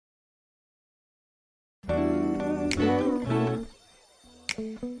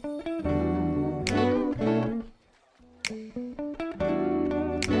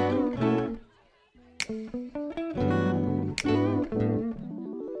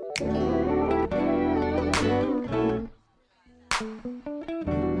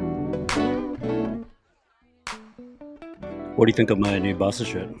What do you think of my new Barca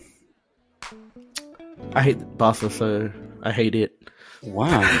shirt? I hate Barca, so I hate it.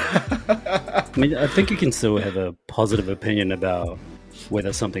 Wow. I mean, I think you can still have a positive opinion about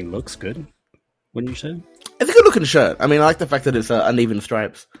whether something looks good, wouldn't you say? It's a good looking shirt. I mean, I like the fact that it's uneven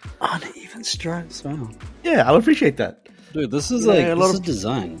stripes. Uneven stripes, wow. Yeah, I'll appreciate that. Dude, this is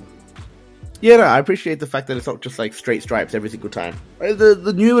design. Yeah, no, I appreciate the fact that it's not just like straight stripes every single time.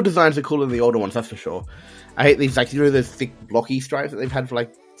 The newer designs are cooler than the older ones, that's for sure. I hate these, like, you know, those thick blocky stripes that they've had for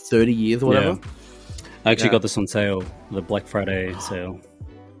like 30 years or whatever. Yeah. I actually got this on sale, the Black Friday sale.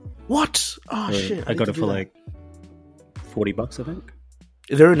 What? Oh, shit. I got it for like $40, I think.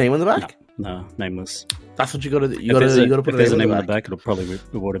 Is there a name on the back? No, nameless. That's what you gotta do. You gotta put if there's a name on the back,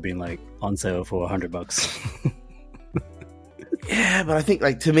 it would have been like on sale for $100. Yeah, but I think,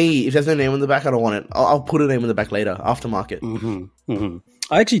 like, to me, if there's no name on the back, I don't want it. I'll put a name on the back later, aftermarket. Mm-hmm, mm-hmm.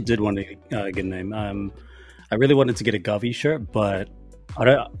 I actually did want to get a name. I really wanted to get a Govey shirt, but I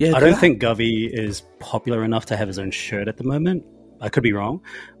don't think Govey is popular enough to have his own shirt at the moment. I could be wrong,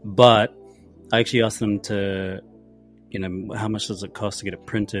 but I actually asked them to, you know, how much does it cost to get it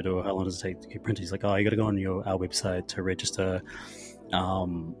printed, or how long does it take to get printed? He's like, oh, you got to go on our website to register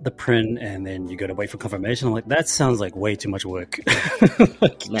the print, and then you got to wait for confirmation. I'm like, that sounds like way too much work. Just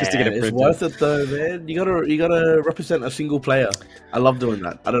to get it printed. It's worth it though, man. You gotta represent a single player. I love doing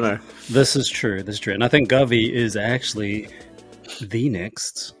that. I don't know. This is true, and I think Govey is actually the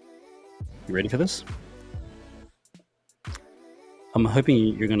next. You ready for this? I'm hoping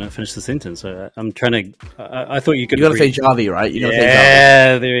you're going to finish the sentence. I'm trying to. I thought you could. You got to say Javi, right? You say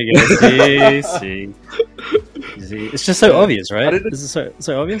Javi. There you go. See. It's just so obvious, right? This is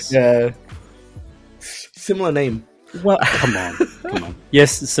so obvious. Yeah. Similar name. Well, come on.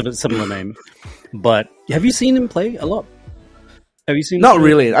 Yes, similar name. But have you seen him play a lot? Have you seen? Not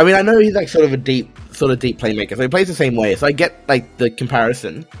really. I mean, I know he's like sort of a deep playmaker. So he plays the same way. So I get like the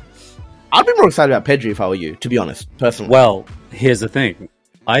comparison. I'd be more excited about Pedri if I were you, to be honest, personally. Well, here's the thing.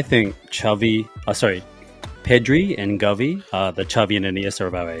 I think Pedri and Govey are the Xavi and Iniesta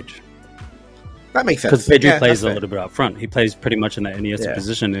of our age. That makes sense. Because Pedri plays a little bit up front. He plays pretty much in the Iniesta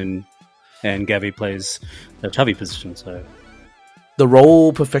position, and Gavi plays the Xavi position. So the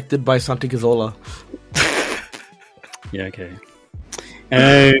role perfected by Santi Cazorla. Yeah, okay.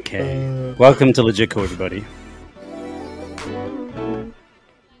 Okay. Welcome to Legit Cool, everybody.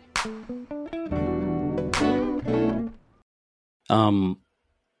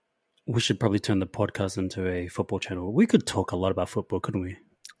 We should probably turn the podcast into a football channel. We could talk a lot about football, couldn't we?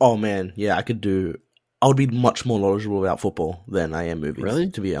 Oh man, yeah, I would be much more knowledgeable about football than I am movies. Really?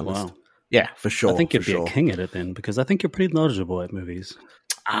 To be honest. Wow. Yeah, for sure. I think you'd be a king at it then, because I think you're pretty knowledgeable at movies.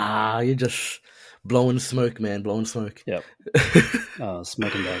 You're just blowing smoke, man. Blowing smoke. Yep.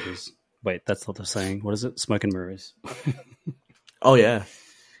 Smoke and daggers. Wait, that's not the saying. What is it? Smoke and mirrors. Oh yeah.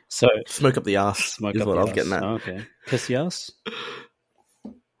 So smoke up the ass. Smoke is up what I was getting at. Oh, okay. Kiss the ass?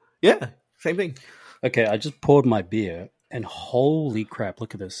 Yeah, same thing. Okay, I just poured my beer, and holy crap,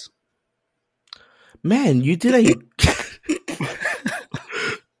 look at this. Man, you did a...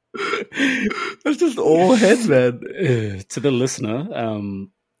 That's just all heads, man. To the listener,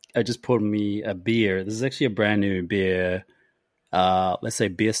 I just poured me a beer. This is actually a brand new beer, let's say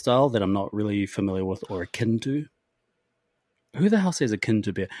beer style that I'm not really familiar with or akin to. Who the hell says akin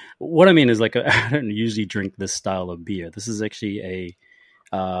to beer? What I mean is, like, I don't usually drink this style of beer. This is actually a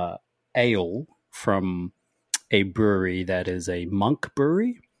ale from a brewery that is a monk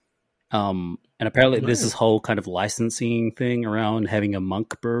brewery. And apparently there's this whole kind of licensing thing around having a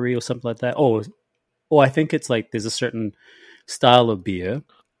monk brewery or something like that. Oh, I think it's like there's a certain style of beer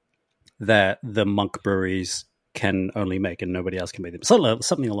that the monk breweries can only make and nobody else can make them.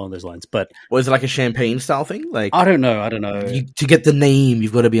 Something along those lines. But was it like a champagne style thing? Like I don't know. To get the name,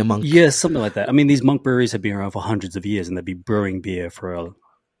 you've got to be a monk. Yeah, something like that. I mean, these monk breweries have been around for hundreds of years and they've been brewing beer for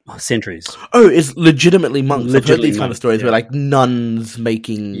centuries. Oh, it's legitimately monks. I've heard these kind of stories where like nuns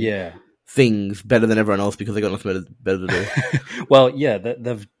making things better than everyone else because they got nothing better to do. Well, yeah,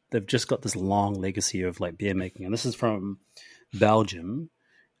 they've just got this long legacy of like beer making, and this is from Belgium.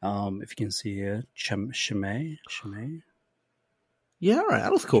 If you can see here, Chimay. Yeah, all right,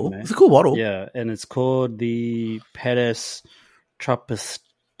 that was cool. Chimay. It's a cool bottle. Yeah, and it's called the Paris Trappist.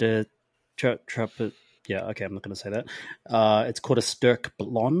 Yeah, okay, I'm not going to say that. It's called a Sturk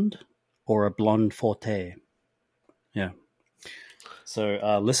Blonde or a Blonde Forte. Yeah.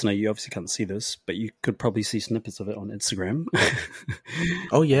 So, listener, you obviously can't see this, but you could probably see snippets of it on Instagram.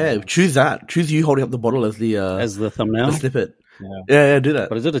 Oh yeah, choose that. Choose you holding up the bottle as the thumbnail, the snippet. Yeah, do that.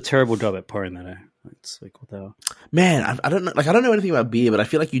 But I did a terrible job at pouring that out. It's like, what the hell? Man, I don't know. Like, I don't know anything about beer, but I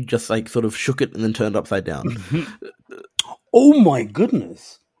feel like you just like sort of shook it and then turned it upside down. Oh my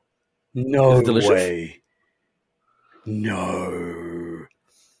goodness! No Is it delicious? way! No!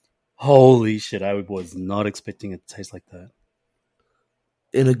 Holy shit! I was not expecting it to taste like that.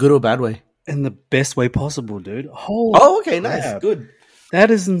 In a good or bad way? In the best way possible, dude. Holy Oh, okay, nice, crap! good. That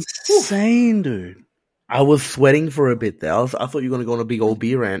is Oof. insane, dude. I was sweating for a bit there. I thought you were going to go on a big old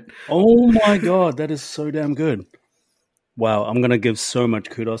beer rant. Oh my god, that is so damn good. Wow, I'm gonna give so much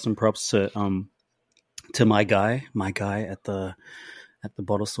kudos and props to my guy at the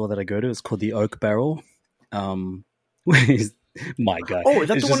bottle store that I go to. It's called the Oak Barrel. He's my guy. Oh, is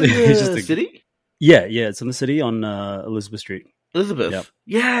that It's the one just- in he's the just city? Yeah, it's in the city on Elizabeth Street, Elizabeth. Yep.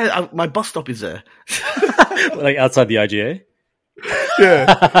 Yeah, my bus stop is there. like outside the IGA.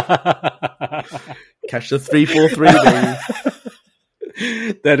 Yeah. Catch the 343, baby.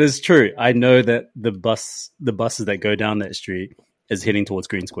 That is true. I know that the buses that go down that street is heading towards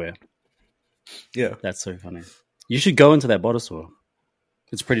Green Square. Yeah. That's so funny. You should go into that bottle store.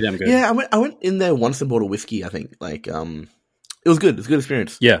 It's pretty damn good. Yeah, I went in there once and bought a whiskey, I think. Like, it was good. It was a good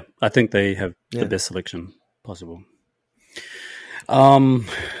experience. Yeah, I think they have Yeah. the best selection possible.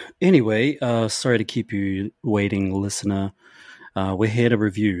 Anyway, sorry to keep you waiting, listener. We're here to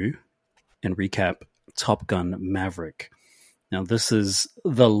review and recap Top Gun Maverick. Now, this is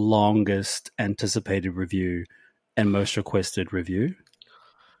the longest anticipated review and most requested review.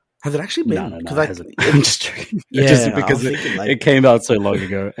 Has it actually been? No, Because it hasn't. I'm just joking. Yeah, just I because was thinking, like- it came out so long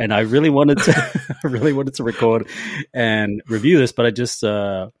ago, and I really wanted to record and review this, but I just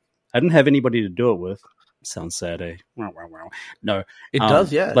I didn't have anybody to do it with. Sounds sad, eh? No, it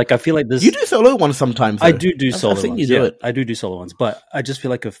does, yeah. Like I feel like this. You do solo ones sometimes, though. I do solo I've seen ones. you do Yeah, it. I do solo ones, but I just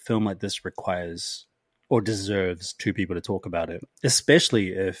feel like a film like this requires or deserves two people to talk about it, especially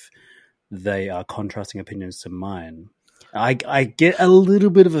if they are contrasting opinions to mine. I get a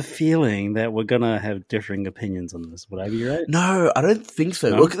little bit of a feeling that we're gonna have differing opinions on this. Would I be right? No, I don't think so.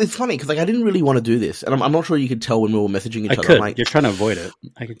 No? Well, it's funny because like I didn't really want to do this, and I'm not sure you could tell when we were messaging each I other. could. I'm like, You're trying to avoid it.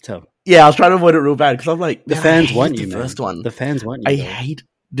 I can tell. yeah, I was trying to avoid it real bad because I'm like, The man, fans I hate want the you, man. first one. The fans want you. I though. hate.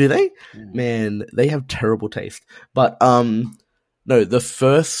 Do they? Yeah. Man, they have terrible taste. But no, the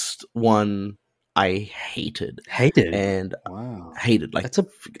first one I hated Hated. and Wow. hated like That's a.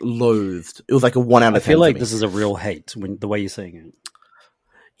 loathed. It was like a 1 out I of 10. feel like for me. this is a real hate when the way you're saying it.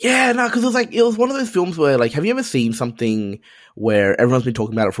 Yeah, no, because it was one of those films where, like, have you ever seen something where everyone's been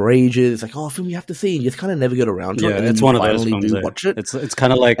talking about it for ages? It's like, oh, a film you have to see, and you just kind of never get around to it. Yeah, And it's then one you of those finally films. do watch it. It's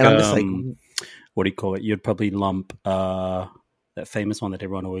kind of like And I'm just like, what do you call it? You'd probably lump that famous one that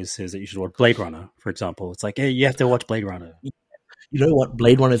everyone always says that you should watch, Blade Runner, for example. It's like, hey, you have to watch Blade Runner. you know what?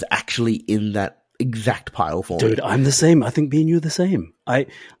 Blade Runner is actually in that exact pile for me. Dude, I'm the same. I think me and you are the same. I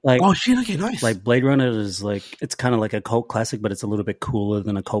like. Oh shit! Okay, nice. Like Blade Runner is like, it's kind of like a cult classic, but it's a little bit cooler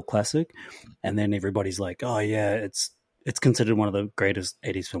than a cult classic. And then everybody's like, oh yeah, it's considered one of the greatest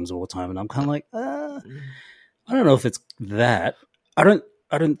 80s films of all time. And I'm kind of like, I don't know if it's that. I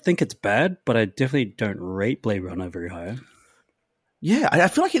don't think it's bad, but I definitely don't rate Blade Runner very high. Yeah, I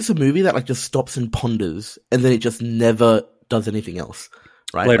feel like it's a movie that like just stops and ponders, and then it just never does anything else.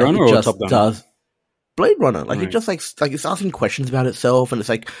 Right? Blade Like, Runner it or just Top Gun? does Blade Runner. Like Right. it just like it's asking questions about itself, and it's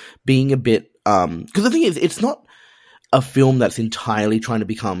like being a bit because the thing is, it's not a film that's entirely trying to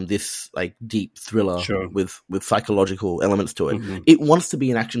become this like deep thriller Sure. with psychological elements to it. Mhm. It wants to be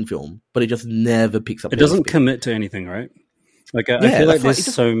an action film, but it just never picks up. It pace doesn't with it. commit to anything, right? Like I Yeah, feel like that's right. there's It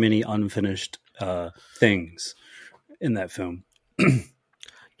just- so many unfinished things in that film.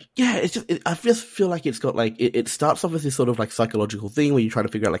 Yeah, it's just I just feel like it's got like it starts off as this sort of like psychological thing where you try to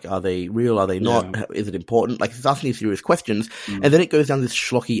figure out like, are they real, are they not, Yeah. is it important? Like it's asking you serious questions, Mm. and then it goes down this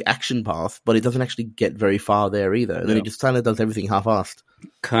schlocky action path, but it doesn't actually get very far there either. And then Yeah. it just kind of does everything half-assed.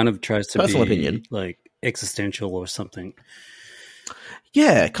 Kind of tries to Personal be opinion. like existential or something.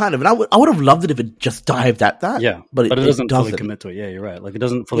 Yeah, kind of. And I would have loved it if it just dived at that. Yeah, but it doesn't fully doesn't. commit to it. Yeah, you're right. Like it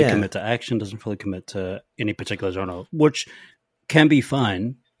doesn't fully Yeah. commit to action, doesn't fully commit to any particular genre, which can be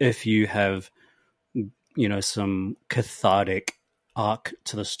fine if you have, some cathartic arc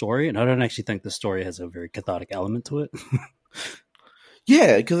to the story. And I don't actually think the story has a very cathartic element to it.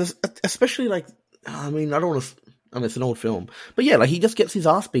 Yeah, because especially like, I mean, I don't want to. I mean, it's an old film, but yeah, like he just gets his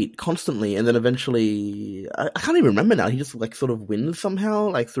ass beat constantly, and then eventually, I can't even remember now. He just like sort of wins somehow,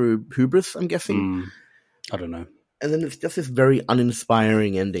 like through hubris, I'm guessing. I don't know. And then it's just this very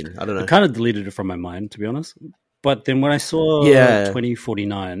uninspiring ending. I don't know. I kind of deleted it from my mind, to be honest. But then when I saw Yeah.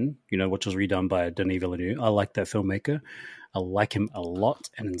 2049, which was redone by Denis Villeneuve, I like that filmmaker. I like him a lot,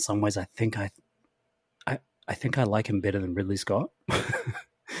 and in some ways, I think I like him better than Ridley Scott.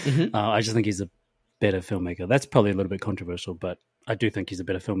 Mhm. I just think he's a better filmmaker. That's probably a little bit controversial, but I do think he's a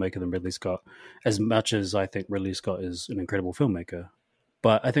better filmmaker than Ridley Scott, as much as I think Ridley Scott is an incredible filmmaker.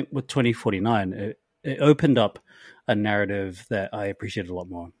 But I think with 2049, it opened up a narrative that I appreciated a lot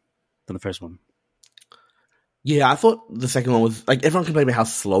more than the first one. Yeah, I thought the second one was like everyone complained about how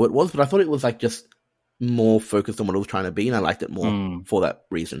slow it was, but I thought it was like just more focused on what it was trying to be, and I liked it more for that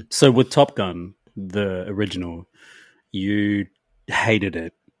reason. So with Top Gun, the original, you hated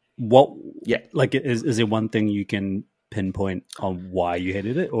it. What? Yeah, like is there one thing you can pinpoint on why you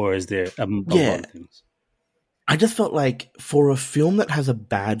hated it, or is there a lot of things? I just felt like for a film that has a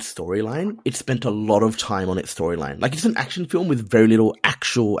bad storyline, it spent a lot of time on its storyline. Like it's an action film with very little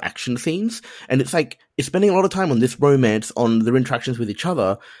actual action scenes, and it's like it's spending a lot of time on this romance, on their interactions with each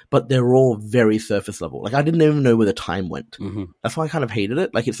other, but they're all very surface level. Like I didn't even know where the time went. That's why I kind of hated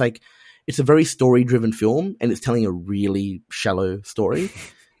it. Like it's a very story driven film, and it's telling a really shallow story.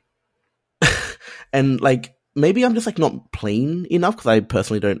 And like maybe I'm just like not plane enough because I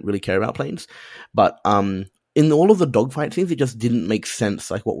personally don't really care about planes, but in all of the dogfight scenes, it just didn't make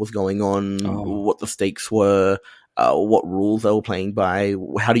sense, like what was going on, what the stakes were, what rules they were playing by,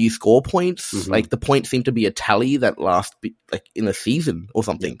 how do you score points? Like the points seem to be a tally that lasts like in a season or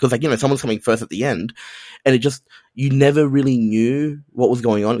something. Because like, you know, someone's coming first at the end, and it just, you never really knew what was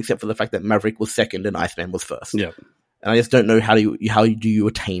going on except for the fact that Maverick was second and Iceman was first. Yeah. And I just don't know how do you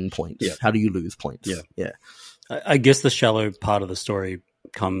attain points? Yeah. How do you lose points? Yeah. Yeah. I guess the shallow part of the story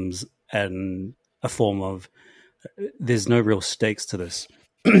comes in a form of there's no real stakes to this.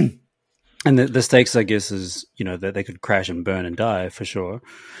 And the stakes, I guess, is, you know, that they could crash and burn and die for sure,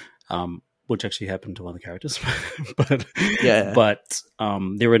 which actually happened to one of the characters. but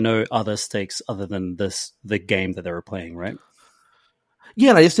there were no other stakes other than the game that they were playing, right? Yeah,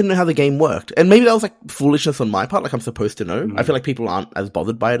 and I just didn't know how the game worked. And maybe that was like foolishness on my part, like I'm supposed to know. I feel like people aren't as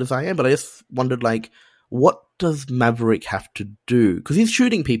bothered by it as I am, but I just wondered, like, what does Maverick have to do? Because he's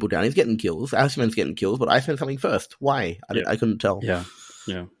shooting people down, he's getting kills, Iceman's getting kills, but Iceman's coming first. Why? I couldn't tell. Yeah.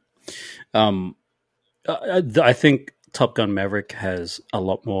 I think Top Gun Maverick has a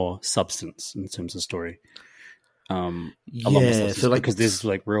lot more substance in terms of story. A lot more substance, so like, because there's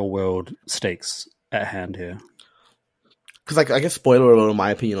like real world stakes at hand here. Because, like, I guess spoiler alert, in my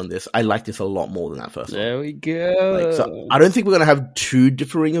opinion on this, I like this a lot more than that first one. There we go. Like, so I don't think we're going to have too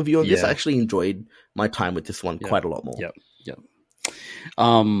differing a view on this. I actually enjoyed my time with this one quite a lot more. Yep.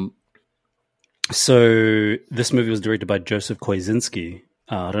 So this movie was directed by Joseph Kosinski.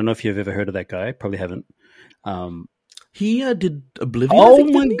 I don't know if you've ever heard of that guy. Probably haven't. He did Oblivion. Oh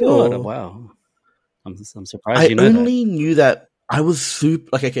my god! Wow, I'm surprised. I only knew that. I was super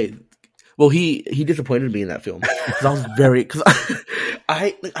like, okay. Well, he disappointed me in that film because I was very, because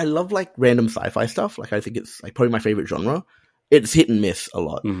I love like random sci-fi stuff. Like I think it's like probably my favorite genre. It's hit and miss a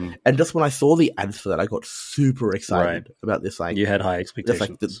lot, and just when I saw the ads for that, I got super excited about this. Like you had high expectations,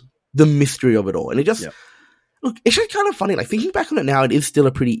 like the mystery of it all, and it just look. It's just kind of funny. Like thinking back on it now, it is still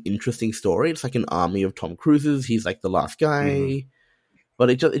a pretty interesting story. It's like an army of Tom Cruises. He's like the last guy.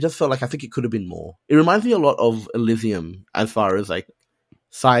 But it just felt like I think it could have been more. It reminds me a lot of Elysium as far as like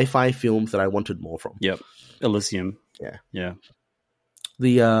sci-fi films that I wanted more from. Yep. Elysium. Yeah.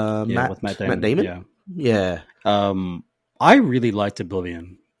 The Matt Damon? Yeah. I really liked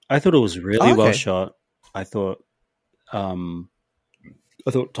Oblivion. I thought it was really well shot. I thought Tom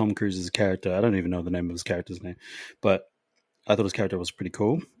Cruise's character, I don't even know the name of his character's name, but I thought his character was pretty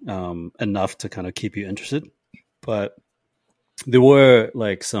cool. Enough to kind of keep you interested. But there were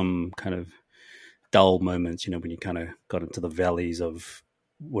like some kind of dull moments, you know, when you kind of got into the valleys of,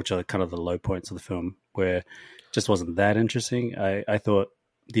 which are kind of the low points of the film, where it just wasn't that interesting. I thought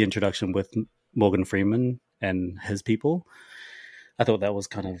the introduction with Morgan Freeman and his people, I thought that was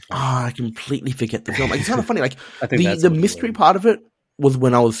kind of... I completely forget the film. Like, it's kind of funny. Like, I think the mystery part of it was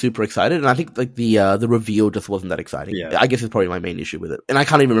when I was super excited, and I think like the reveal just wasn't that exciting. Yeah. I guess it's probably my main issue with it. And I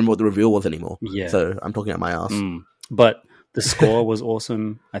can't even remember what the reveal was anymore. Yeah. So I'm talking out my ass. But the score was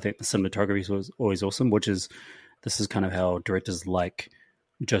awesome. I think the cinematography was always awesome, this is kind of how directors like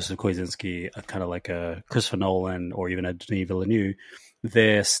Joseph Kosinski, kind of like a Christopher Nolan or even a Denis Villeneuve,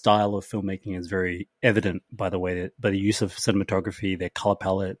 their style of filmmaking is very evident by the use of cinematography, their color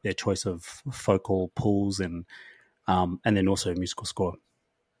palette, their choice of focal pulls, and then also musical score.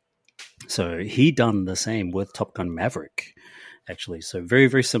 So he done the same with Top Gun Maverick, actually. So very,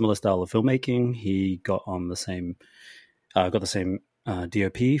 very similar style of filmmaking. He got on the same,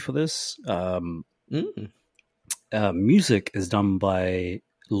 DOP for this. Music is done by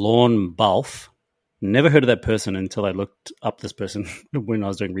Lorne Balfe. Never heard of that person until I looked up this person when I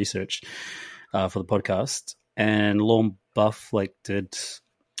was doing research for the podcast. And Lorne Balfe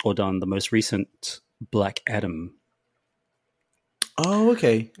done the most recent Black Adam. Oh,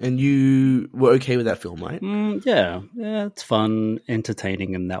 okay. And you were okay with that film, right? Yeah, it's fun,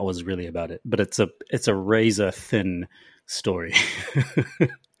 entertaining, and that was really about it. But it's a razor thin story.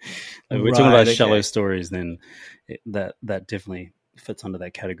 Like, we're talking Right. about shallow Okay. stories, then that definitely fits under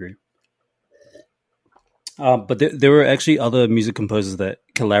that category. But there were actually other music composers that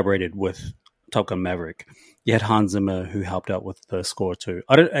collaborated with Top Gun Maverick. You had Hans Zimmer who helped out with the score too.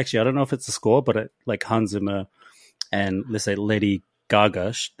 I don't know if it's the score, but like Hans Zimmer and let's say Lady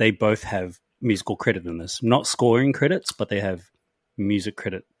Gaga, they both have musical credit in this. Not scoring credits, but they have music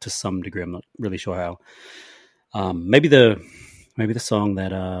credit to some degree. I'm not really sure how. Maybe the song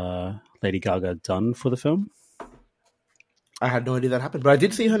that Lady Gaga done for the film. I had no idea that happened, but I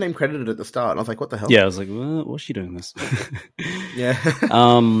did see her name credited at the start, and I was like, "What the hell?" Yeah, I was like, what's she doing this? Yeah.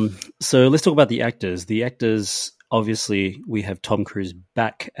 So let's talk about the actors. The actors, obviously, we have Tom Cruise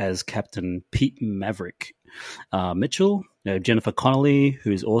back as Captain Pete Maverick. Mitchell, Jennifer Connelly,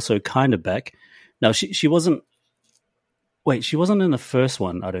 who's also kind of back. Now, she wasn't. Wait, she wasn't in the first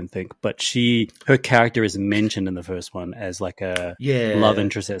one, I don't think, but her character is mentioned in the first one as like a love Yeah.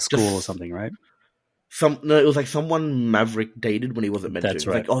 interest at school or Just something, right? no, it was like someone Maverick dated when he wasn't meant to. That's It's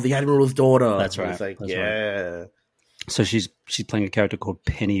like, right. oh, the Admiral's daughter. That's And right. it's like, That's right. yeah. So she's playing a character called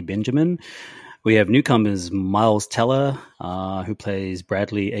Penny Benjamin. We have newcomers Miles Teller, who plays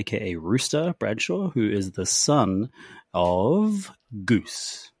Bradley, aka Rooster Bradshaw, who is the son of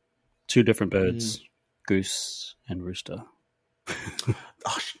Goose. Two different Mm. birds, Goose and Rooster.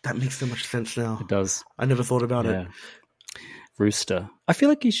 Oh, that makes so much sense now. It does. I never thought about it. Yeah. Rooster. I feel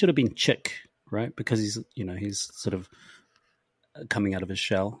like he should have been Chick, right? Because he's sort of coming out of his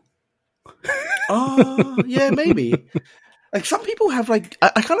shell. Oh, yeah, maybe. Like some people have like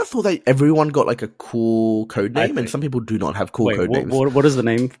I kind of thought that everyone got like a cool code name, and some people do not have cool Wait, code names. what is the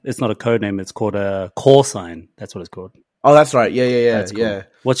name? It's not a code name. It's called a call sign. That's what it's called. Oh, that's right. Yeah, That's cool. yeah.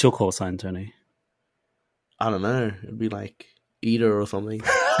 What's your call sign, Tony? I don't know. It'd be like Eater or something.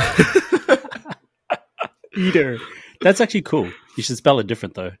 Eater. That's actually cool. You should spell it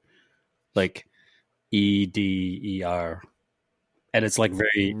different though, like Eder, and it's like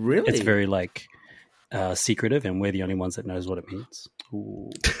very, Really? it's very like secretive, and we're the only ones that knows what it means.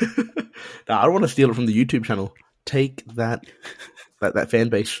 Ooh. No, I don't want to steal it from the YouTube channel. Take that fan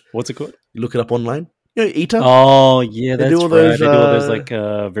base. What's it called? You look it up online. You know, Eater. Oh yeah, that's right. those, They do all those like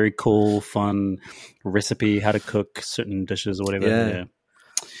very cool, fun recipe, how to cook certain dishes or whatever. Yeah.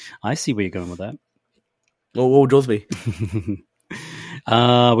 I see where you're going with that. What would yours be?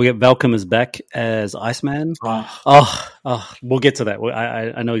 We get Malcolm is back as Iceman. We'll get to that.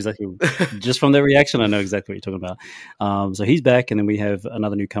 I know exactly, just from their reaction, I know exactly what you're talking about. So he's back, and then we have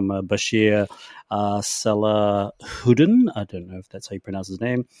another newcomer, Bashir Salahuddin. I don't know if that's how you pronounce his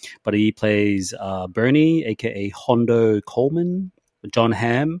name, but he plays Bernie, aka Hondo Coleman. John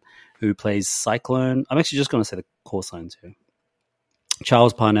Hamm, who plays Cyclone. I'm actually just going to say the call signs here.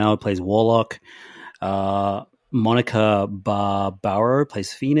 Charles Parnell plays Warlock. Monica Barbaro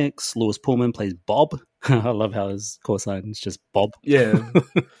plays Phoenix. Lewis Pullman plays Bob. I love how his call sign is just Bob. Yeah.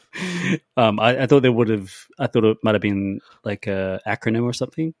 I thought it might have been like a acronym or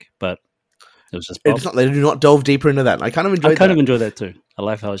something, but it was just Bob. It's not. They do not delve deeper into that. I kind of enjoy that too. I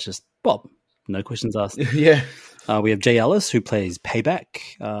like how it's just Bob. No questions asked. Yeah. We have Jay Ellis, who plays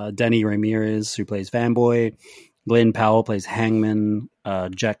Payback. Danny Ramirez, who plays Fanboy. Glenn Powell plays Hangman.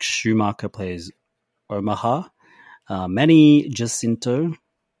 Jack Schumacher plays Omaha. Manny Jacinto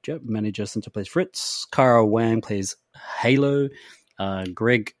plays Fritz. Cara Wang plays Halo.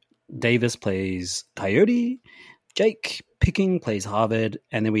 Greg Davis plays Coyote. Jake Picking plays Harvard.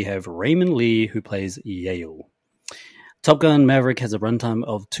 And then we have Raymond Lee, who plays Yale. Top Gun Maverick has a runtime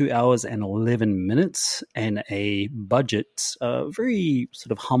of 2 hours and 11 minutes and a budget, a very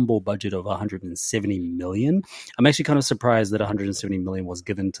sort of humble budget of 170 million. I'm actually kind of surprised that 170 million was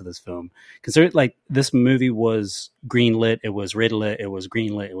given to this film. Consider it like this movie was greenlit, it was red lit, it was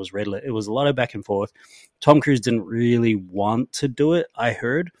greenlit, it was red lit. It was a lot of back and forth. Tom Cruise didn't really want to do it, I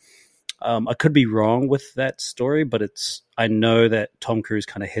heard. I could be wrong with that story, but I know that Tom Cruise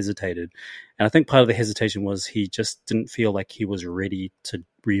kind of hesitated. And I think part of the hesitation was he just didn't feel like he was ready to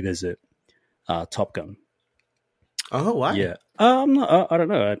revisit Top Gun. Oh, why? Yeah. I don't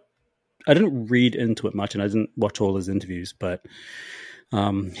know. I didn't read into it much, and I didn't watch all his interviews, but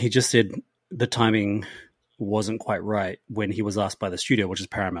he just said the timing wasn't quite right when he was asked by the studio, which is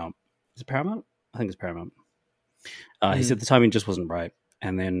Paramount. Is it Paramount? I think it's Paramount. He said the timing just wasn't right.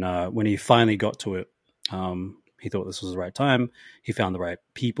 And then when he finally got to it, he thought this was the right time. He found the right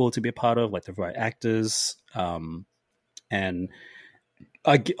people to be a part of, like the right actors. And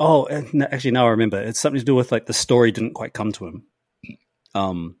actually, now I remember. It's something to do with like the story didn't quite come to him.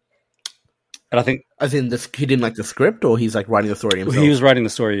 Um, and I think As in, this, he didn't like the script, or he's like writing the story himself? he was writing the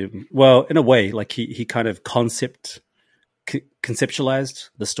story. Well, in a way, like he kind of conceptualized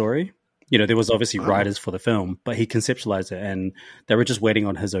the story. You know, there was obviously writers for the film, but he conceptualized it, and they were just waiting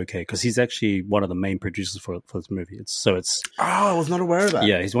on his okay, because he's actually one of the main producers for this movie. It's Oh, I was not aware of that.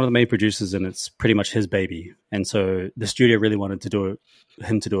 yeah, he's one of the main producers, and it's pretty much his baby. And so the studio really wanted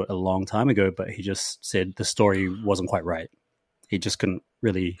him to do it a long time ago, but he just said the story wasn't quite right. He just couldn't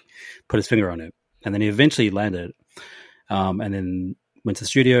really put his finger on it, and then he eventually landed, and then went to the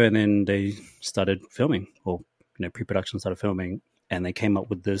studio, and then they started filming, or pre-production started filming, and they came up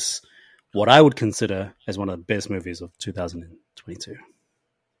with this, what I would consider as one of the best movies of 2022.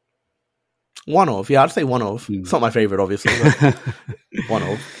 One of, yeah, I'd say one of. It's not my favorite, obviously, but one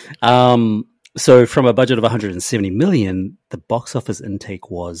of. So from a budget of 170 million, the box office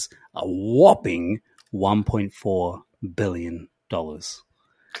intake was a whopping 1.4 billion dollars.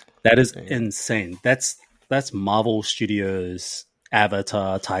 That is insane. That's Marvel Studios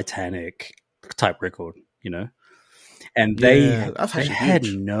Avatar, Titanic type record, And they had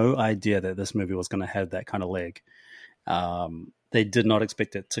no idea that this movie was going to have that kind of leg. They did not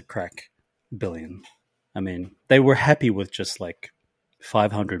expect it to crack billion. I mean, they were happy with just like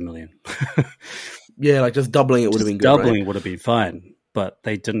 500 million. Yeah, like just doubling it would have been good. Doubling would have been fine, but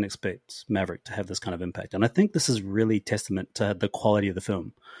they didn't expect Maverick to have this kind of impact. And I think this is really testament to the quality of the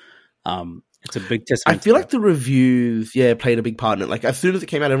film. It's a big testament. I feel like the reviews, played a big part in it. Like, as soon as it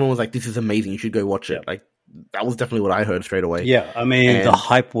came out, everyone was like, "This is amazing! You should go watch it." Like, that was definitely what I heard straight away. Yeah, I mean, the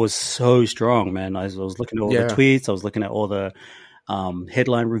hype was so strong, man. I was looking at all the tweets, I was looking at all the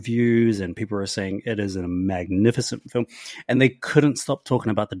headline reviews, and people were saying it is a magnificent film, and they couldn't stop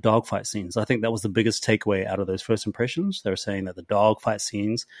talking about the dogfight scenes. I think that was the biggest takeaway out of those first impressions. They were saying that the dogfight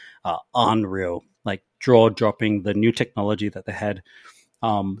scenes are unreal, like jaw-dropping. The new technology that they had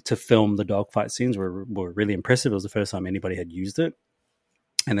to film the dogfight scenes were really impressive. It was the first time anybody had used it.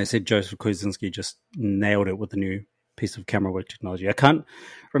 And they said Joseph Kosinski just nailed it with the new piece of camera work technology. I can't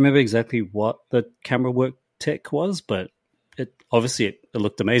remember exactly what the camera work tech was, but it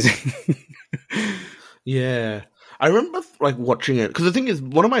looked amazing. Yeah. I remember like watching it, because the thing is,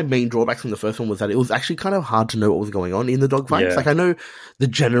 one of my main drawbacks from the first one was that it was actually kind of hard to know what was going on in the dogfights. Yeah. Like, I know the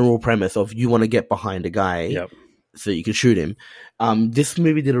general premise of you want to get behind a guy. Yep. So you can shoot him. This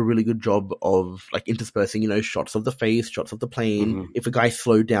movie did a really good job of like interspersing, shots of the face, shots of the plane. Mm-hmm. If a guy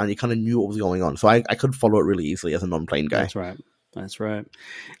slowed down, you kind of knew what was going on. So I could follow it really easily as a non-plane guy. That's right.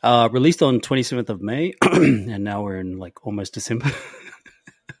 Released on 27th of May, and now we're in like almost December.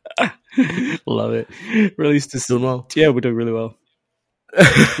 Love it. Released this. Doing well. Yeah, we're doing really well.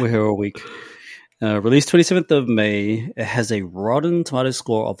 We're here all week. Released 27th of May. It has a Rotten Tomatoes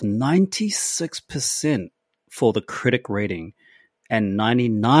score of 96%. For the critic rating and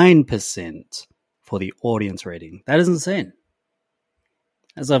 99% for the audience rating. That is insane.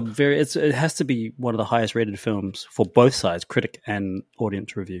 It has to be one of the highest rated films for both sides, critic and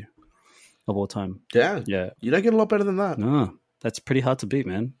audience review, of all time. Yeah. You don't get a lot better than that. No, that's pretty hard to beat,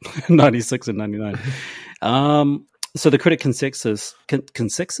 man. 96 and 99. So the critic consensus,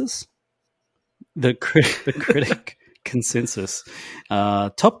 the critic consensus,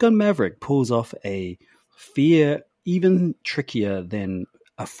 Top Gun Maverick pulls off a fear even trickier than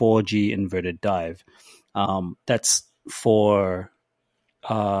a 4G inverted dive. That's for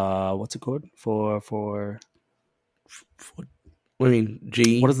what's it called? For what do you mean,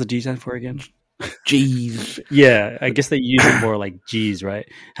 G? What does the G stand for again? G's. Yeah, I guess they use it for like G's, right?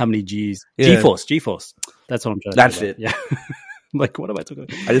 How many G's? Yeah. G-force. That's what I'm trying to That's say it. Yeah. Like, what am I talking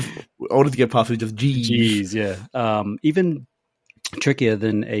about? I wanted to get past it, just G's. G's, yeah. Even trickier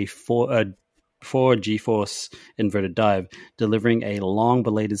than a 4 G-force inverted dive, delivering a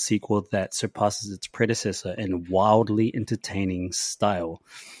long-belated sequel that surpasses its predecessor in wildly entertaining style.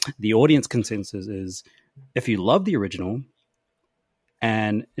 The audience consensus is, if you love the original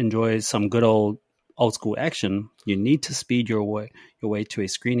and enjoy some good old school action, you need to speed your way to a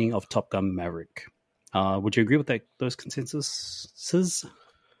screening of Top Gun Maverick. Would you agree with those consensuses?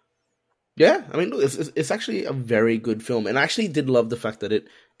 Yeah, I mean, it's actually a very good film, and I actually did love the fact that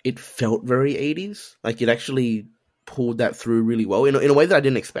it felt very 80s. Like, it actually pulled that through really well in a way that I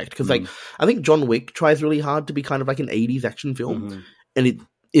didn't expect. Because, like, I think John Wick tries really hard to be kind of like an 80s action film, and it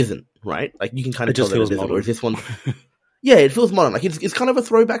isn't, right? Like, you can kind of tell that it isn't. Whereas this one, yeah, it feels modern. Like, it's kind of a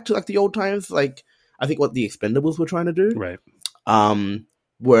throwback to like the old times. Like, I think what the Expendables were trying to do, right?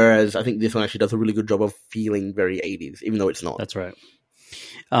 Whereas I think this one actually does a really good job of feeling very 80s, even though it's not. That's right.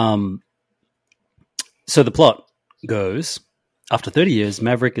 So the plot goes, After 30 years,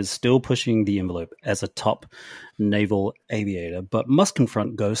 Maverick is still pushing the envelope as a top naval aviator, but must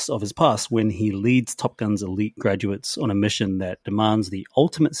confront ghosts of his past when he leads Top Gun's elite graduates on a mission that demands the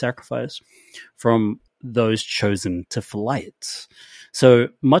ultimate sacrifice from those chosen to fly it. So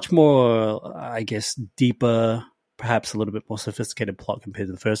much more, I guess, deeper, perhaps a little bit more sophisticated plot compared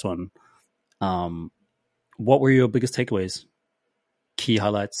to the first one. What were your biggest takeaways? Key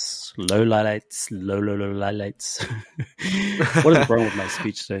highlights, low highlights, low highlights. What is wrong with my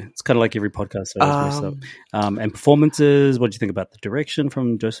speech today? It's kind of like every podcast I always mess up. And performances, what do you think about the direction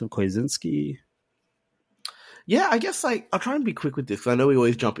from Joseph Kosinski? Yeah, I guess like I'll try and be quick with this because I know we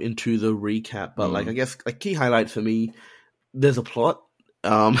always jump into the recap, but like I guess like key highlights for me, there's a plot.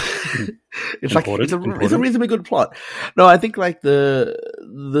 It's like it's a reasonably good plot. No, I think like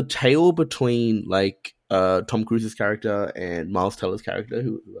the tale between like Tom Cruise's character and Miles Teller's character,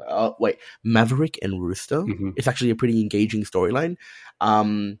 Maverick and Rooster. It's actually a pretty engaging storyline.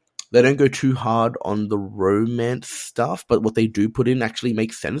 They don't go too hard on the romance stuff, but what they do put in actually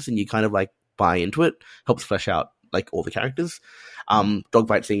makes sense, and you kind of like buy into it. Helps flesh out like all the characters.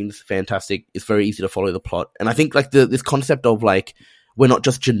 Dogfight scenes, fantastic. It's very easy to follow the plot, and I think like this concept of like we're not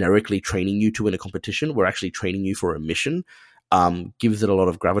just generically training you to win a competition, we're actually training you for a mission. Gives it a lot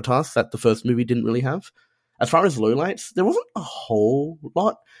of gravitas that the first movie didn't really have. As far as lowlights, there wasn't a whole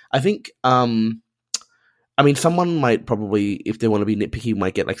lot. I think, I mean, someone might probably, if they want to be nitpicky,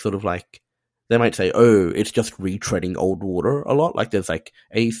 might get like sort of like, they might say, oh, it's just retreading old water a lot. Like there's like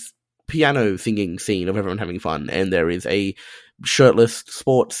a piano singing scene of everyone having fun, and there is a shirtless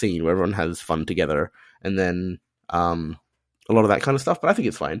sports scene where everyone has fun together, and then a lot of that kind of stuff, but I think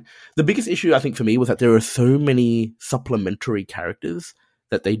it's fine. The biggest issue, I think, for me was that there are so many supplementary characters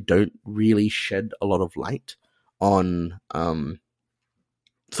that they don't really shed a lot of light on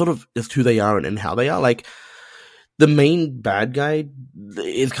sort of just who they are and how they are. Like, the main bad guy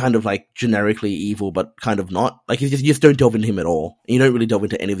is kind of like generically evil, but kind of not. Like, you just don't delve into him at all. You don't really delve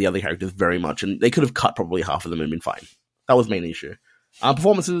into any of the other characters very much, and they could have cut probably half of them and been fine. That was the main issue.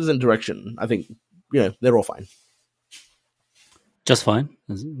 Performances and direction, I think, they're all fine. Just fine,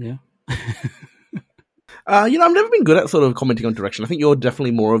 yeah. I've never been good at sort of commenting on direction. I think you're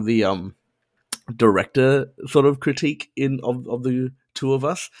definitely more of the director sort of critique of the two of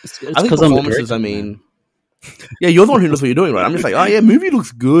us. It's I think performances, I mean, yeah, you're the one who knows what you're doing, right? I'm just like, oh yeah, movie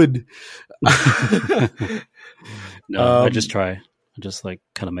looks good. No, I just try. I just like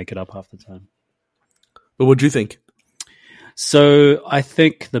kind of make it up half the time. But what do you think? So I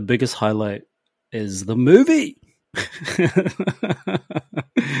think the biggest highlight is the movie.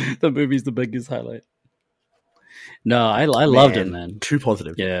 The movie's the biggest highlight. No, I loved it, man. Too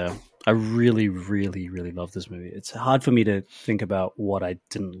positive. Yeah, I really, really, really love this movie. It's hard for me to think about what I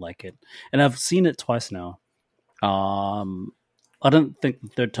didn't like it, and I've seen it twice now. I don't think the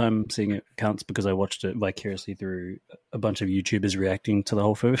third time seeing it counts because I watched it vicariously through a bunch of YouTubers reacting to the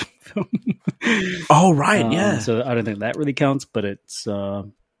whole film. Oh, right, yeah. So I don't think that really counts, but it's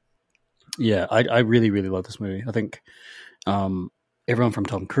yeah, I really, really love this movie. I think everyone from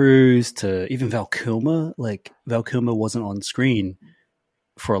Tom Cruise to even Val Kilmer, like Val Kilmer wasn't on screen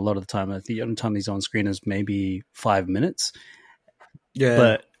for a lot of the time. The only time he's on screen is maybe 5 minutes. Yeah.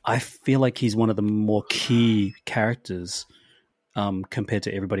 But I feel like he's one of the more key characters compared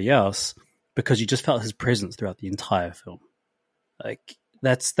to everybody else because you just felt his presence throughout the entire film. Like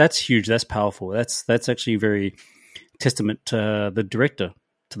that's huge. That's powerful. That's actually very testament to the director,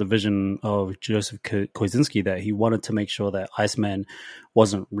 to the vision of Joseph Kosinski, that he wanted to make sure that Iceman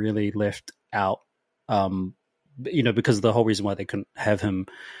wasn't really left out, because the whole reason why they couldn't have him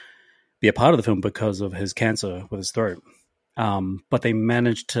be a part of the film because of his cancer with his throat. But they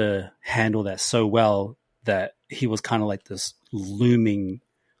managed to handle that so well that he was kind of like this looming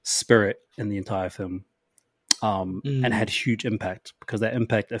spirit in the entire film, and had huge impact because that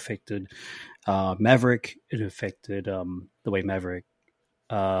impact affected Maverick. It affected the way Maverick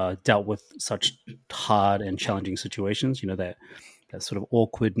dealt with such hard and challenging situations, that sort of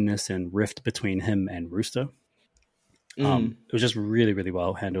awkwardness and rift between him and Rooster. It was just really, really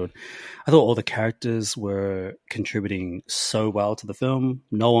well handled. I thought all the characters were contributing so well to the film.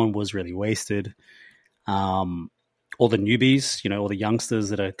 No one was really wasted. All the newbies, all the youngsters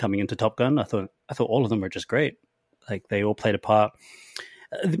that are coming into Top Gun, I thought all of them were just great. Like they all played a part.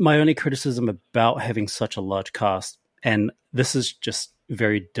 My only criticism about having such a large cast, and this is just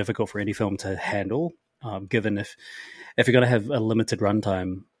very difficult for any film to handle, given if you're going to have a limited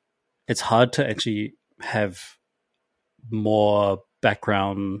runtime, it's hard to actually have more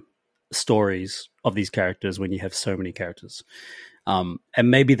background stories of these characters when you have so many characters. And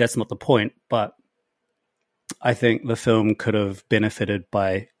maybe that's not the point, but I think the film could have benefited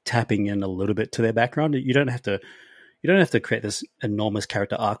by tapping in a little bit to their background. You don't have to create this enormous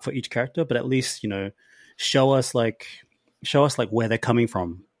character arc for each character, but at least show us like where they're coming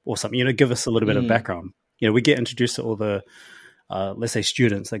from or something. Give us a little bit of Mm. background. We get introduced to all the let's say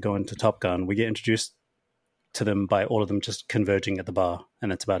students that go into Top Gun. We get introduced to them by all of them just converging at the bar,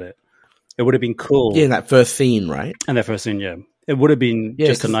 and that's about it. It would have been Yeah, cool. in that first scene, right? And their first scene, yeah, it would have been Yeah,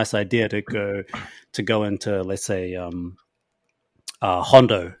 just a 'cause nice idea to go into, let's say,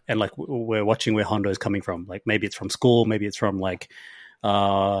 Hondo, and like we're watching where Hondo is coming from. Like maybe it's from school, maybe it's from like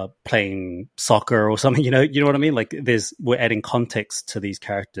playing soccer or something. You know what I mean? Like we're adding context to these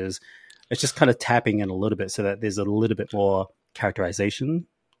characters. It's just kind of tapping in a little bit so that there's a little bit more characterization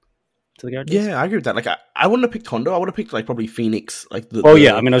to the characters. yeah, I agree with that. Like, I wouldn't have picked Hondo. I would have picked like probably Phoenix. Like Oh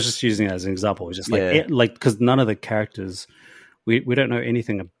yeah, I mean, I was just using it as an example. It's just like Yeah. like because none of the characters we don't know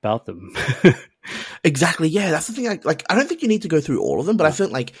anything about them. Exactly. Yeah, that's the thing. I don't think you need to go through all of them, but I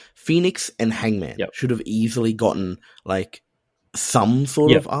think like Phoenix and Hangman Yep. should have easily gotten like some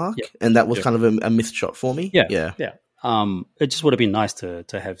sort Yep. of arc, Yep. and that was Yep. kind of a missed shot for me. Yeah, Yeah. yeah. It just would have been nice to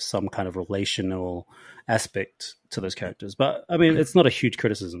have some kind of relational aspect to those characters. But I mean, it's not a huge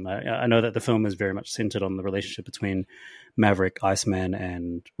criticism. I know that the film is very much centered on the relationship between Maverick, Iceman,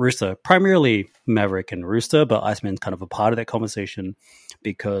 and Rooster. Primarily Maverick and Rooster, but Iceman's kind of a part of that conversation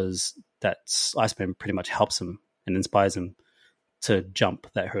because that's Iceman pretty much helps him and inspires him to jump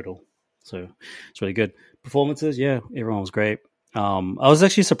that hurdle. So it's really good. Performances, yeah, everyone was great. I was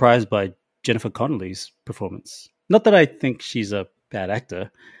actually surprised by Jennifer Connelly's performance. Not that I think she's a bad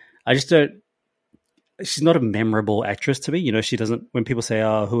actor. I just don't. She's not a memorable actress to me. She doesn't. When people say,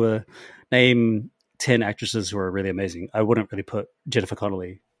 "Oh, name 10 actresses who are really amazing," I wouldn't really put Jennifer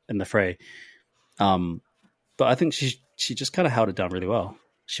Connelly in the fray. But I think she just kind of held it down really well.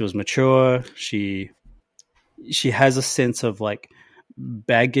 She was mature. She has a sense of like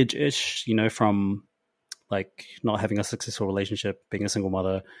baggage ish, from like not having a successful relationship, being a single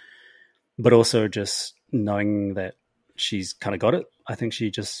mother, but also just knowing that she's kind of got it. I think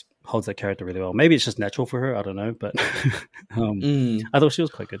she just holds that character really well. Maybe it's just natural for her. I don't know, but I thought she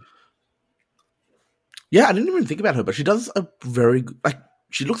was quite good. Yeah, I didn't even think about her, but she does a very good, like,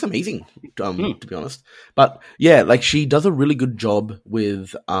 she looks amazing, to be honest. But yeah, like she does a really good job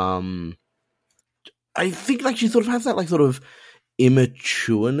with, I think like she sort of has that like sort of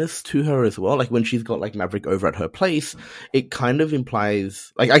immatureness to her as well. Like when she's got like Maverick over at her place, it kind of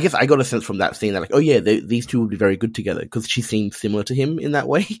implies, like, I guess I got a sense from that scene that like, oh yeah, these two would be very good together because she seems similar to him in that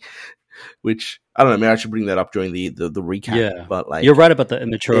way. Which I don't know. Maybe I should bring that up during the recap. Yeah, but like you're right about the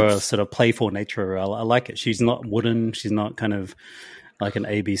immature, sort of playful nature. I like it. She's not wooden. She's not kind of like an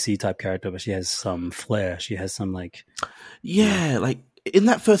ABC type character, but she has some flair. She has some like like in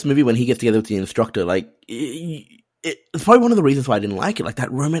that first movie when he gets together with the instructor, like it's probably one of the reasons why I didn't like it. Like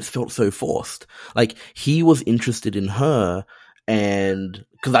that romance felt so forced. Like he was interested in her, and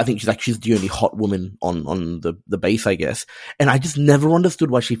because I think she's the only hot woman on the base, I guess. And I just never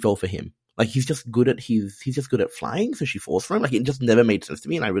understood why she fell for him. Like he's just good at flying, so she falls for him. Like it just never made sense to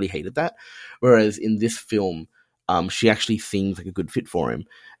me, and I really hated that. Whereas in this film, she actually seems like a good fit for him,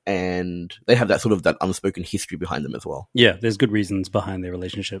 and they have that sort of that unspoken history behind them as well. Yeah, there's good reasons behind their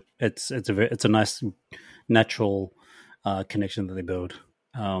relationship. It's a nice natural connection that they build.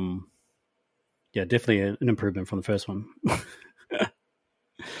 Yeah, definitely an improvement from the first one.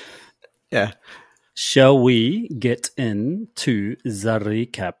 Yeah. Shall we get into the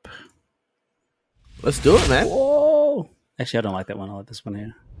recap? Let's do it, man. Whoa! Actually, I don't like that one. I like this one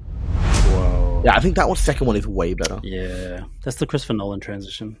here. Whoa! Yeah, I think that second one is way better. Yeah, that's the Christopher Nolan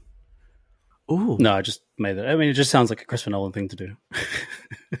transition. Ooh. No, I just made it. I mean, it just sounds like a Christopher Nolan thing to do.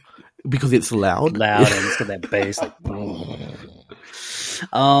 Because it's loud. And it's got that bass. Like,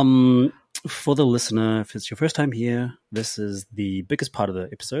 for the listener, if it's your first time here, this is the biggest part of the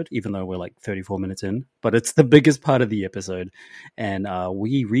episode, even though we're like 34 minutes in, but it's the biggest part of the episode. And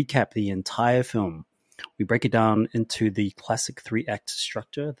we recap the entire film. We break it down into the classic 3-act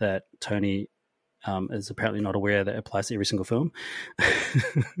structure that Tony is apparently not aware that applies to every single film.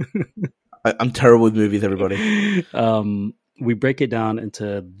 I'm terrible with movies, everybody. We break it down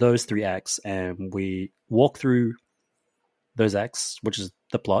into those 3 acts, and we walk through those acts, which is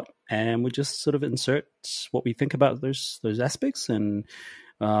the plot, and we just sort of insert what we think about those aspects, and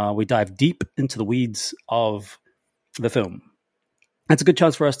we dive deep into the weeds of the film. It's a good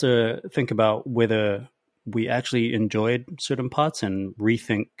chance for us to think about whether we actually enjoyed certain parts and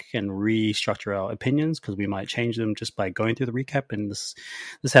rethink and restructure our opinions, because we might change them just by going through the recap, and this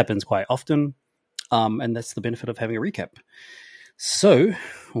happens quite often, and that's the benefit of having a recap. So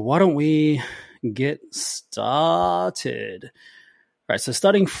why don't we get started. All right, so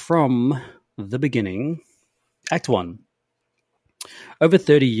starting from the beginning, Act 1. Over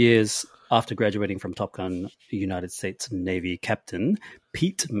 30 years after graduating from Top Gun, United States Navy Captain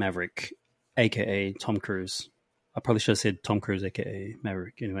Pete Maverick, aka Tom Cruise. I probably should have said Tom Cruise, aka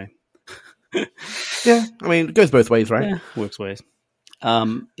Maverick, anyway. Yeah, I mean, it goes both ways, right? Yeah, works ways.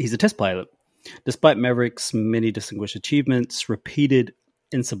 He's a test pilot. Despite Maverick's many distinguished achievements, repeated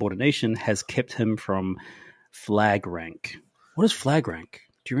insubordination has kept him from flag rank. What is flag rank?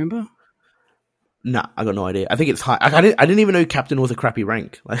 Do you remember? Nah, I got no idea. I think it's high. I didn't even know captain was a crappy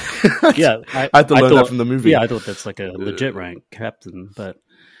rank. Yeah, I had to learn that from the movie. Yeah, I thought that's like a legit rank, captain. But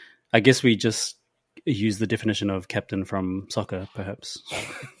I guess we just use the definition of captain from soccer, perhaps.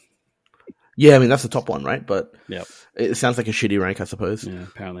 Yeah, I mean, that's the top one, right? But Yep. it sounds like a shitty rank, I suppose. Yeah,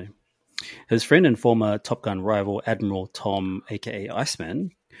 apparently. His friend and former Top Gun rival, Admiral Tom, aka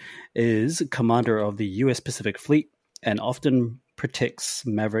Iceman, is commander of the US Pacific Fleet and often protects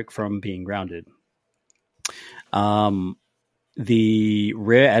Maverick from being grounded. The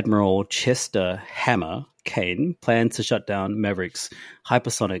Rear Admiral Chester Hammer Kane plans to shut down Maverick's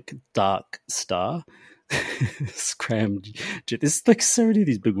hypersonic Dark Star. Scrammed. There's like so many of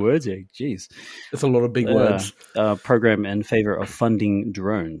these big words here. Jeez. It's a lot of big words. Program in favor of funding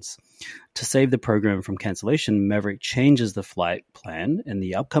drones. To save the program from cancellation, Maverick changes the flight plan in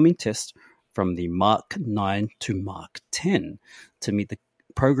the upcoming test from the Mark 9 to Mark 10 to meet the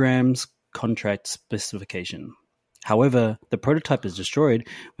program's contract specification. However, the prototype is destroyed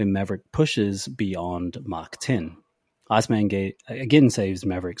when Maverick pushes beyond Mark 10. Iceman again saves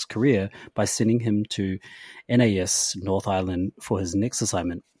Maverick's career by sending him to NAS North Island for his next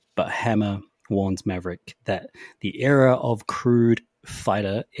assignment, but Hammer warns Maverick that the era of crewed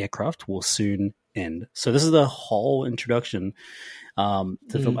fighter aircraft will soon end. So this is the whole introduction to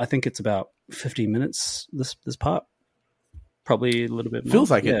the film. I think it's about 15 minutes, this part. Probably a little bit more.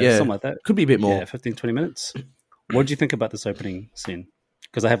 Feels like it, yeah. Something like that. Could be a bit more. Yeah, 15, 20 minutes. What did you think about this opening scene?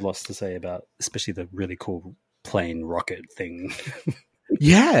 Because I have lots to say about especially the really cool plane rocket thing.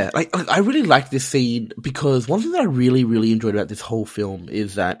 Yeah, like I really like this scene because one thing that I really, really enjoyed about this whole film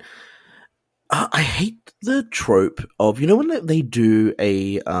is that I hate the trope of, you know, when they do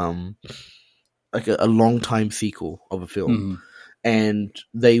a long time sequel of a film, and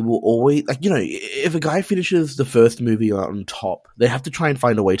they will always, like, you know, if a guy finishes the first movie on top, they have to try and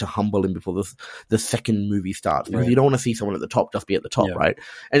find a way to humble him before the second movie starts, because you don't want to see someone at the top just be at the top, right?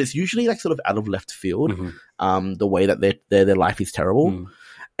 And it's usually like sort of out of left field, the way that their life is terrible.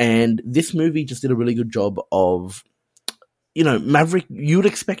 And this movie just did a really good job of, you know, Maverick, you would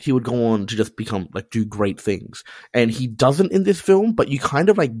expect he would go on to just become, like, do great things. And he doesn't in this film, but you kind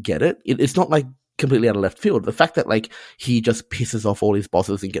of, like, get it. It's not, like, completely out of left field. The fact that, like, he just pisses off all his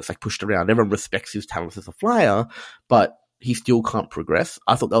bosses and gets, like, pushed around. Everyone respects his talents as a flyer, but he still can't progress.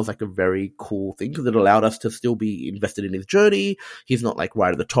 I thought that was, like, a very cool thing because it allowed us to still be invested in his journey. He's not, like,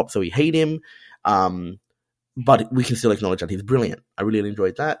 right at the top, so we hate him. But we can still acknowledge that he's brilliant. I really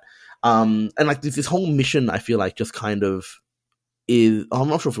enjoyed that. And like this whole mission, I feel like just kind of is, I'm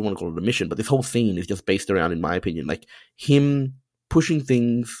not sure if we want to call it a mission, but this whole scene is just based around, in my opinion, like him pushing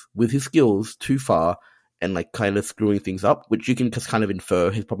things with his skills too far and like kind of screwing things up, which you can just kind of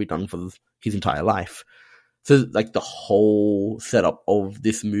infer he's probably done for his entire life. So like the whole setup of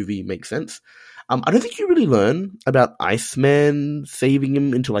this movie makes sense. I don't think you really learn about Iceman saving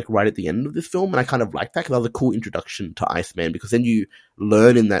him until like right at the end of this film, and I kind of like that because that was a cool introduction to Iceman, because then you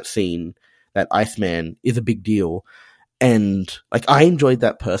learn in that scene that Iceman is a big deal, and like I enjoyed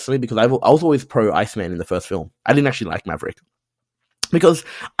that personally because I was always pro Iceman in the first film. I didn't actually like Maverick because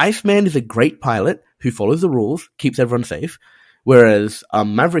Iceman is a great pilot who follows the rules, keeps everyone safe, whereas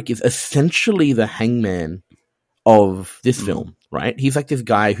Maverick is essentially the hangman of this film, right? He's like this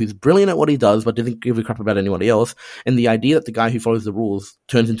guy who's brilliant at what he does, but doesn't give a crap about anybody else. And the idea that the guy who follows the rules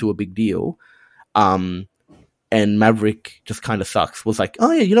turns into a big deal, and Maverick just kind of sucks, was like,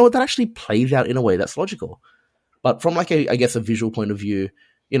 oh yeah, you know what? That actually plays out in a way that's logical. But from like I guess a visual point of view,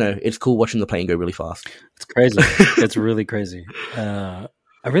 you know, it's cool watching the plane go really fast. It's crazy. It's really crazy. I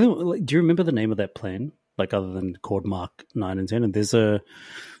really do you remember the name of that plane? Like other than called Mark 9 and 10, and there's a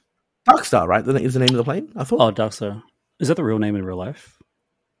Darkstar, right? Is the name of the plane? I thought. Oh, Darkstar. Is that the real name in real life?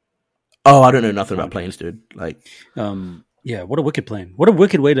 Oh, I don't know nothing about planes, dude. Like, yeah, what a wicked plane. What a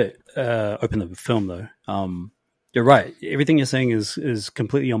wicked way to open the film, though. You're right. Everything you're saying is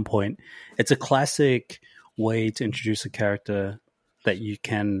completely on point. It's a classic way to introduce a character that you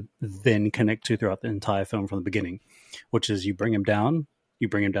can then connect to throughout the entire film from the beginning, which is you bring him down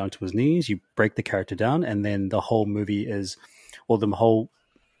to his knees, you break the character down, and then the whole movie is, well, the whole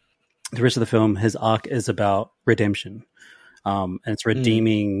the rest of the film, his arc is about redemption. And it's Mm.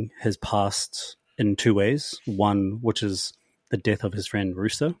 redeeming his past in two ways. One, which is the death of his friend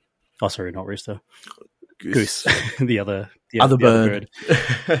Rooster. Oh, sorry, not Rooster. Goose. Goose. the other, Other the other bird.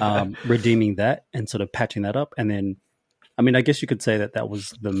 bird. Redeeming that and sort of patching that up, and then, I mean, I guess you could say that that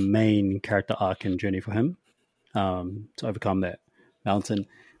was the main character arc and journey for him, to overcome that mountain.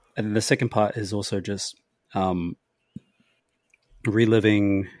 And then the second part is also just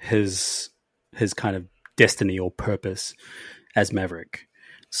reliving his kind of destiny or purpose as Maverick.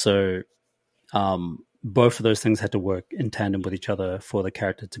 So both of those things had to work in tandem with each other for the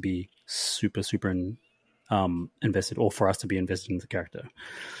character to be super, super invested, or for us to be invested in the character.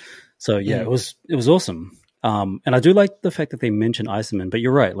 So yeah, it was awesome. And I do like the fact that they mention Iceman, but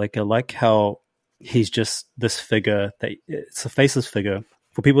you're right. Like, I like how he's just this figure that it's a faceless figure.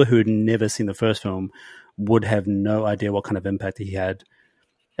 For people who had never seen the first film, would have no idea what kind of impact he had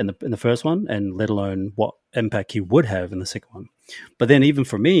in the first one, and let alone what impact he would have in the second one. But then, even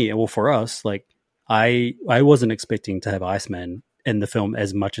for me, or for us, like I wasn't expecting to have Iceman in the film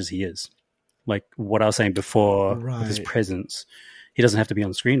as much as he is. Like what I was saying before, with his Right. presence, he doesn't have to be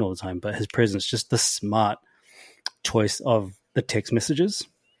on screen all the time, but his presence, just the smart choice of the text messages.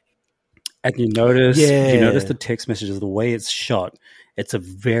 And you notice, if you notice Yeah. the text messages, the way it's shot, it's a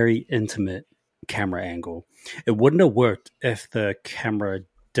very intimate camera angle. It wouldn't have worked if the camera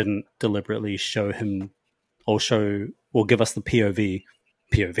didn't deliberately show him, or give us the POV.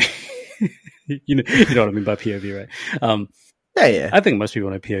 POV. You know what I mean by POV, right? Yeah, yeah. I think most people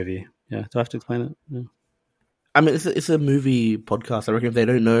know POV. Yeah, do I have to explain it? Yeah. I mean, it's a movie podcast. I reckon if they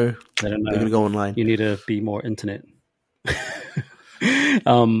don't know, I don't know. they're gonna go online. You need to be more internet.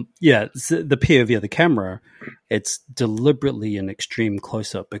 Yeah, so the POV of the camera, it's deliberately an extreme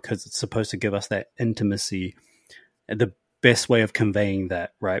close up because it's supposed to give us that intimacy. And the best way of conveying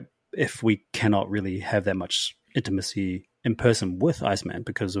that, right? If we cannot really have that much intimacy in person with Iceman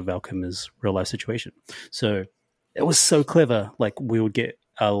because of Valkyma's real life situation. So it was so clever. Like, we would get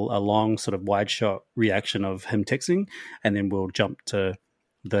a long sort of wide shot reaction of him texting, and then we'll jump to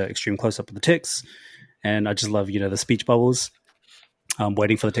the extreme close up of the text. And I just love, the speech bubbles,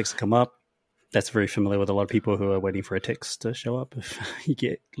 waiting for the text to come up. That's very familiar with a lot of people who are waiting for a text to show up if you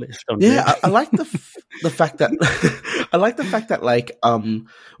get left on Yeah, red. I like the fact that I like the fact that like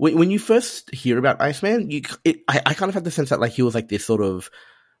when you first hear about Iceman, I kind of had the sense that like he was like this sort of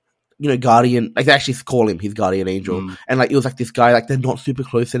guardian. Like they actually call him his guardian angel, and like it was like this guy like they're not super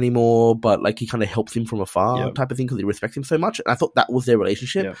close anymore, but like he kind of helps him from afar type of thing because he respects him so much. And I thought that was their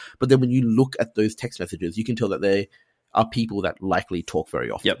relationship. Yep. But then when you look at those text messages, you can tell that they are people that likely talk very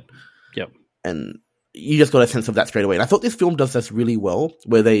often. Yep. And you just got a sense of that straight away. And I thought this film does this really well,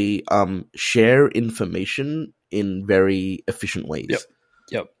 where they share information in very efficient ways.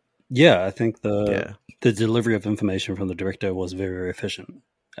 Yep. Yeah, I think the delivery of information from the director was very, very efficient.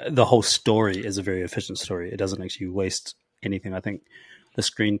 The whole story is a very efficient story. It doesn't actually waste anything. I think the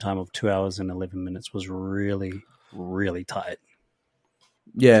screen time of 2 hours and 11 minutes was really, really tight.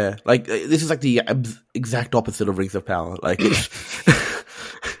 Yeah, like this is like the exact opposite of Rings of Power. Like,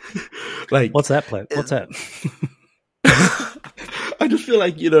 like what's that play? What's that? I just feel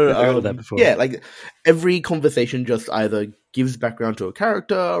like yeah, like every conversation just either gives background to a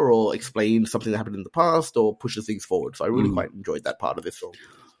character or explains something that happened in the past or pushes things forward. So I really quite enjoyed that part of this film.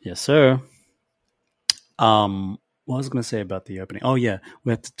 Yes, sir. What was I going to say about the opening? Oh yeah,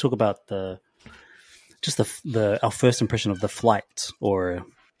 we have to talk about our first impression of the flight, or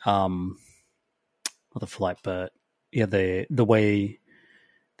not the flight, but yeah, the way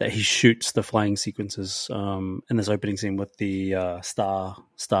that he shoots the flying sequences in this opening scene with the star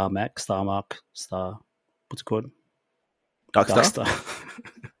what's it called? Dark Star.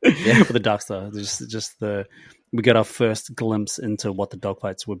 Yeah, with the Dark Star. We got our first glimpse into what the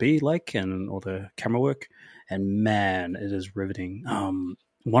dogfights would be like and all the camera work, and man, it is riveting.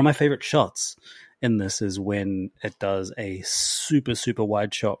 One of my favorite shots in this is when it does a super, super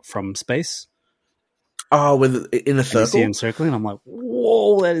wide shot from space. Oh, in a circle? You see him circling, I'm like,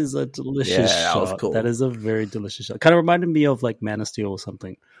 whoa, that is a delicious shot. That was cool. That is a very delicious shot. Kind of reminded me of like Man of Steel or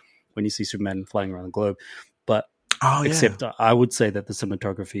something when you see Superman flying around the globe. But except I would say that the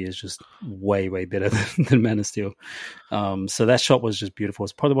cinematography is just way, way better than Man of Steel. So that shot was just beautiful.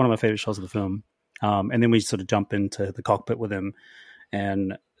 It's probably one of my favorite shots of the film. And then we sort of jump into the cockpit with him,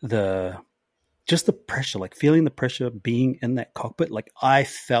 and the pressure, like feeling the pressure being in that cockpit. Like I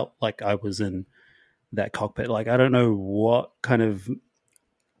felt like I was in that cockpit. Like I don't know what kind of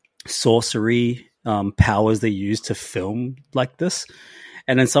sorcery powers they use to film like this.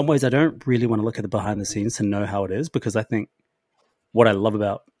 And in some ways, I don't really want to look at the behind the scenes to know how it is, because I think what I love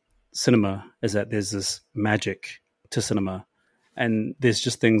about cinema is that there's this magic to cinema, and there's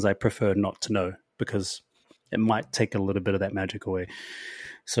just things I prefer not to know because it might take a little bit of that magic away.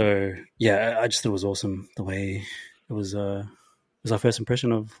 So yeah, I just thought it was awesome the way it was. It was our first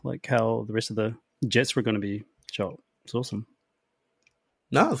impression of like how the rest of the jets were going to be shot. It's awesome.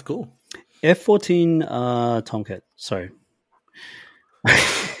 No, it's cool. F-14 Tomcat. Sorry.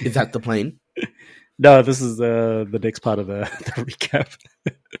 Is that the plane? No, this is the next part of the recap.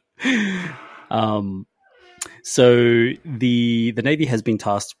 So the Navy has been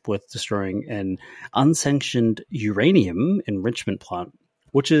tasked with destroying an unsanctioned uranium enrichment plant,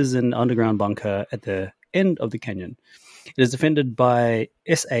 which is an underground bunker at the end of the canyon. It is defended by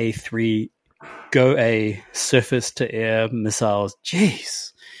SA-3 GO-A surface-to-air missiles.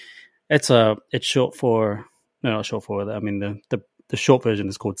 Jeez, it's short for no, not short for. I mean the short version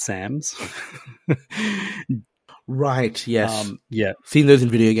is called SAMs. Right. Yes. Yeah. Seen those in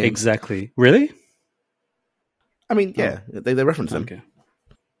video games. Exactly. Really? I mean, yeah, they reference them. Okay.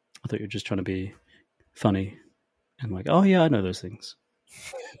 I thought you were just trying to be funny and like, oh yeah, I know those things.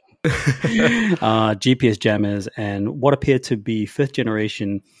 GPS jammers and what appear to be fifth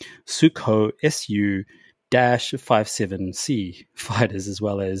generation Sukhoi Su-57C fighters, as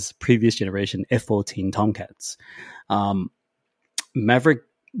well as previous generation F-14 Tomcats. Maverick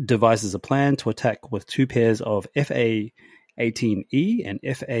devises a plan to attack with two pairs of FA-18E and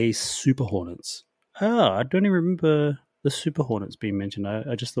FA Super Hornets. I don't even remember the Super Hornets being mentioned.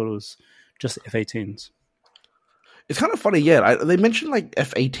 I just thought it was just F-18s. It's kind of funny, yeah. They mention like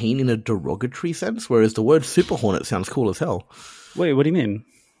F-18 in a derogatory sense, whereas the word Super Hornet sounds cool as hell. Wait, what do you mean?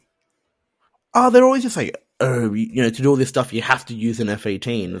 They're always just like, to do all this stuff, you have to use an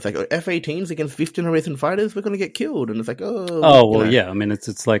F-18. It's like, F-18s against fifth generation fighters, we're going to get killed. And it's like, yeah. I mean,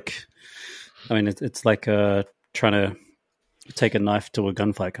 it's like, it's like trying to take a knife to a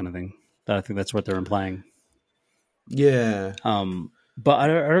gunfight kind of thing. I think that's what they're implying. Yeah. But I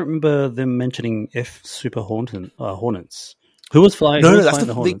don't remember them mentioning F Super Hornets. Who was flying? That's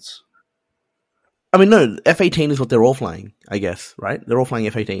the Hornets? I mean, no, F-18 is what they're all flying, I guess, right? They're all flying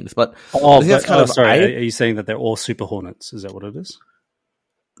F-18s, but sorry. Are you saying that they're all Super Hornets? Is that what it is?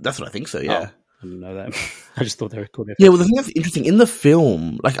 That's what I think so. Yeah, I didn't know that. I just thought they were called F-18s. Yeah, well, the thing that's interesting in the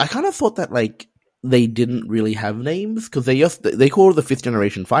film, like, I kind of thought that like they didn't really have names because they call the fifth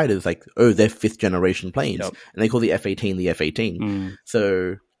generation fighters like, they're fifth generation planes, and they call the F-18 the F-18.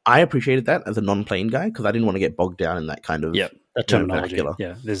 So I appreciated that as a non-plane guy because I didn't want to get bogged down in that kind of that terminology.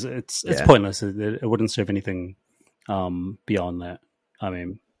 Yeah, it's pointless. It wouldn't serve anything beyond that. I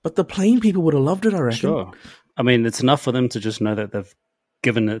mean, but the plane people would have loved it, I reckon. Sure. I mean, it's enough for them to just know that they've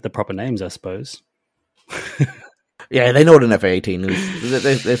given it the proper names, I suppose. Yeah, they know what an F-18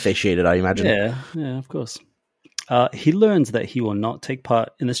 is. They're satiated, I imagine. Yeah, of course. He learns that he will not take part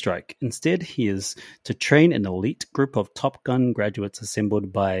in the strike. Instead, he is to train an elite group of Top Gun graduates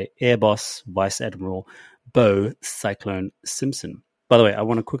assembled by Air Boss Vice Admiral Bo Cyclone Simpson. By the way, I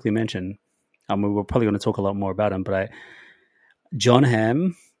want to quickly mention, we're probably going to talk a lot more about him, but John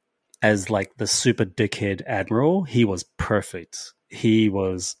Hamm as like the super dickhead admiral, he was perfect. He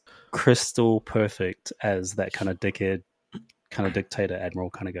was crystal perfect as that kind of dickhead, kind of dictator admiral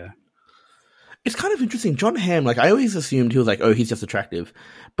kind of guy. It's kind of interesting. John Hamm, like, I always assumed he was like, he's just attractive.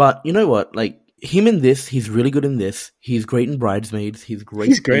 But you know what? Like, him in this, he's really good in this. He's great in Bridesmaids. He's great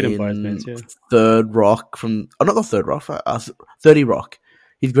in Bridesmaids, yeah. Third Rock from... Oh, not the Third Rock. 30 Rock.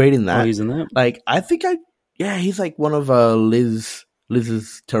 He's great in that. Oh, he's in that? Like, I think he's like one of Liz's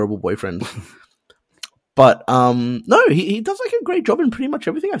terrible boyfriends. But, no, he does like a great job in pretty much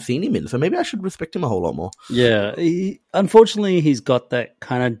everything I've seen him in. So maybe I should respect him a whole lot more. Yeah. Unfortunately, he's got that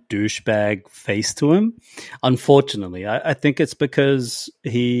kind of douchebag face to him. Unfortunately. I think it's because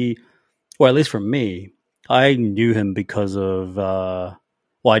or at least for me, I knew him because of,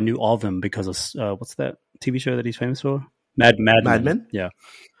 I knew of him because of, what's that TV show that he's famous for? Mad Men? Yeah.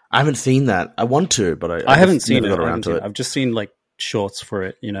 I haven't seen that. I want to, but I haven't seen it. I've just seen like shorts for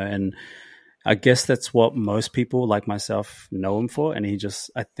it, and I guess that's what most people like myself know him for. And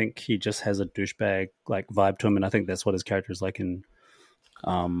I think he just has a douchebag like vibe to him. And I think that's what his character is like in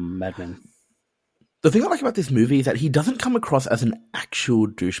Mad Men. The thing I like about this movie is that he doesn't come across as an actual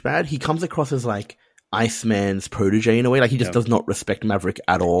douchebag. He comes across as like Iceman's protege in a way. Like he just does not respect Maverick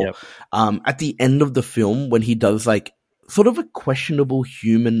at all. Yep. At the end of the film, when he does like sort of a questionable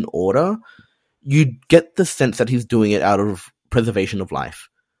human order, you get the sense that he's doing it out of preservation of life.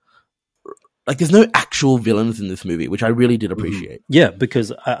 Like there's no actual villains in this movie, which I really did appreciate. Mm-hmm. Yeah,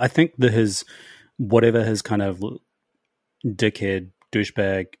 because I think that whatever his kind of dickhead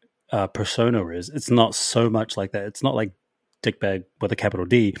douchebag persona is, it's not so much like that. It's not like dickbag with a capital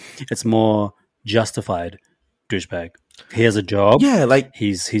D. It's more justified douchebag. He has a job. Yeah, like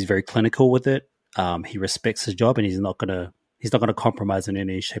He's very clinical with it. He respects his job, and he's not gonna compromise in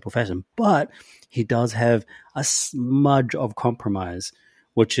any shape or fashion. But he does have a smudge of compromise,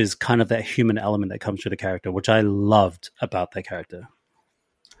 which is kind of that human element that comes through the character, which I loved about that character.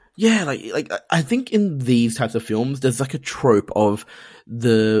 yeah, like I think in these types of films, there's like a trope of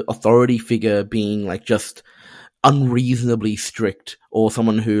the authority figure being like just unreasonably strict, or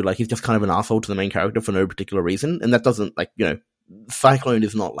someone who like is just kind of an asshole to the main character for no particular reason, and that doesn't like Cyclone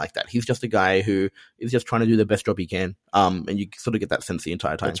is not like that. He's just a guy who is just trying to do the best job he can, and you sort of get that sense the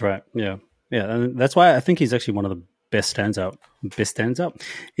entire time. That's right. Yeah, and that's why I think he's actually one of the best standout.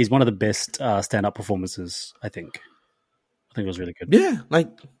 He's one of the best stand-up performances. I think it was really good. Yeah, like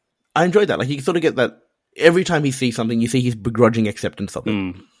I enjoyed that. Like you sort of get that every time he sees something, you see his begrudging acceptance of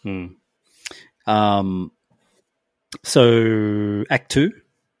it. So Act 2.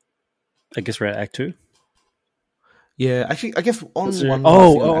 I guess we're at Act 2. Yeah, actually, I guess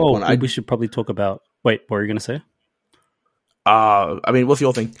on we should probably talk about. Wait, what were you going to say? I mean, what's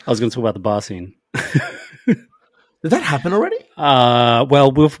your thing? I was going to talk about the bar scene. Did that happen already?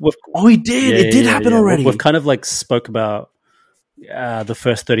 Well, we've it did. It did happen already. We've kind of like spoke about the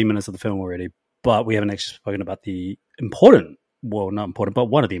first 30 minutes of the film already, but we haven't actually spoken about the important, well, not important, but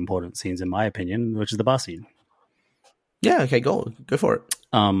one of the important scenes, in my opinion, which is the bar scene. Yeah. Okay. Go for it.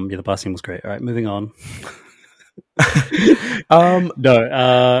 The bar scene was great. All right, moving on. So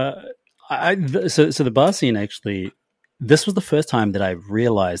the bar scene, actually, this was the first time that I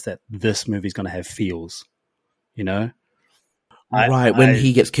realized that this movie's going to have feels, when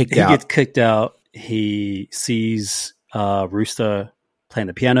he gets kicked out. He gets kicked out. He sees Rooster playing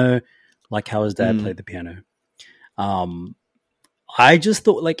the piano, like how his dad played the piano. I just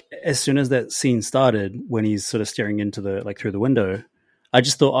thought, like, as soon as that scene started, when he's sort of staring into through the window, I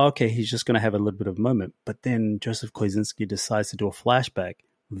just thought, okay, he's just going to have a little bit of a moment. But then Joseph Kosinski decides to do a flashback,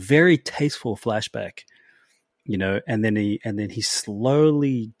 very tasteful flashback, and then he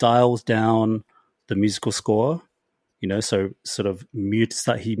slowly dials down the musical score, so sort of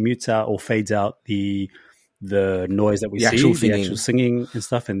he mutes out or fades out the noise that we see, the actual singing and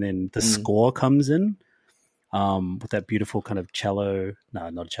stuff, and then the score comes in. With that beautiful kind of cello, no,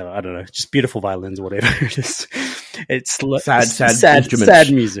 not a cello, I don't know, just beautiful violins or whatever. It's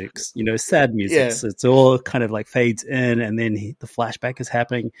sad music, sad music. Yeah. So it's all kind of like fades in, and then the flashback is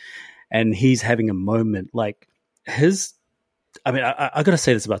happening, and he's having a moment. Like I gotta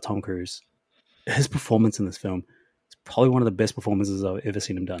say this about Tom Cruise. His performance in this film is probably one of the best performances I've ever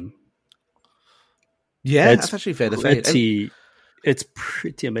seen him done. Yeah, that's actually fair to say. It's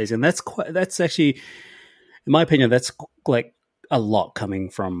pretty amazing. That's actually, in my opinion, that's like a lot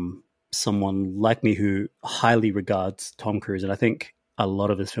coming from someone like me who highly regards Tom Cruise. And I think a lot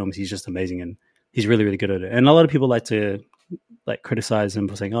of his films, he's just amazing, and he's really, really good at it. And a lot of people like to criticize him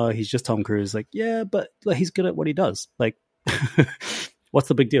for saying, oh, he's just Tom Cruise. Like, yeah, but he's good at what he does. Like, what's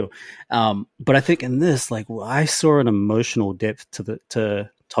the big deal? But I think in this, I saw an emotional depth to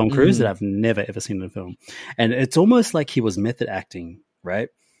Tom Cruise that I've never, ever seen in a film. And it's almost like he was method acting, right?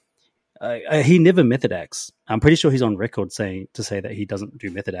 He never method acts. I'm pretty sure he's on record to say that he doesn't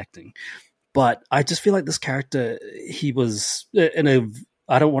do method acting. But I just feel like this character, he was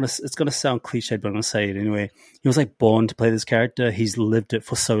I don't want to, it's going to sound cliched, but I'm going to say it anyway. He was like born to play this character. He's lived it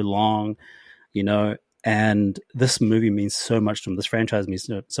for so long, and this movie means so much to him. This franchise means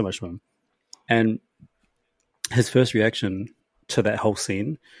so much to him. And his first reaction to that whole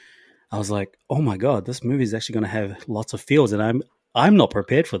scene, I was like, oh my God, this movie is actually going to have lots of feels. And I'm not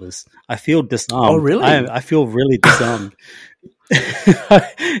prepared for this. I feel disarmed. Oh, really? I feel really disarmed.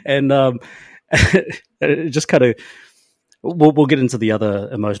 And it just kind of, we'll get into the other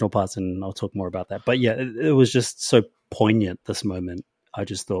emotional parts, and I'll talk more about that. But yeah, it was just so poignant, this moment. I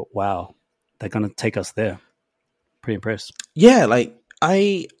just thought, wow, they're going to take us there. Pretty impressed. Yeah,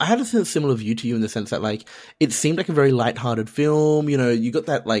 I had a similar view to you in the sense that it seemed like a very lighthearted film. You got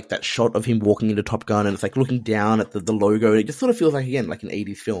that shot of him walking into Top Gun, and it's looking down at the logo. It just sort of feels like, again, like an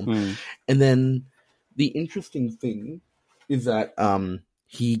 80s film. And then the interesting thing is that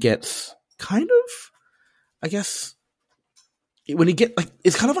he gets kind of, I guess, when he get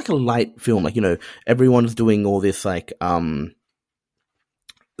it's kind of like a light film. Everyone's doing all this hanging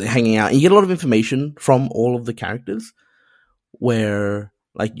out, and you get a lot of information from all of the characters, where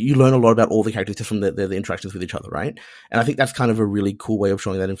you learn a lot about all the characters just from the interactions with each other, right? And I think that's kind of a really cool way of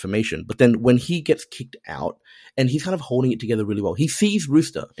showing that information. But then when he gets kicked out, and he's kind of holding it together really well, he sees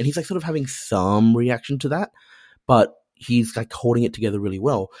Rooster, and he's sort of having some reaction to that, but he's like holding it together really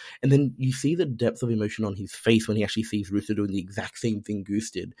well. And then you see the depth of emotion on his face when he actually sees Ruther doing the exact same thing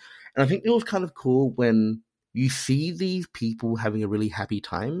Goose did. And I think it was kind of cool when you see these people having a really happy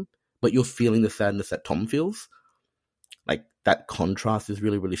time, but you're feeling the sadness that Tom feels. Like, that contrast is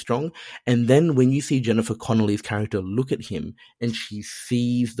really, really strong. And then when you see Jennifer Connelly's character look at him and she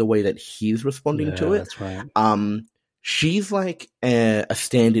sees the way that he's responding to it, that's right. She's like a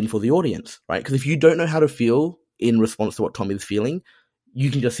stand-in for the audience, right? Because if you don't know how to feel in response to what Tom is feeling,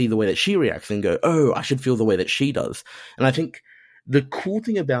 you can just see the way that she reacts and go, oh, I should feel the way that she does. And I think the cool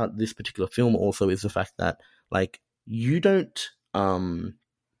thing about this particular film also is the fact that, like, you don't, I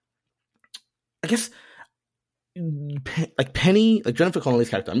guess, like Penny, like Jennifer Connelly's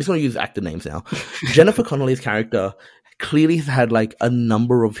character, I'm just going to use actor names now. Jennifer Connelly's character clearly has had like a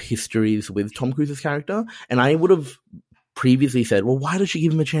number of histories with Tom Cruise's character, and I would have previously said, well, why does she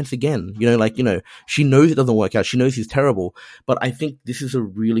give him a chance again? She knows it doesn't work out. She knows he's terrible, but I think this is a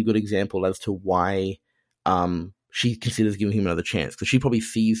really good example as to why she considers giving him another chance, because she probably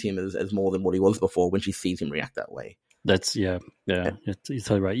sees him as more than what he was before when she sees him react that way. That's yeah. You're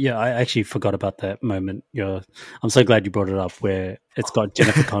totally right. Yeah, I actually forgot about that moment. I'm so glad you brought it up, where it's got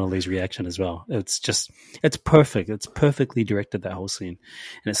Jennifer Connelly's reaction as well. It's perfect. It's perfectly directed, that whole scene,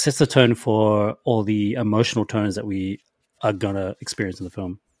 and it sets the tone for all the emotional tones that we are gonna experience in the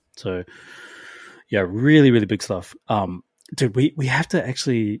film. So, yeah, really, really big stuff. Dude, we have to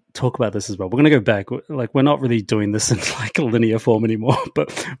actually talk about this as well. We're going to go back. Like, we're not really doing this in like a linear form anymore,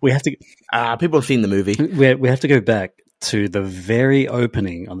 but we have to. People have seen the movie. We have to go back to the very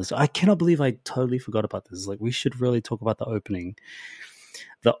opening on this. I cannot believe I totally forgot about this. Like, we should really talk about the opening.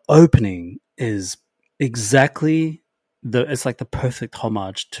 The opening is exactly it's like the perfect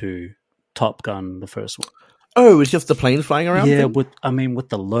homage to Top Gun, the first one. Oh, it's just the planes flying around? Yeah, with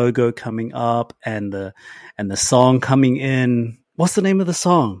the logo coming up and the song coming in. What's the name of the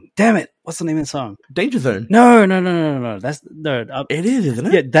song? Damn it! What's the name of the song? Danger Zone. No. It is, isn't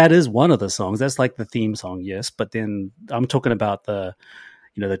it? Yeah, that is one of the songs. That's like the theme song, yes. But then I'm talking about the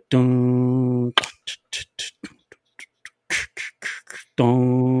dun,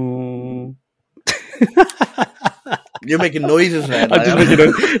 dun. You're making noises, man. I'm just making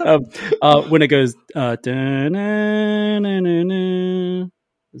when it goes, is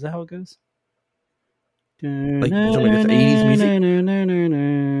that how it goes? Like, you're talking about this 80s music?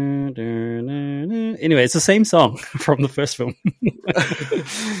 Anyway, it's the same song from the first film.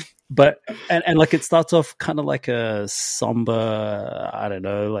 But and like, it starts off kind of like a somber, I don't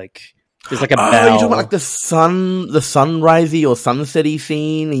know, like there's like a bell. You're talking about like the sunrisey or sunsetty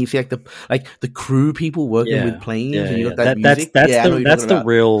scene, and you see like the crew people working with planes, and you got that music. That's the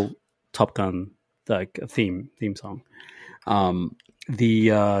real Top Gun like theme song.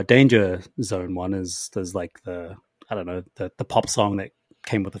 The Danger Zone one there's like the pop song that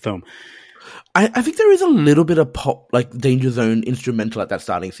came with the film. I think there is a little bit of pop, like Danger Zone instrumental at that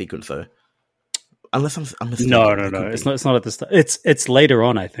starting sequence, though. Unless I'm mistaken. No. It's not at the start. It's later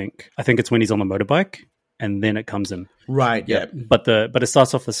on. I think it's when he's on the motorbike, and then it comes in. Right. Yeah. But it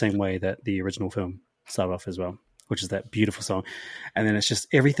starts off the same way that the original film started off as well, which is that beautiful song, and then it's just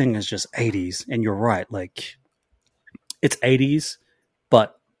everything is just 80s. And you're right, like it's 80s,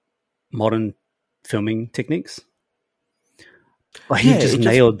 but modern filming techniques. Like, he just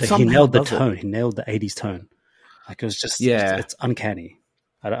nailed the tone. He nailed the 80s tone. Like, it was just it's uncanny.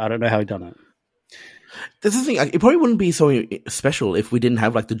 I don't know how he done it. This is the thing. It probably wouldn't be so special if we didn't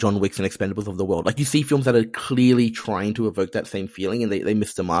have like the John Wicks and Expendables of the world. Like, you see films that are clearly trying to evoke that same feeling, and they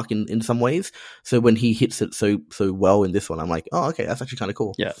missed the mark in some ways. So when he hits it so well in this one, I'm like, oh, okay, that's actually kind of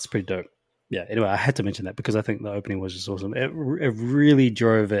cool. Yeah, it's pretty dope. Yeah. Anyway, I had to mention that because I think the opening was just awesome. It really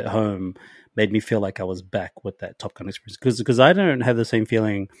drove it home. Made me feel like I was back with that Top Gun experience, because I don't have the same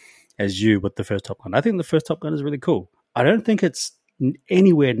feeling as you with the first Top Gun. I think the first Top Gun is really cool. I don't think it's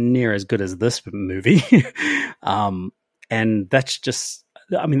anywhere near as good as this movie. And that's just,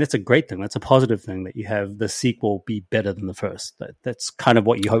 that's a great thing. That's a positive thing, that you have the sequel be better than the first. That's kind of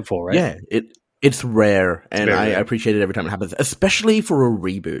what you hope for, right? Yeah, it's rare, and I appreciate it every time it happens, especially for a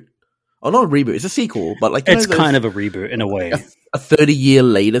reboot. Oh, not a reboot, it's a sequel, but like, it's kind of a reboot in a way. A 30-year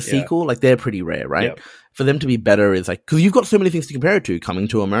later sequel, like, they're pretty rare, right? Yep. For them to be better is like, because you've got so many things to compare it to. Coming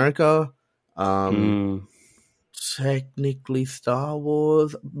to America, technically Star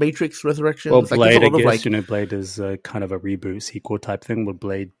Wars, Matrix Resurrections. Well, Blade, I guess, Blade is kind of a reboot sequel type thing with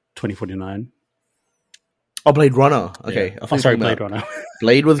Blade 2049. Oh, Blade Runner. Okay. Yeah. Sorry, Blade Runner.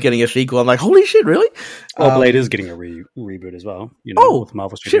 Blade was getting a sequel. I'm like, holy shit, really? Well, Blade is getting a reboot as well. With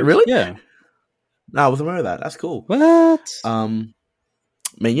Marvel Studios. Shit, really? Yeah. No, I wasn't aware of that. That's cool. What? Man,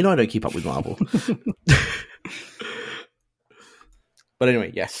 I don't keep up with Marvel. But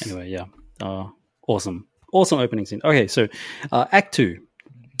anyway, yes. Anyway, yeah. Awesome opening scene. Okay, so Act 2.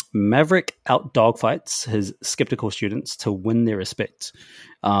 Maverick out dogfights his skeptical students to win their respect.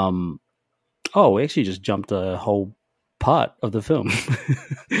 We actually just jumped a whole part of the film.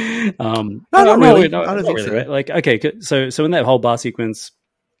 Not really. I don't think really, so. right? Like, okay, so in that whole bar sequence,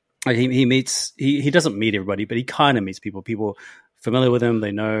 like he meets he doesn't meet everybody, but he kind of meets people. People familiar with him,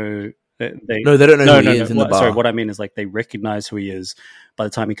 they know. They don't know who he is in the bar. Sorry, what I mean is like they recognize who he is by the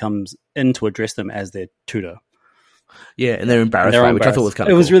time he comes in to address them as their tutor. Yeah, and they're embarrassed by it, which I thought was kind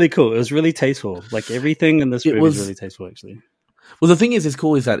of cool. It was really cool. It was really tasteful. Like everything in this movie was really tasteful, actually. Well, the thing is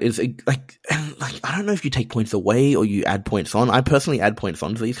cool is that it's like I don't know if you take points away or you add points on. I personally add points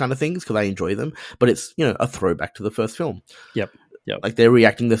on to these kind of things because I enjoy them, but it's, a throwback to the first film. Yep. Like they're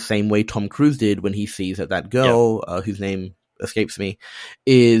reacting the same way Tom Cruise did when he sees that girl, whose name escapes me,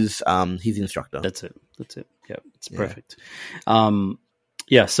 is his instructor. That's it. Yeah, it's perfect.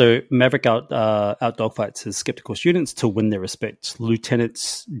 So Maverick out dogfights his skeptical students to win their respect.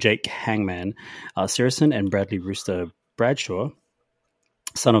 Lieutenants Jake Hangman Saracen and Bradley Rooster Bradshaw,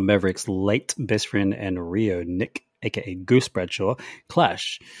 son of Maverick's late best friend and Rio Nick, aka Goose Bradshaw,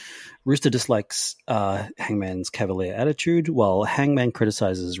 clash. Rooster dislikes Hangman's cavalier attitude, while Hangman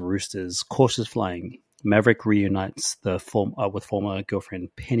criticizes Rooster's cautious flying. Maverick reunites with former girlfriend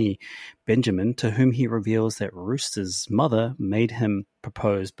Penny Benjamin, to whom he reveals that Rooster's mother made him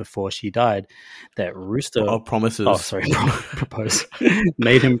propose before she died. That Rooster promises. Oh, sorry, propose.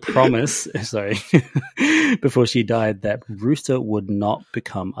 Made him promise. Sorry, before she died, that Rooster would not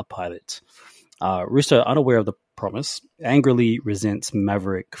become a pilot. Rooster, unaware of the promise, angrily resents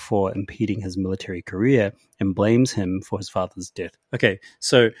Maverick for impeding his military career and blames him for his father's death. Okay,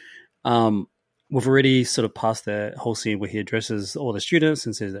 so we've already sort of passed that whole scene where he addresses all the students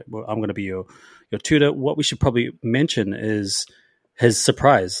and says that, well, I'm going to be your tutor. What we should probably mention is his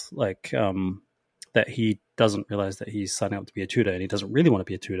surprise, that he doesn't realize that he's signing up to be a tutor, and he doesn't really want to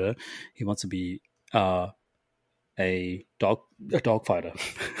be a tutor. He wants to be a dog fighter.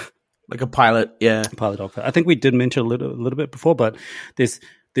 Like a pilot, yeah. Pilot dog fighter. I think we did mention a little bit before, but there's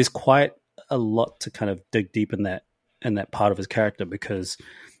quite a lot to kind of dig deep in that part of his character, because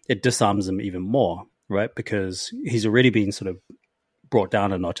it disarms him even more, right? Because he's already been sort of brought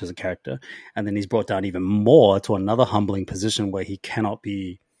down a notch as a character, and then he's brought down even more to another humbling position where he cannot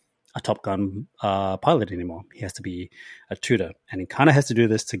be a Top Gun pilot anymore. He has to be a tutor, and he kind of has to do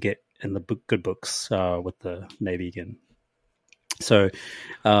this to get in the good books with the Navy again. So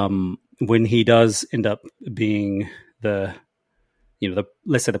when he does end up being let's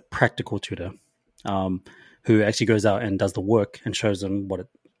say the practical tutor, who actually goes out and does the work and shows them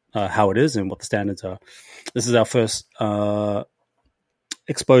how it is and what the standards are. This is our first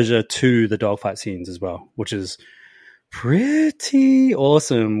exposure to the dogfight scenes as well, which is pretty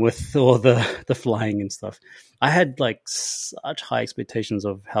awesome with all the flying and stuff. I had like such high expectations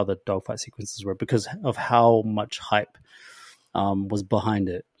of how the dogfight sequences were because of how much hype was behind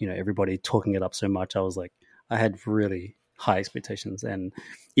it. Everybody talking it up so much. I had really high expectations, and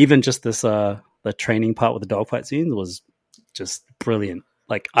even just this the training part with the dogfight scenes was just brilliant.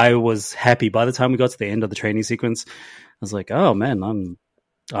 Like, I was happy by the time we got to the end of the training sequence. I was like, oh man,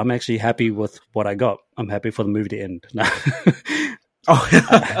 I'm actually happy with what I got. I'm happy for the movie to end.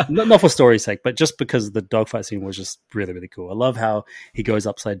 Not for story's sake, but just because the dogfight scene was just really, really cool. I love how he goes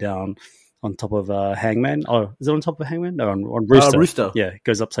upside down on top of Hangman. Oh, is it on top of Hangman? No, on Rooster. Rooster. Yeah,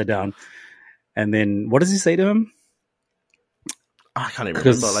 goes upside down. And then what does he say to him? I can't even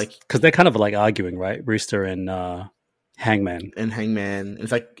remember. Because they're kind of like arguing, right? Rooster and Hangman.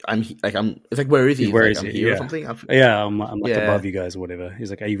 It's like it's like, where is he? Where is he? Here or something? I'm like above you guys or whatever. He's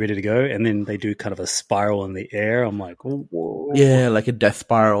like, are you ready to go? And then they do kind of a spiral in the air. I'm like, whoa. Yeah, like a death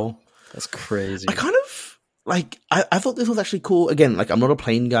spiral. That's crazy. I kind of I thought this was actually cool. Again, like, I'm not a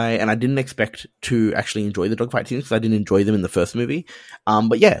plane guy, and I didn't expect to actually enjoy the dogfight scenes because I didn't enjoy them in the first movie.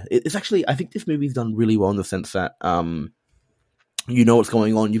 But yeah, it's actually, I think this movie's done really well in the sense that you know what's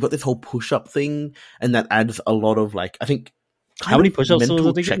going on. You've got this whole push-up thing, and that adds a lot of, like, I think, how many push-ups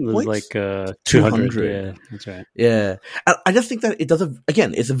was it again? There's like 200. Yeah, that's right. Yeah. I just think that it does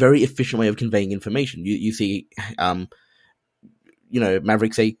it's a very efficient way of conveying information. You see,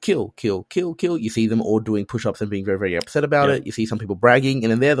 Maverick say, kill, kill, kill, kill. You see them all doing push-ups and being very, very upset about it. You see some people bragging,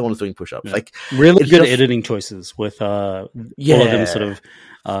 and then they're the ones doing push-ups. Yeah. Like, really good editing choices with all of them sort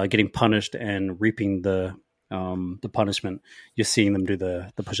of getting punished and reaping the punishment. You're seeing them do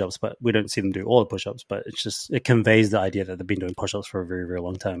the push-ups, but we don't see them do all the push-ups, but it conveys the idea that they've been doing push-ups for a very, very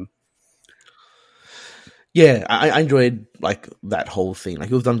long time. Yeah, I enjoyed, like, that whole scene.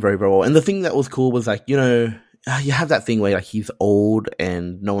 Like, it was done very, very well. And the thing that was cool was, like, you have that thing where like he's old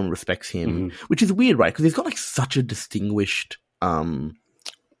and no one respects him, which is weird, right? Because he's got like such a distinguished, like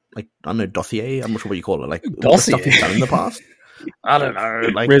I don't know, dossier. I'm not sure what you call it, like the stuff he's done in the past. I don't know,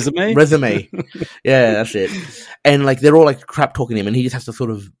 like resume. Yeah, that's it. And like they're all like crap talking him, and he just has to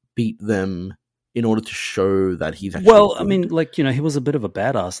sort of beat them in order to show that he's actually good. I mean, like, you know, he was a bit of a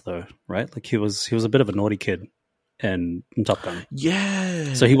badass though, right? Like he was a bit of a naughty kid in Top Gun.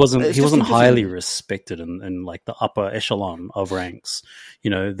 Yeah. So he wasn't highly respected in like the upper echelon of ranks. You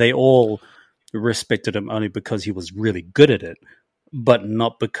know, they all respected him only because he was really good at it, but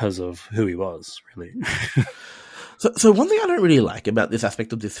not because of who he was, really. So one thing I don't really like about this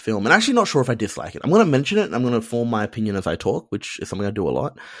aspect of this film, and I'm actually not sure if I dislike it. I'm going to mention it, and I'm going to form my opinion as I talk, which is something I do a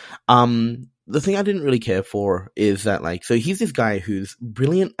lot. The thing I didn't really care for is that, like, so he's this guy who's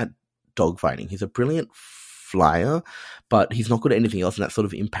brilliant at dogfighting. He's a brilliant flyer, but he's not good at anything else, and that sort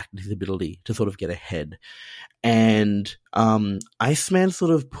of impacted his ability to sort of get ahead. And Iceman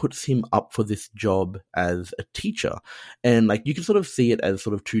sort of puts him up for this job as a teacher. And like you can sort of see it as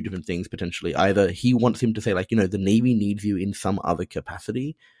sort of two different things potentially. Either he wants him to say like, you know, the Navy needs you in some other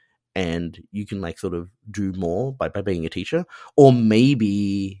capacity and you can like sort of do more by being a teacher. Or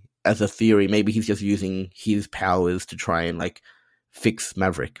maybe as a theory, maybe he's just using his powers to try and like fix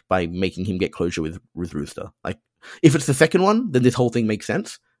Maverick by making him get closure with Rooster. Like if it's the second one, then this whole thing makes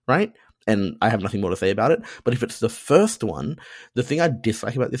sense, right? And I have nothing more to say about it. But if it's the first one, the thing I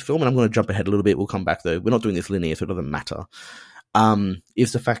dislike about this film, and I'm going to jump ahead a little bit, we'll come back though, we're not doing this linear, so it doesn't matter,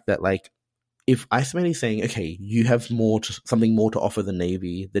 is the fact that, like, if Iceman is saying, okay, you have something more to offer the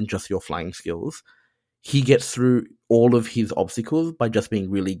Navy than just your flying skills, he gets through all of his obstacles by just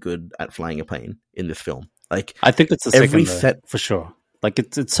being really good at flying a plane in this film. Like, I think that's the second, though, for sure. Like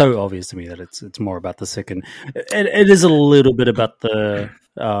it's so obvious to me that it's more about the second. It is a little bit about the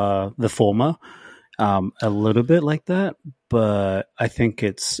former, a little bit like that, but I think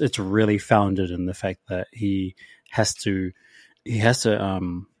it's really founded in the fact that he has to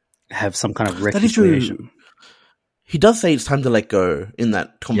have some kind of reconciliation. He does say it's time to let go in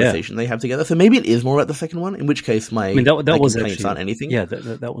that conversation they have together. So maybe it is more about the second one. In which case, that was actually aren't anything. Yeah,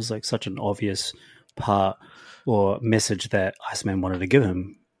 that was like such an obvious part or message that Iceman wanted to give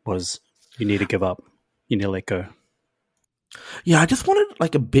him was you need to give up, you need to let go. Yeah, I just wanted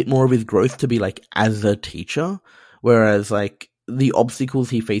like a bit more of his growth to be like as a teacher, whereas like the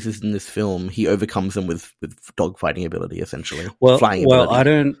obstacles he faces in this film, he overcomes them with dogfighting ability, essentially. Flying ability. I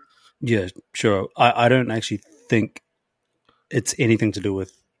don't. Yeah, sure. I don't actually think it's anything to do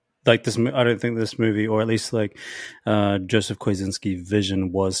with like this. I don't think this movie, or at least like Joseph Kosinski's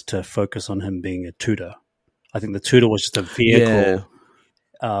vision, was to focus on him being a tutor. I think the tutor was just a vehicle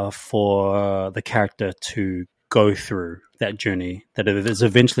for the character to go through that journey that is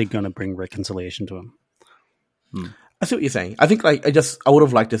eventually going to bring reconciliation to him. I see what you're saying. I think like I would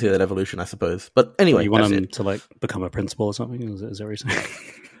have liked to see that evolution, I suppose. But anyway, you want him to like become a principal or something? Is that what you're saying?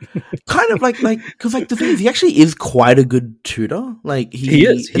 Kind of like because like the thing is, he actually is quite a good tutor. Like he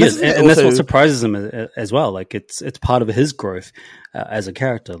is, and that's what surprises him as well. Like it's part of his growth as a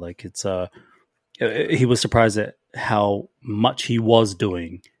character. Like it's he was surprised at how much he was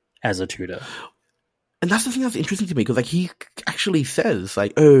doing as a tutor. And that's the thing that's interesting to me, because like he actually says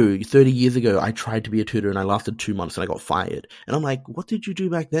like, oh, 30 years ago I tried to be a tutor and I lasted 2 months and I got fired. And I'm like, what did you do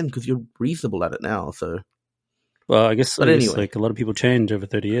back then? Because you're reasonable at it now. So, well, I guess like a lot of people change over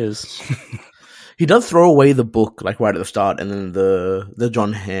 30 years. He does throw away the book like right at the start, and then the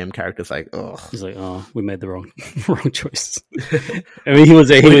John Hamm character's like, oh, he's like, oh, we made the wrong choice. I mean, he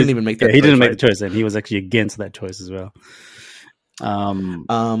didn't even make that. He didn't make the choice, and he was actually against that choice as well.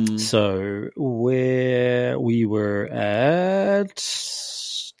 So where we were at,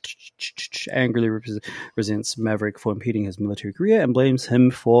 angrily resents Maverick for impeding his military career and blames him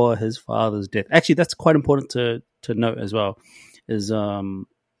for his father's death. Actually, that's quite important to note as well. Is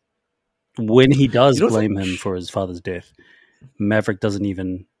when he does blame him for his father's death, Maverick doesn't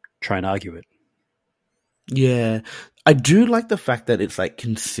even try and argue it. Yeah, I do like the fact that it's like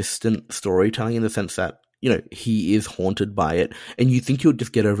consistent storytelling in the sense that, you know, he is haunted by it and you think he'll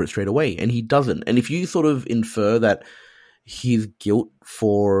just get over it straight away, and he doesn't. And if you sort of infer that his guilt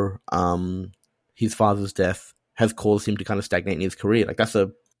for his father's death has caused him to kind of stagnate in his career, like that's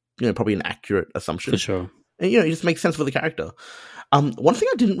probably an accurate assumption. For sure. And, it just makes sense for the character. One thing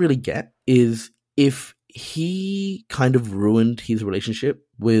I didn't really get is if he kind of ruined his relationship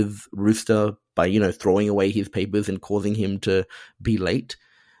with Rooster by, throwing away his papers and causing him to be late.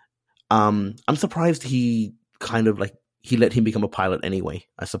 I'm surprised he kind of he let him become a pilot anyway,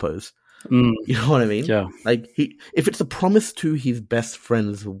 I suppose. You know what I mean? Yeah. Like if it's a promise to his best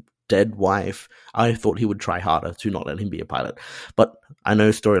friend's dead wife, I thought he would try harder to not let him be a pilot. But I know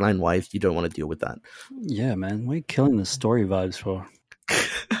storyline-wise, you don't want to deal with that. Yeah, man. What are you killing the story vibes for?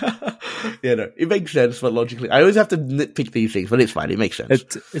 Yeah, no, it makes sense, but logically, I always have to nitpick these things, but it's fine. It makes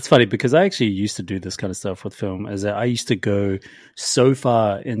sense. It's funny because I actually used to do this kind of stuff with film. Is that I used to go so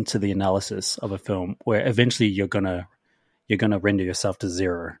far into the analysis of a film where eventually you're gonna render yourself to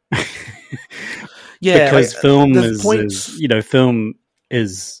zero. Yeah, because like, film points. film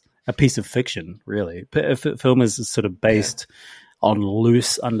is a piece of fiction, really. Film is sort of based on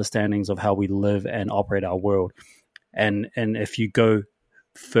loose understandings of how we live and operate our world, and if you go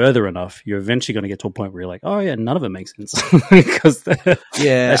further enough, you're eventually going to get to a point where you're like, oh yeah, none of it makes sense. Because that's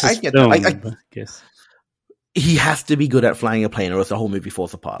just I get film, that. I guess He has to be good at flying a plane, or else the whole movie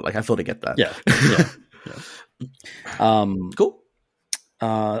falls apart. Like, I sort of get that. Yeah. Cool.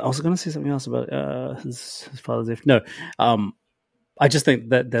 I was going to say something else about his father's death. No, I just think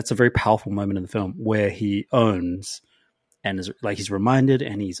that that's a very powerful moment in the film where he owns and is like he's reminded,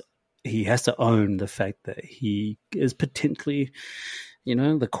 and he has to own the fact that he is potentially,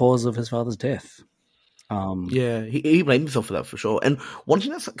 the cause of his father's death. Yeah, he blamed himself for that for sure. And one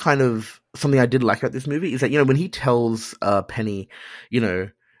thing that's kind of something I did like about this movie is that, when he tells Penny,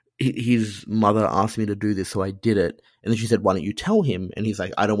 his mother asked me to do this, so I did it. And then she said, why don't you tell him? And he's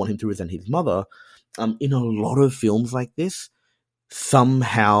like, I don't want him to resent his mother. In a lot of films like this,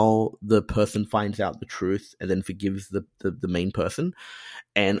 somehow the person finds out the truth and then forgives the main person.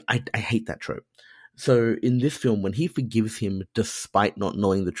 And I hate that trope. So in this film, when he forgives him despite not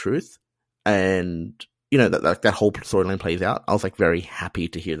knowing the truth, and that whole storyline plays out, I was like very happy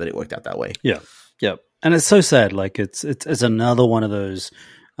to hear that it worked out that way. Yeah, and it's so sad. Like it's another one of those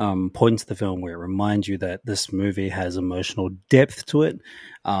points of the film where it reminds you that this movie has emotional depth to it.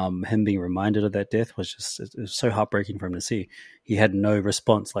 Him being reminded of that death was just it was so heartbreaking for him to see. He had no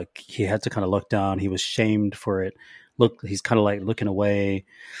response. Like he had to kind of look down. He was shamed for it. Look, he's kind of like looking away.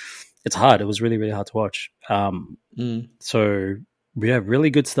 It's hard. It was really, really hard to watch. So yeah,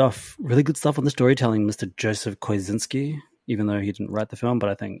 really good stuff. Really good stuff on the storytelling, Mr. Joseph Kosinski, even though he didn't write the film, but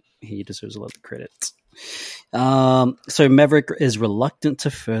I think he deserves a lot of credit. So Maverick is reluctant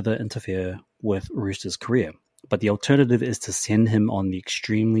to further interfere with Rooster's career, but the alternative is to send him on the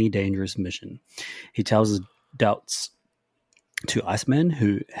extremely dangerous mission. He tells his doubts to Iceman,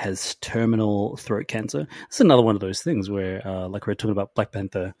 who has terminal throat cancer. It's another one of those things where, like we were talking about Black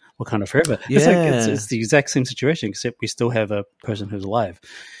Panther, Wakanda Forever. Yeah. It's the exact same situation, except we still have a person who's alive.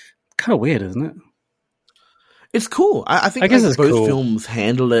 Kind of weird, isn't it? It's cool. I think both films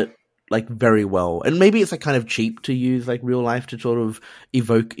handle it like very well, and maybe it's like kind of cheap to use like real life to sort of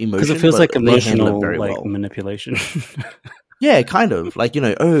evoke emotion because it feels like emotional like manipulation. Yeah, kind of like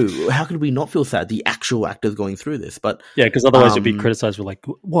how could we not feel sad? The actual actors going through this, but yeah, because otherwise you'd be criticized for like,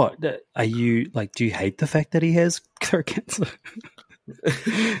 what are you like? Do you hate the fact that he has throat cancer?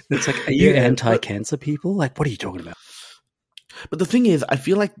 It's like, are you anti-cancer people? Like, what are you talking about? But the thing is, I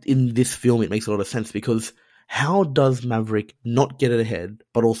feel like in this film it makes a lot of sense because how does Maverick not get it ahead,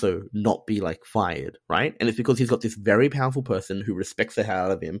 but also not be like fired, right? And it's because he's got this very powerful person who respects the hell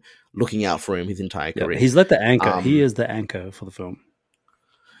out of him, looking out for him his entire career. He's like the anchor. He is the anchor for the film.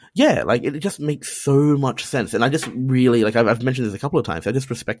 Yeah, like it just makes so much sense. And I just really, like I've mentioned this a couple of times, I just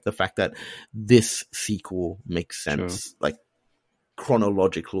respect the fact that this sequel makes sense. Sure. Like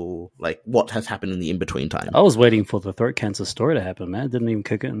chronological, like what has happened in the in-between time. I was waiting for the throat cancer story to happen, man. It didn't even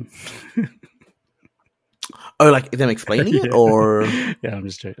kick in. Oh, like them explaining it, or yeah, I'm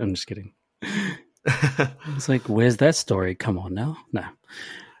just kidding. It's like, where's that story? Come on now, no.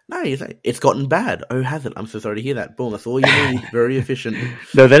 It's gotten bad. Oh, has it? I'm so sorry to hear that. Boom, that's all you need. Very efficient.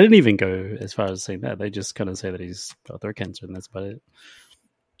 No, they didn't even go as far as saying that. They just kind of say that he's got throat cancer, and that's about it.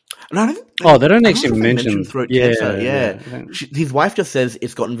 No, they don't actually mention throat cancer. Yeah. His wife just says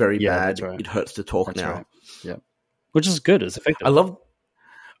it's gotten very bad. Right. It hurts to talk now. Right. Yeah, which is good. It's effective.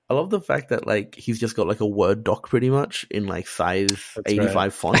 I love the fact that like he's just got like a Word doc pretty much in like size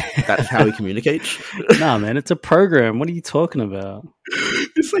 85 font. That's how he communicates. Nah, man, it's a program. What are you talking about?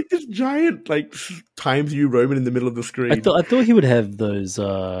 It's like this giant like Times New Roman in the middle of the screen. I thought he would have those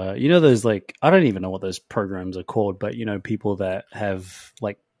those like, I don't even know what those programs are called, but people that have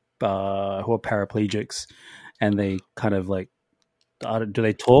like who are paraplegics and they kind of like, do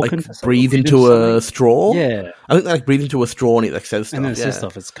they talk like and breathe into a straw? Yeah, I think they like breathe into a straw and it like says stuff. And then it says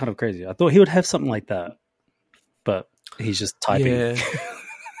stuff. It's kind of crazy. I thought he would have something like that, but he's just typing. Yeah.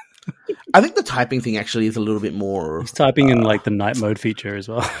 I think the typing thing actually is a little bit more. He's typing in like the night mode feature as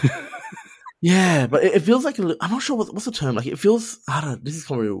well. Yeah, but it feels like I'm not sure what's the term. Like it feels. I don't know. This is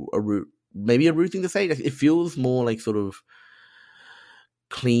probably maybe a rude thing to say. Like, it feels more like sort of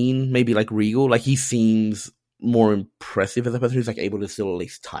clean, maybe like regal. Like he seems more impressive as a person who's like able to still at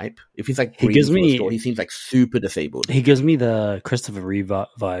least type. If he's like He reading gives from a me store, he seems like super disabled. he gives me the Christopher Reeve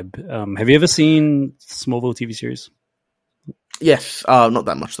vibe. Have you ever seen Smallville TV series? Yes, not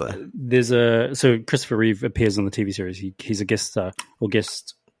that much though. So Christopher Reeve appears on the TV series. He's a guest star or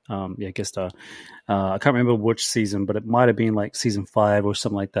guest star. I can't remember which season, but it might have been like season 5 or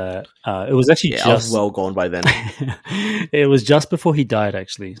something like that. It was actually I was well gone by then. It was just before he died,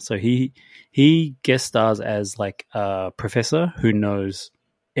 actually. So he guest stars as like a professor who knows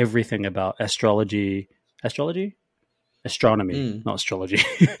everything about astronomy, not astrology,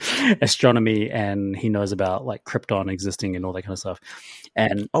 astronomy, and he knows about like Krypton existing and all that kind of stuff.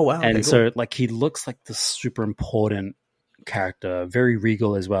 And oh wow, and okay, so cool. like he looks like this super important character, very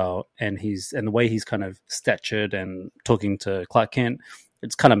regal as well, and the way he's kind of statured and talking to Clark Kent,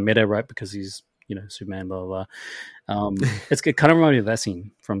 it's kind of meta, right? Because he's Superman, blah blah blah. It kind of reminded me of that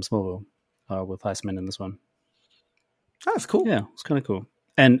scene from Smallville with Iceman in this one. Oh, that's cool. Yeah, it's kind of cool.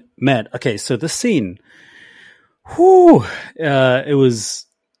 And Matt, okay, so this scene, it was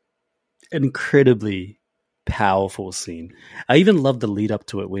an incredibly powerful scene. I even love the lead up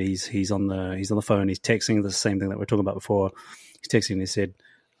to it where he's on the phone, he's texting the same thing that we are talking about before. He's texting and he said,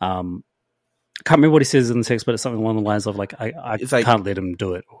 I can't remember what he says in the text, but it's something along the lines of like, I can't let him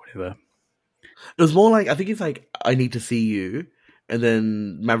do it or whatever. It was more like, I think it's like, I need to see you. And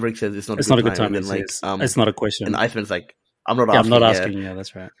then Maverick says it's not a good time. And then, it's not a question. And Iceman's like, I'm not asking. Yeah,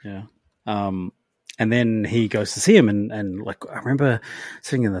 that's right. Yeah. And then he goes to see him, and like I remember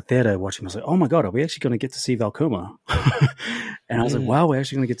sitting in the theater watching. I was like, "Oh my god, are we actually going to get to see Val Kilmer?" And I was like, "Wow, we're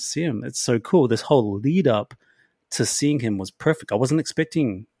actually going to get to see him. It's so cool." This whole lead up to seeing him was perfect. I wasn't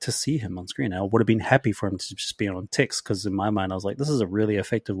expecting to see him on screen. I would have been happy for him to just be on text because in my mind, I was like, "This is a really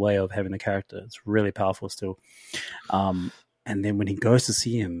effective way of having a character. It's really powerful still." And then when he goes to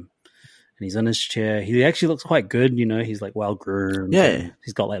see him. And he's in his chair. He actually looks quite good, He's like well groomed. Yeah,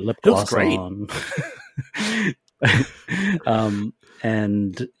 he's got like lip gloss on.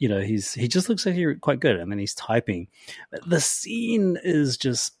 And he just looks like quite good. And then he's typing. The scene is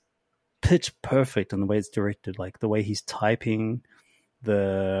just pitch perfect in the way it's directed, like the way he's typing,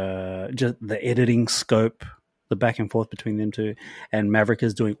 the editing scope, the back and forth between them two. And Maverick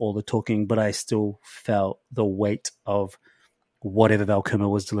is doing all the talking, but I still felt the weight of whatever Val Kilmer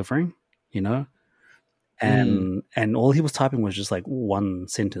was delivering. And all he was typing was just like one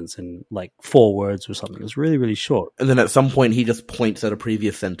sentence and like 4 words or something. It was really, really short. And then at some point he just points at a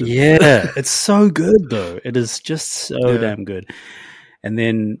previous sentence. Yeah, it's so good though. It is just so damn good. And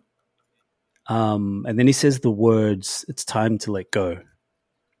then he says the words, "It's time to let go."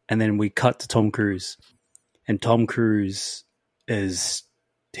 And then we cut to Tom Cruise, and Tom Cruise he's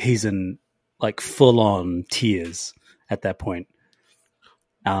in like full on tears at that point.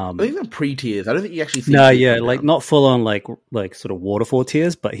 I think they're pre-tears. I don't think you actually see. No, yeah, like not full on like sort of waterfall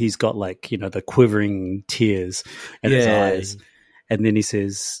tears, but he's got like the quivering tears in his eyes. And then he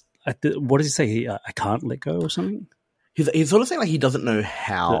says, "What does he say? I can't let go" or something. He's sort of saying like he doesn't know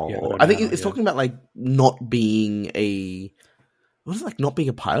how. I think it's talking about like not being not being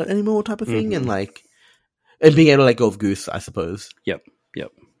a pilot anymore type of thing, and being able to let go of Goose, I suppose. Yep.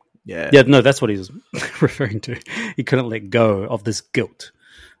 Yeah. No, that's what he was referring to. He couldn't let go of this guilt.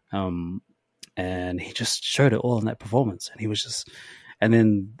 And he just showed it all in that performance, and he was just, and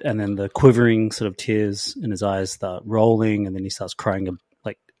then the quivering sort of tears in his eyes start rolling, and then he starts crying,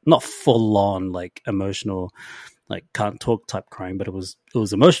 like not full on like emotional, like can't talk type crying, but it was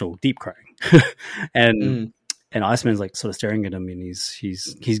emotional, deep crying, and Iceman's like sort of staring at him, and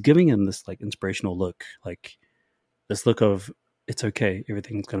he's giving him this like inspirational look, like this look of it's okay,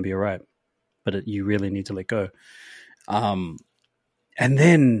 everything's gonna be all right, but you really need to let go. And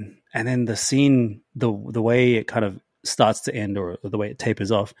then the scene, the way it kind of starts to end, or the way it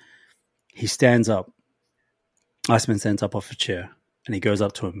tapers off, he stands up. Iceman stands up off a chair, and he goes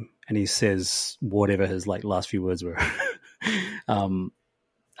up to him, and he says whatever his like last few words were.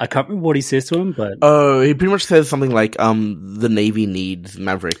 I can't remember what he says to him, but he pretty much says something like, "The Navy needs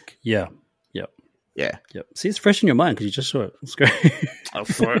Maverick." Yeah. Yep. See, it's fresh in your mind because you just saw it. It's great. I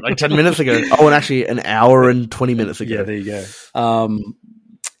saw it like 10 minutes ago. Oh, and actually an hour and 20 minutes ago. Yeah, there you go.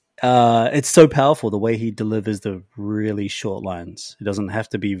 It's so powerful the way he delivers the really short lines. It doesn't have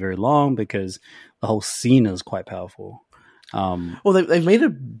to be very long because the whole scene is quite powerful. Well, they've made a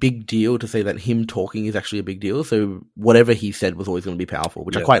big deal to say that him talking is actually a big deal. So whatever he said was always going to be powerful,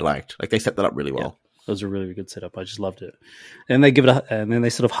 which I quite liked. Like they set that up really well. Yeah, it was a really good setup. I just loved it. And they give it, and then they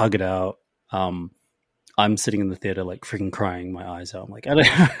sort of hug it out. I'm sitting in the theater like freaking crying my eyes out. I'm like, I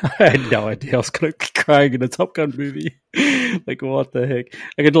had no idea I was gonna be crying in a Top Gun movie. Like, what the heck?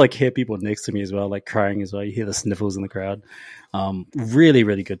 I could like hear people next to me as well, like crying as well. You hear the sniffles in the crowd. Really,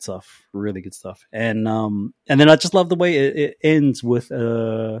 really good stuff. Really good stuff. And then I just love the way it ends with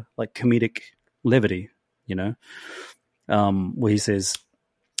like comedic levity. You know, where he says,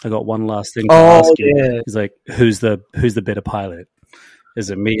 "I got one last thing to Oh ask you." yeah, He's like, "Who's the better pilot? Is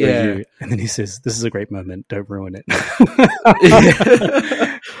it me or yeah. you?" And then he says, "This is a great moment. Don't ruin it."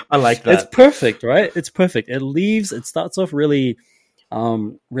 I like It's that. perfect, right? It's perfect. It starts off really,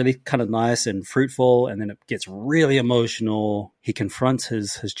 really kind of nice and fruitful, and then it gets really emotional. He confronts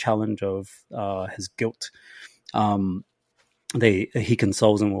his challenge of his guilt. Um, he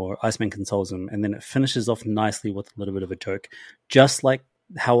consoles him, or Iceman consoles him, and then it finishes off nicely with a little bit of a joke, just like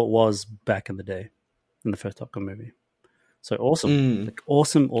how it was back in the day in the first Top Gun movie. So awesome, like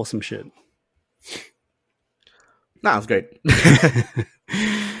awesome shit. Nah, it's great.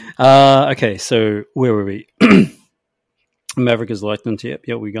 Okay, so where were we? Maverick is lieutenant.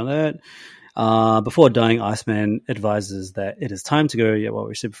 Yep, we got that. Before dying, Iceman advises that it is time to go. Yeah, what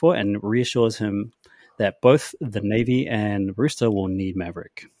we said before, and reassures him that both the Navy and Rooster will need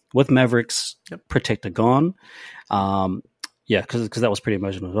Maverick. With Maverick's protector gone, yeah, because that was pretty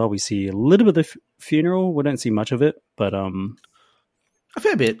emotional as well. We see a little bit of the funeral. We don't see much of it, but A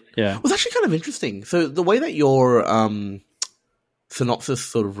fair bit. yeah, It was actually kind of interesting. So the way that your synopsis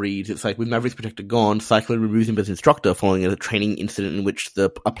sort of reads, it's like with Maverick's protector gone, Cyclone removes him as instructor following a training incident in which a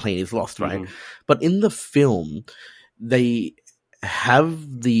plane is lost, right? Mm-hmm. But in the film, they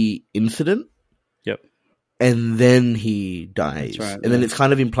have the incident, and then he dies. Right, and then it's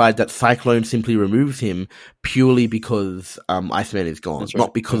kind of implied that Cyclone simply removes him purely because Iceman is gone, right.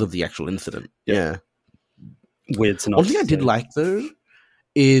 not because of the actual incident. Yeah. Weird synopsis. One thing I did like, though,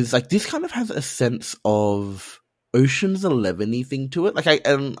 is like this kind of has a sense of Ocean's 11-y thing to it. Like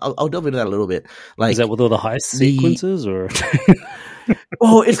I'll delve into that a little bit. Like, is that with all the heist sequences, or?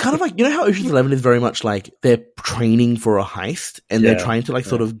 Well, it's kind of like, you know how Ocean's 11 is very much like they're training for a heist and they're trying to like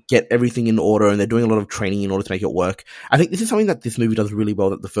sort of get everything in order, and they're doing a lot of training in order to make it work. I think this is something that this movie does really well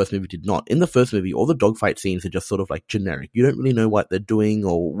that the first movie did not. In the first movie, all the dogfight scenes are just sort of like generic. You don't really know what they're doing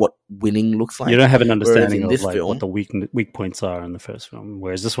or what winning looks like. You don't have an understanding of like film, what the weak points are in the first film,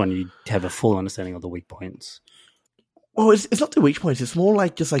 whereas this one you have a full understanding of the weak points. Well, it's not the weak points. It's more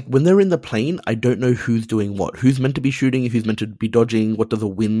like just like when they're in the plane, I don't know who's doing what. Who's meant to be shooting, who's meant to be dodging, what does a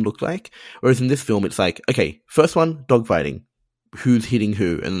win look like? Whereas in this film, it's like, okay, first one, dogfighting. Who's hitting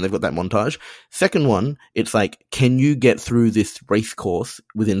who? And then they've got that montage. Second one, it's like, can you get through this race course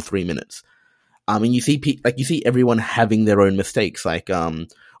within 3 minutes? And you see everyone having their own mistakes. Like,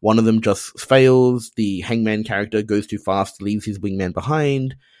 one of them just fails. The Hangman character goes too fast, leaves his wingman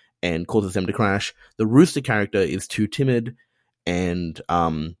behind, and causes them to crash. The Rooster character is too timid and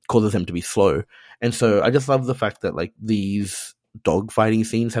causes them to be slow. And so I just love the fact that like these dogfighting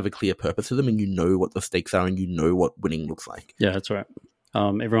scenes have a clear purpose to them, and you know what the stakes are, and you know what winning looks like. Yeah, that's right.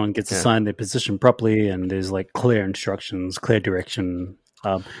 Everyone gets assigned their position properly, and there's like clear instructions, clear direction.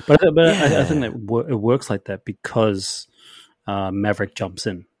 But I think that it works like that because Maverick jumps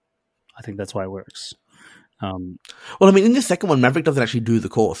in. I think that's why it works. Well, I mean, in the second one, Maverick doesn't actually do the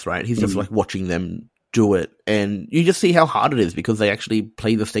course, right? He's just like watching them do it, and you just see how hard it is because they actually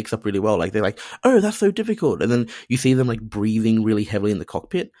play the stakes up really well. Like they're like, "Oh, that's so difficult," and then you see them like breathing really heavily in the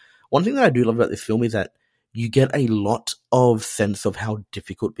cockpit. One thing that I do love about this film is that you get a lot of sense of how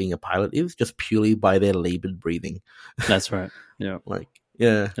difficult being a pilot is just purely by their labored breathing. That's right. Yeah,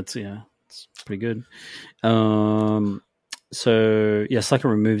 it's pretty good. So,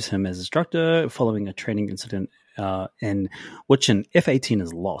 Cyclone removes him as instructor following a training incident in which an F-18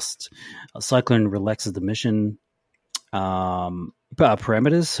 is lost. Cyclone relaxes the mission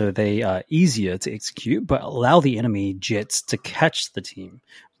parameters so they are easier to execute, but allow the enemy jets to catch the team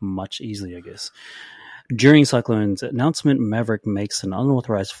much easily, I guess. During Cyclone's announcement, Maverick makes an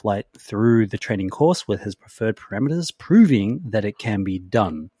unauthorized flight through the training course with his preferred parameters, proving that it can be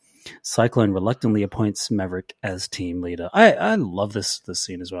done. Cyclone reluctantly appoints Maverick as team leader. I love this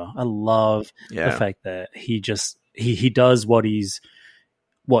scene as well. I love the fact that he does what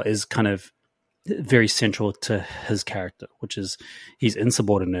is kind of very central to his character, which is he's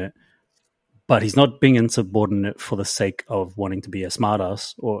insubordinate, but he's not being insubordinate for the sake of wanting to be a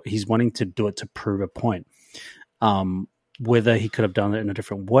smartass, or he's wanting to do it to prove a point. Whether he could have done it in a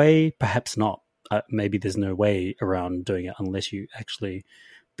different way, perhaps not. Maybe there's no way around doing it unless you actually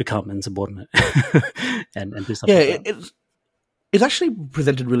become insubordinate and do something. Yeah, it's actually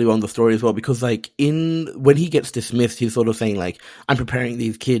presented really well in the story as well, because like when he gets dismissed, he's sort of saying like, I'm preparing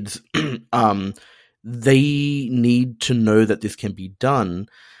these kids they need to know that this can be done.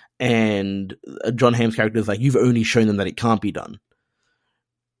 And John Hamm's character is like, you've only shown them that it can't be done.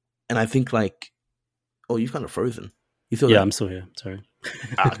 And I think like, oh, you've kind of frozen. You still Yeah, there? I'm still here. Sorry.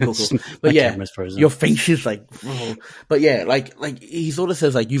 Cool. My But yeah, camera's frozen. your face is like, oh. But yeah, like he sort of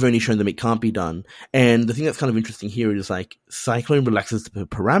says like, you've only shown them it can't be done. And the thing that's kind of interesting here is like Cyclone relaxes the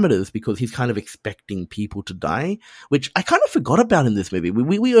parameters because he's kind of expecting people to die, which I kind of forgot about in this movie.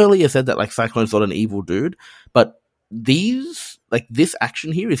 We earlier said that like Cyclone's not an evil dude, but this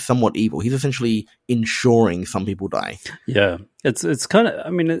action here is somewhat evil. He's essentially ensuring some people die. Yeah, it's kind of. I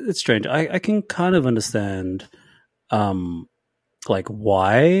mean, it's strange. I can kind of understand, like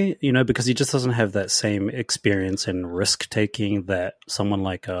why, because he just doesn't have that same experience and risk taking that someone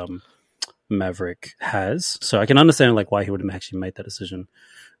like Maverick has. So I can understand like why he would have actually made that decision.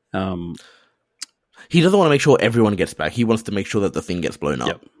 He doesn't want to make sure everyone gets back. He wants to make sure that the thing gets blown up.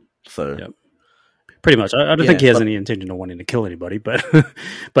 Yep. So. Yep. Pretty much. I don't think he has any intention of wanting to kill anybody, but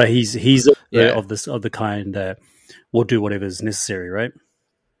but he's of the kind that will do whatever is necessary, right?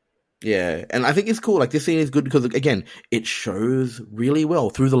 Yeah, and I think it's cool. Like this scene is good because again, it shows really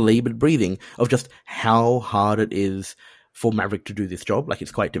well through the labored breathing of just how hard it is for Maverick to do this job. Like it's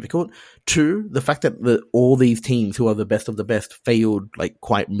quite difficult. Two, the fact that all these teams who are the best of the best failed like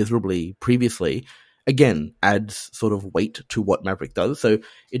quite miserably previously. Again, adds sort of weight to what Maverick does. So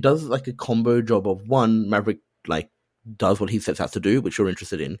it does like a combo job of one, Maverick like does what he sets out to do, which you're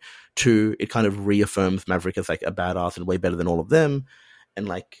interested in. Two, it kind of reaffirms Maverick as like a badass and way better than all of them. And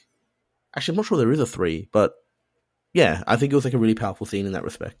like, actually, I'm not sure there is a three, but yeah, I think it was like a really powerful scene in that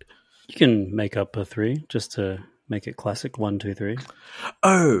respect. You can make up a three just to make it classic. 1, 2, 3.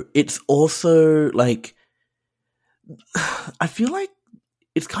 Oh, it's also like, I feel like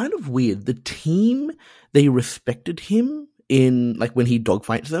it's kind of weird. The team, they respected him in like when he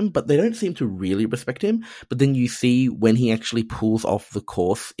dogfights them, but they don't seem to really respect him. But then you see when he actually pulls off the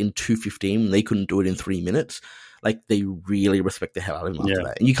course in 2:15, they couldn't do it in 3 minutes. Like they really respect the hell out of him after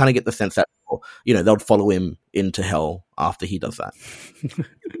that, and you kind of get the sense that they'll follow him into hell after he does that.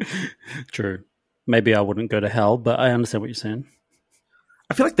 True. Maybe I wouldn't go to hell, but I understand what you're saying.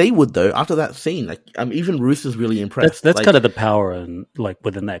 I feel like they would though after that scene. Like, even Rooster's really impressed. That's like, kind of the power and like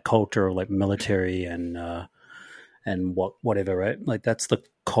within that culture of like military and whatever, right? Like that's the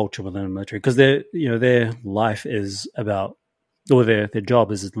culture within the military because their life is about, or their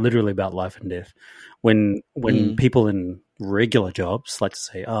job is literally about life and death. When people in regular jobs like to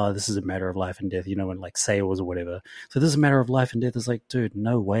say, "Oh, this is a matter of life and death," in like sales or whatever. So this is a matter of life and death. It's like, dude,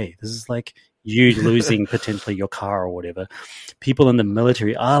 no way. This is like you losing potentially your car or whatever. People in the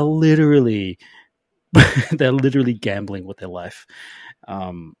military are literally they're literally gambling with their life.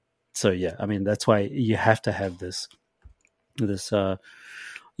 So yeah, I mean that's why you have to have this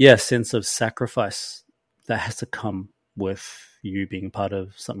sense of sacrifice that has to come with you being part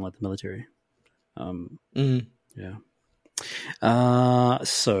of something like the military. Yeah.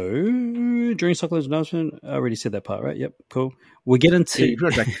 So during Cyclone's announcement, I already said that part, right? Yep, cool. We get into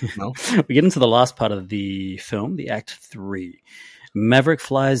the last part of the film, the Act 3. Maverick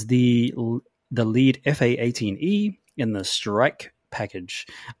flies the lead FA-18E in the strike package,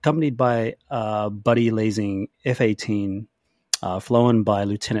 accompanied by buddy-lazing F-18, flown by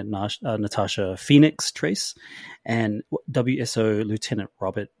Lieutenant Natasha Phoenix Trace and WSO Lieutenant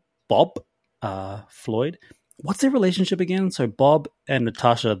Robert Bob Floyd. What's their relationship again? So Bob and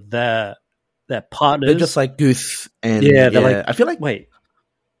Natasha, they're partners. They're just like Goose and like, I feel like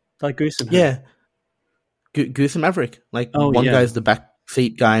like Goose and Goose and Maverick. Like one guy's the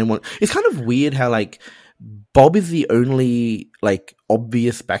backseat guy and one. It's kind of weird how like Bob is the only like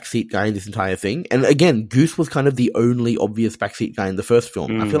obvious backseat guy in this entire thing, and again, Goose was kind of the only obvious backseat guy in the first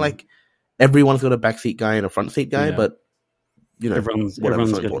film. I feel like everyone's got a backseat guy and a front seat guy, but everyone's got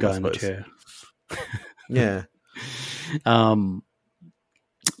a guy in the chair. Yeah.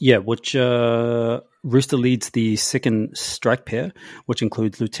 Which Rooster leads the second strike pair, which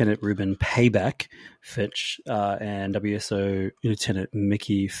includes Lieutenant Ruben Payback Fitch and WSO Lieutenant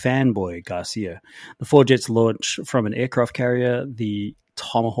Mickey Fanboy Garcia. The four jets launch from an aircraft carrier. The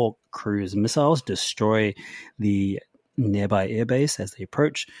Tomahawk cruise missiles destroy the nearby airbase as they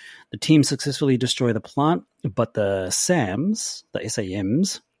approach. The team successfully destroy the plant, but the SAMs,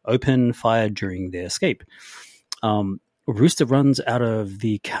 open fire during their escape. Rooster runs out of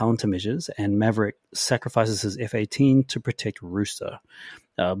the countermeasures, and Maverick sacrifices his F-18 to protect Rooster.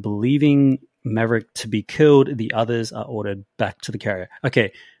 Believing Maverick to be killed, the others are ordered back to the carrier.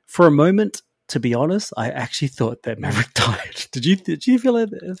 Okay, for a moment, to be honest, I actually thought that Maverick died. Did you feel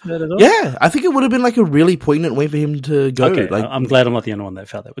that at all? Yeah, I think it would have been like a really poignant way for him to go. Okay, Like, I'm glad I'm not the only one that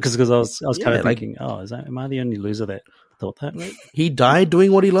felt that, because I was kind yeah, of thinking, am I the only loser that thought that? he died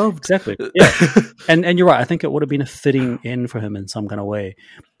doing what he loved. Exactly. Yeah, and you're right. I think it would have been a fitting end for him in some kind of way,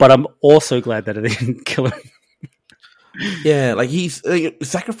 but I'm also glad that it didn't kill him. Yeah, like he's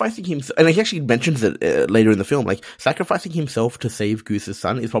sacrificing himself, and he actually mentions it later in the film. Like sacrificing himself to save Goose's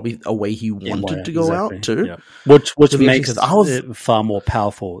son is probably a way he wanted to go out too. Yeah. Which makes it far more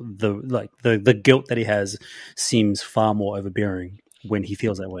powerful. The guilt that he has seems far more overbearing when he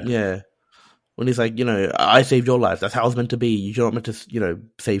feels that way. Yeah, when he's like, I saved your life. That's how it's meant to be. You're not meant to,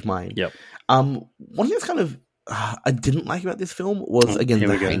 save mine. Yep. One thing that's kind of I didn't like about this film was again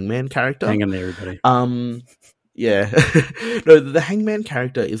the Hangman character. Hang in there, everybody. Yeah. No, the Hangman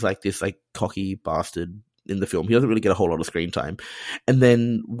character is like this like cocky bastard in the film. He doesn't really get a whole lot of screen time. And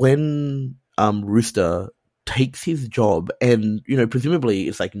then when Rooster takes his job, and presumably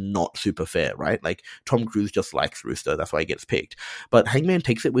it's like not super fair, right? Like Tom Cruise just likes Rooster, that's why he gets picked. But Hangman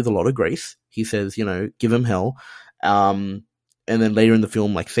takes it with a lot of grace. He says, give him hell. And then later in the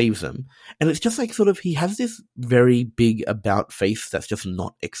film, like, saves him. And it's just like sort of, he has this very big about face that's just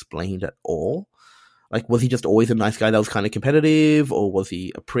not explained at all. Like, was he just always a nice guy that was kind of competitive? Or was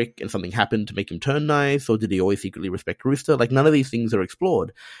he a prick and something happened to make him turn nice? Or did he always secretly respect Rooster? Like, none of these things are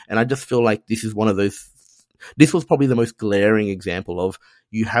explored. And I just feel like this is one of those... This was probably the most glaring example of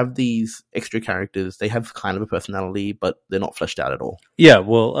you have these extra characters, they have kind of a personality, but they're not fleshed out at all. Yeah,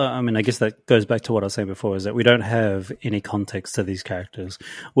 well, I guess that goes back to what I was saying before, is that we don't have any context to these characters.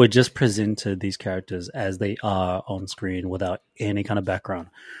 We're just presented these characters as they are on screen without any kind of background,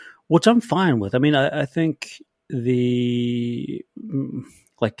 which I'm fine with. I mean, I think learning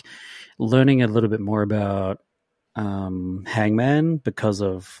a little bit more about Hangman, because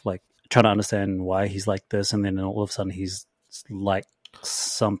of like trying to understand why he's like this, and then all of a sudden he's like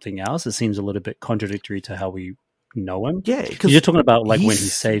something else. It seems a little bit contradictory to how we know him. Yeah, because you're talking about like when he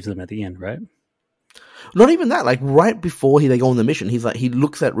saves them at the end, right? Not even that. Like right before they go on the mission, he's like, he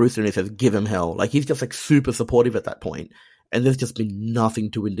looks at Rooster and he says, "Give him hell." Like he's just like super supportive at that point. And there's just been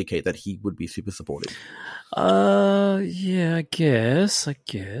nothing to indicate that he would be super supportive. Yeah, I guess.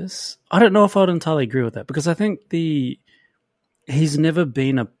 I don't know if I would entirely agree with that, because I think he's never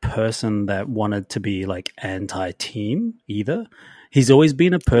been a person that wanted to be like anti-team either. He's always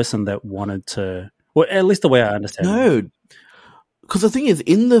been a person that wanted to, well, at least the way I understand it. No. Because the thing is,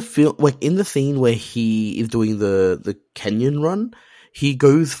 in the film, like in the scene where he is doing the canyon run, he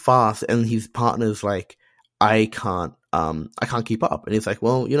goes fast and his partner's like, I can't keep up. And he's like,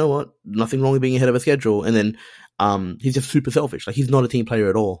 well, you know what? Nothing wrong with being ahead of a schedule. And then he's just super selfish. Like he's not a team player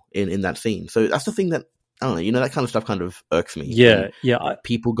at all in that scene. So that's the thing that, I don't know, that kind of stuff kind of irks me. Yeah.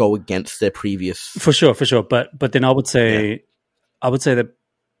 People go against their previous... For sure. But then I would say that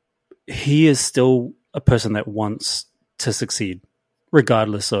he is still a person that wants to succeed,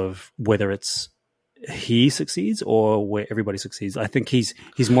 regardless of whether it's he succeeds or where everybody succeeds. I think he's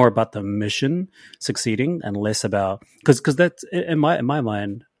more about the mission succeeding and less about, because that's in my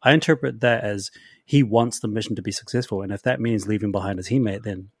mind, I interpret that as he wants the mission to be successful, and if that means leaving behind his teammate,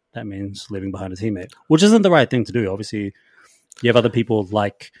 then that means leaving behind his teammate, which isn't the right thing to do. Obviously, you have other people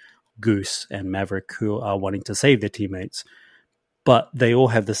like Goose and Maverick who are wanting to save their teammates, but they all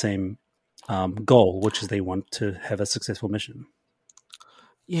have the same goal, which is they want to have a successful mission.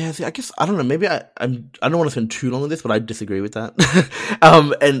 Yeah, see, I guess, I don't know, maybe I don't want to spend too long on this, but I disagree with that.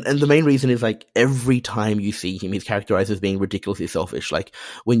 And the main reason is, like, every time you see him, he's characterized as being ridiculously selfish. Like,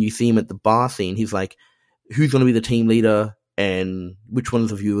 when you see him at the bar scene, he's like, who's going to be the team leader, and which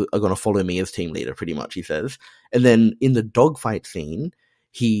ones of you are going to follow me as team leader, pretty much, he says. And then in the dogfight scene,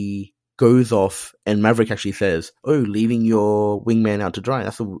 he goes off, and Maverick actually says, oh, leaving your wingman out to dry,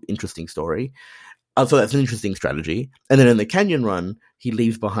 that's an interesting story. So that's an interesting strategy. And then in the canyon run, he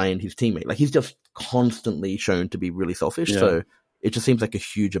leaves behind his teammate. Like, he's just constantly shown to be really selfish. Yeah. So it just seems like a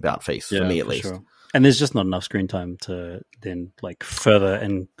huge about face for me, at least. Sure. And there's just not enough screen time to then like further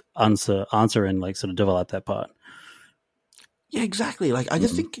and answer and like sort of develop that part. Yeah, exactly. Like, I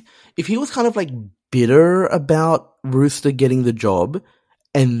just think if he was kind of like bitter about Rooster getting the job,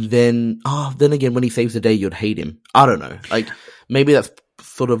 and then again, when he saves the day, you'd hate him. I don't know. Like, maybe that's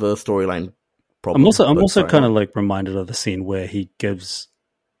sort of a storyline problem. I'm also kind of like reminded of the scene where he gives,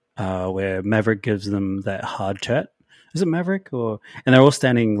 where Maverick gives them that hard chat. Is it Maverick and they're all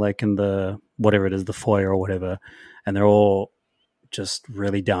standing like in the, whatever it is, the foyer or whatever, and they're all just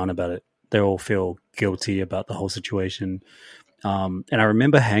really down about it. They all feel guilty about the whole situation. And I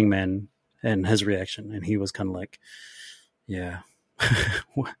remember Hangman and his reaction, and he was kind of like, yeah,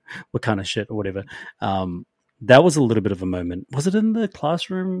 what kind of shit or whatever. That was a little bit of a moment. Was it in the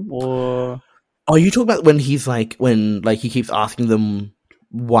classroom or? Oh, you talk about when he's like, when like he keeps asking them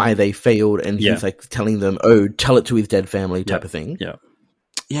why they failed, and he's like telling them, "Oh, tell it to his dead family," type of thing. Yeah,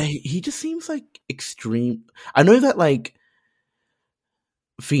 yeah. He just seems like extreme. I know that like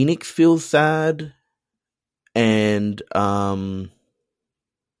Phoenix feels sad, and yeah,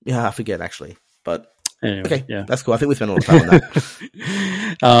 I forget actually, but anyway, okay, yeah, that's cool. I think we spent a lot of time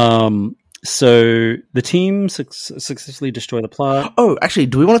on that. So the team successfully destroy the plot. Oh, actually,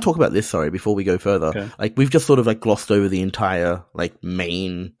 do we want to talk about this? Sorry, before we go further. Okay. Like, we've just sort of like glossed over the entire like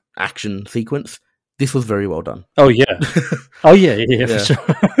main action sequence. This was very well done. Oh yeah. Oh yeah, for sure.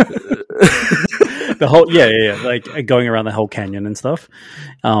 The whole like going around the whole canyon and stuff.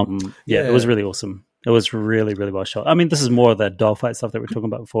 It was really awesome. It was really, really well shot. I mean, this is more of the dogfight stuff that we were talking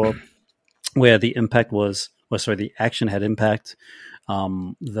about before, where the impact was, the action had impact.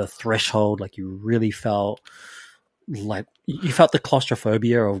 The threshold, like you really felt like you felt the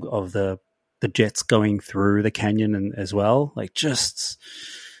claustrophobia of the jets going through the canyon and as well, like just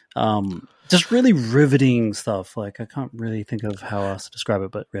really riveting stuff. Like I can't really think of how else to describe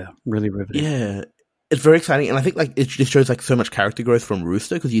it, but yeah, really riveting. Yeah. It's very exciting, and I think like it just shows like so much character growth from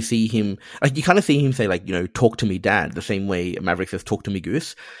Rooster, because you see him, like you kind of see him say like, you know, "Talk to me, Dad," the same way Maverick says, "Talk to me,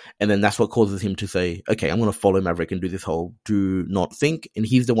 Goose," and then that's what causes him to say, "Okay, I'm going to follow Maverick and do this whole do not think," and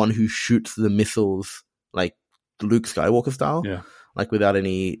he's the one who shoots the missiles like Luke Skywalker style, like without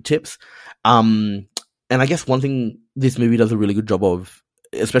any tips. And I guess one thing this movie does a really good job of,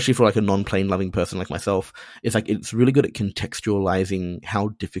 especially for like a non-plane loving person like myself, is like it's really good at contextualizing how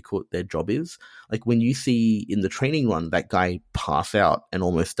difficult their job is. Like when you see in the training run that guy pass out and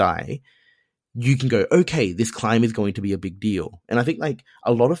almost die, you can go, okay, this climb is going to be a big deal. And I think like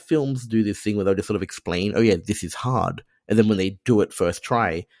a lot of films do this thing where they'll just sort of explain, oh yeah, this is hard. And then when they do it first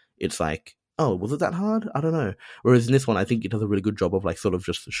try, it's like, oh, was it that hard? I don't know. Whereas in this one, I think it does a really good job of like sort of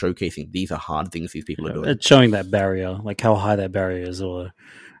just showcasing these are hard things these people are doing. It's showing that barrier, like how high that barrier is, or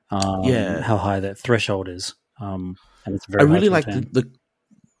how high that threshold is. And it's very. I really like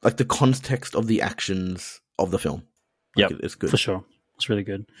the context of the actions of the film. Like, it's good for sure. It's really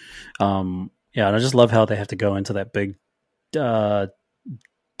good. And I just love how they have to go into that big dive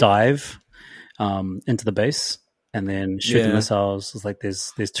into the base and then shoot the missiles. It's like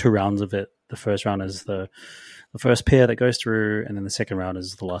there's 2 rounds of it. The first round is the first pair that goes through, and then the second round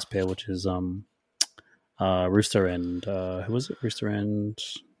is the last pair, which is Rooster and who was it? Rooster and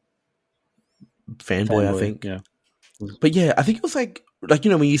Fanboy, I think. Yeah. But yeah, I think it was like you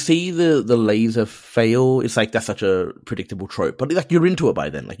know, when you see the laser fail, it's like that's such a predictable trope. But like you're into it by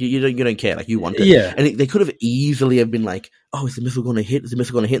then, like you don't care, like you want it. Yeah. And they could have easily have been like, oh, is the missile going to hit? Is the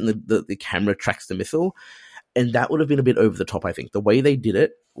missile going to hit? And the camera tracks the missile, and that would have been a bit over the top. I think the way they did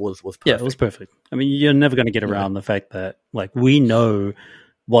it was perfect. Yeah, it was perfect. I mean, you're never going to get around the fact that like we know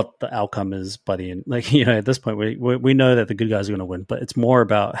what the outcome is by the end. Like, you know, at this point, we know that the good guys are going to win, but it's more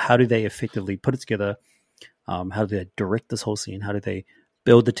about how do they effectively put it together. How do they direct this whole scene? How do they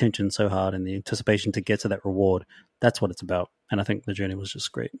build the tension so hard and the anticipation to get to that reward? That's what it's about. And I think the journey was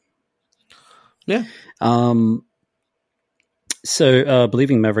just great. Yeah. So,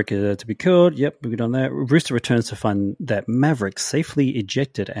 believing Maverick to be killed, yep, we've done that. Rooster returns to find that Maverick safely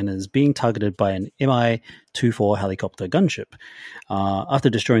ejected and is being targeted by an Mi-24 helicopter gunship. After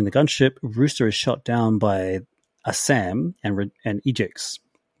destroying the gunship, Rooster is shot down by a SAM and ejects.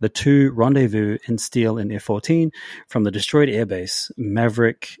 The 2 rendezvous and steal an F-14 from the destroyed airbase.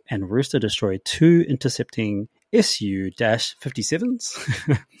 Maverick and Rooster destroy 2 intercepting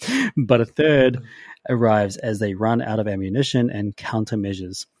Su-57s, but a third arrives as they run out of ammunition and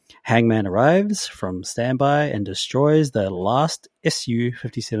countermeasures. Hangman arrives from standby and destroys the last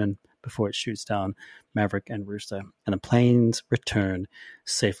Su-57 before it shoots down Maverick and Rooster, and the planes return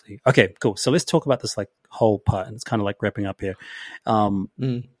safely. Okay, cool. So let's talk about this like whole part, and it's kind of like wrapping up here.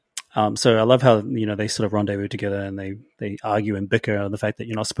 So I love how, you know, they sort of rendezvous together and they argue and bicker on the fact that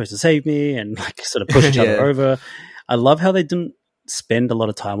you're not supposed to save me and like sort of push each other over. I love how they didn't spend a lot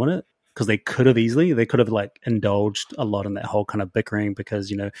of time on it, because they could have like indulged a lot in that whole kind of bickering, because,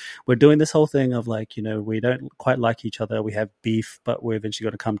 you know, we're doing this whole thing of like, you know, we don't quite like each other. We have beef, but we're eventually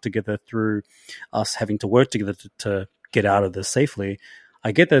going to come together through us having to work together to get out of this safely.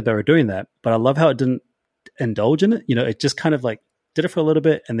 I get that they were doing that, but I love how it didn't indulge in it. You know, it just kind of like did it for a little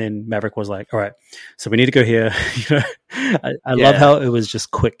bit, and then Maverick was like, all right, so we need to go here. You know, I love how it was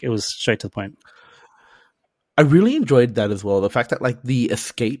just quick. It was straight to the point. I really enjoyed that as well. The fact that like the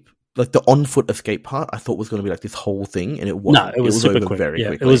escape like the on foot escape part, I thought was going to be like this whole thing, and it No, wasn't. it was super over quick. very Yeah,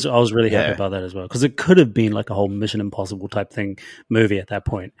 quickly. it was. I was really happy Yeah. about that as well, because it could have been like a whole Mission Impossible type thing movie at that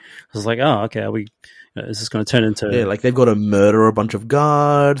point. I was like, oh, okay, are we? Is this going to turn into? Yeah, like they've got to murder a bunch of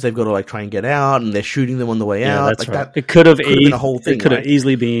guards. They've got to like try and get out, and they're shooting them on the way out. That's like right. That It could have been a whole thing. It could have right?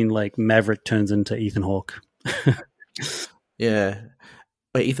 easily been like Maverick turns into Ethan Hawke Yeah.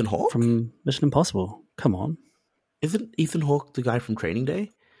 Wait, Ethan Hawke? from Mission Impossible. Come on. Isn't Ethan Hawke the guy from Training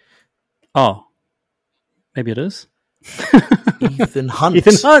Day? Oh, maybe it is. Ethan Hunt.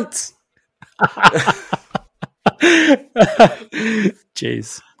 Ethan Hunt.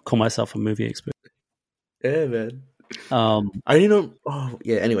 Jeez, call myself a movie expert. Yeah, man. Um, I didn't know. Oh,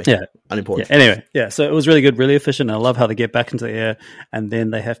 yeah. Anyway, yeah. unimportant. Yeah, anyway, yeah, so it was really good, really efficient. I love how they get back into the air, and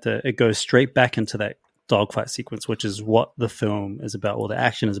then they have to. It goes straight back into that dogfight sequence, which is what the film is about. Well, the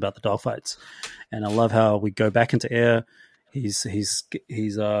action is about the dogfights, and I love how we go back into air. He's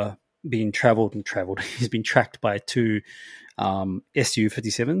being traveled. He's been tracked by two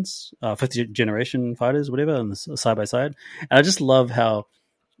Su-57s, 50th generation fighters, whatever, and side by side. And I just love how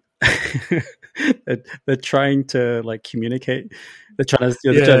they're trying to like communicate. They're trying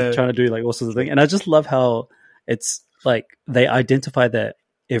to do like all sorts of things. And I just love how it's like they identify that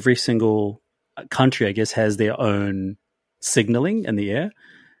every single country, I guess, has their own signaling in the air,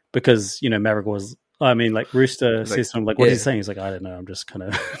 because Maverick was. I mean, like Rooster says to him, like, what is he saying? He's like, I don't know. I'm just kind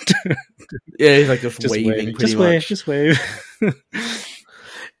of yeah, he's like just waving, pretty much. Just wave.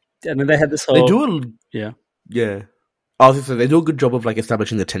 And then they had this whole. They do yeah. I was gonna say, they do a good job of like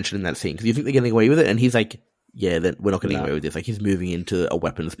establishing the tension in that scene, because you think they're getting away with it, and he's like, yeah, we're not getting away with this. Like, he's moving into a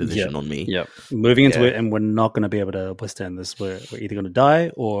weapons position on me. Yeah, moving into it, and we're not going to be able to withstand this. We're either going to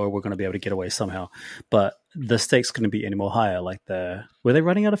die, or we're going to be able to get away somehow. But the stakes couldn't be any more higher. Like, were they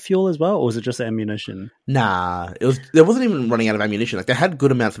running out of fuel as well, or was it just ammunition? Nah, there wasn't even running out of ammunition. Like, they had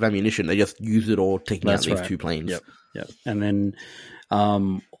good amounts of ammunition. They just used it all, taking out these two planes. Yep. And then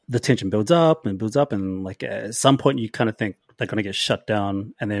the tension builds up, and like at some point you kind of think they're going to get shut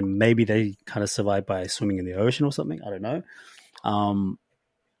down, and then maybe they kind of survive by swimming in the ocean or something. I don't know.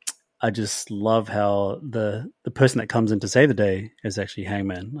 I just love how the person that comes in to save the day is actually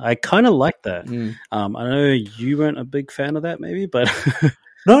Hangman. I kind of like that. I know you weren't a big fan of that, maybe, but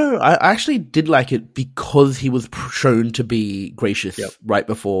no, I actually did like it because he was shown to be gracious right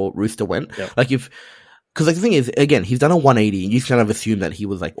before Rooster went. Because like the thing is, again, he's done a 180, and you kind of assume that he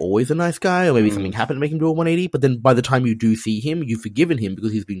was like always a nice guy, or maybe something happened to make him do a 180. But then by the time you do see him, you've forgiven him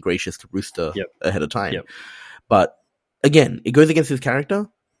because he's been gracious to Rooster ahead of time. But again, it goes against his character,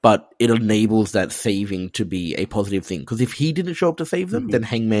 but it enables that saving to be a positive thing. Because if he didn't show up to save them, then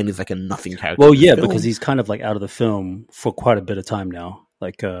Hangman is like a nothing character. Well, yeah, because he's kind of like out of the film for quite a bit of time now.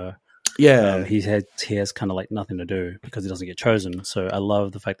 Like, he has kind of like nothing to do because he doesn't get chosen. So I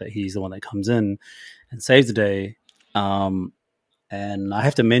love the fact that he's the one that comes in and saves the day. And I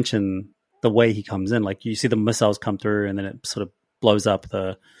have to mention the way he comes in. Like, you see the missiles come through, and then it sort of blows up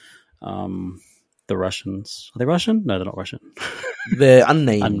the Russians. Are they Russian? No, they're not Russian. They're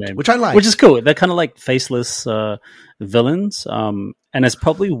unnamed, which I like. Which is cool. They're kind of like faceless villains. And it's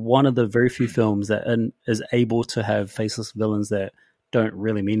probably one of the very few films that is able to have faceless villains that don't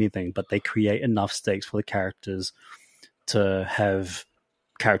really mean anything, but they create enough stakes for the characters to have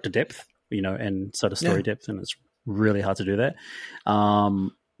character depth, and sort of story depth, and it's really hard to do that.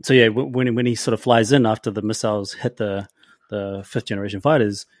 So yeah, when he sort of flies in after the missiles hit the fifth generation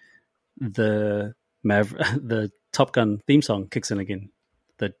fighters, the Top Gun theme song kicks in again.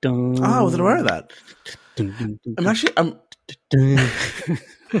 The dun, I wasn't aware of that. Dun, dun,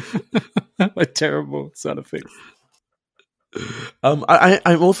 I'm a terrible sound effects. I'm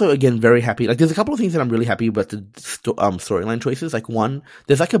also again very happy. Like, there's a couple of things that I'm really happy about the storyline choices. Like, one,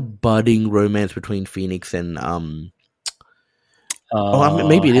 there's like a budding romance between Phoenix and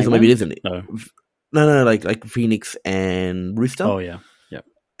maybe it is, or maybe it isn't. No, like Phoenix and Rooster. Oh yeah.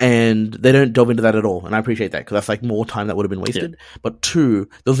 And they don't delve into that at all, and I appreciate that, because that's like more time that would have been wasted. But two,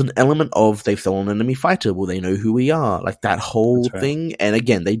 there's an element of they've stolen an enemy fighter. Will they know who we are? Like, that whole thing. And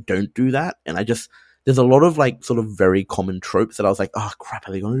again, they don't do that, and there's a lot of like sort of very common tropes that I was like, oh crap,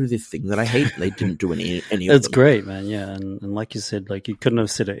 are they going to do this thing that I hate? And they didn't do any of them. It's great, man. Yeah, and like you said, like, you couldn't have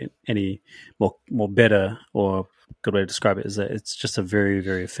said it any more better, or good way to describe it is that it's just a very,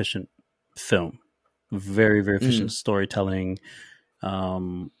 very efficient film, very, very efficient storytelling,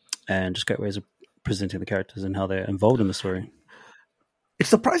 and just great ways of presenting the characters and how they're involved in the story. It's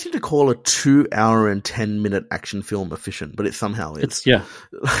surprising to call a 2 hour and 10-minute action film efficient, but it somehow is.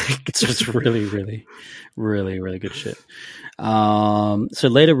 It's just really, really, really, really good shit. So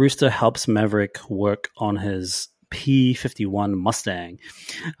later, Rooster helps Maverick work on his P-51 Mustang.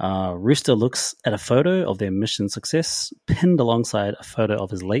 Rooster looks at a photo of their mission success pinned alongside a photo of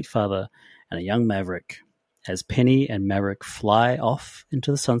his late father and a young Maverick as Penny and Maverick fly off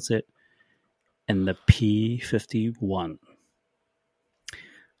into the sunset in the P-51.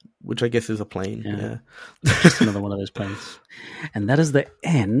 Which I guess is a plane. Yeah. Just another one of those planes. And that is the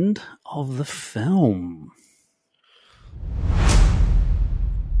end of the film.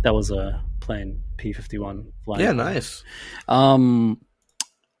 That was a plane, P-51 flying. Yeah, nice. Well,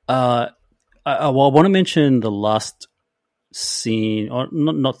 I want to mention the last scene, or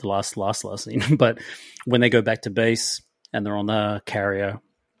not the last scene, but when they go back to base and they're on the carrier,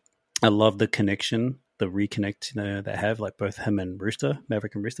 I love the connection, the reconnect, they have, like both him and Rooster,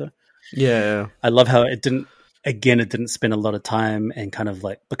 Maverick and Rooster. Yeah. I love how it didn't spend a lot of time and kind of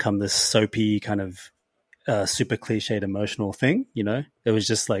like become this soapy kind of super cliched emotional thing. It was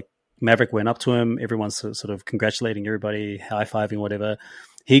just like Maverick went up to him, everyone's sort of congratulating everybody, high-fiving, whatever.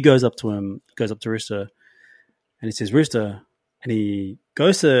 He goes up to Rooster, and he says, Rooster, and he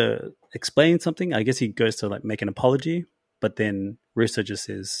goes to explain something. I guess he goes to like make an apology, but then Rooster just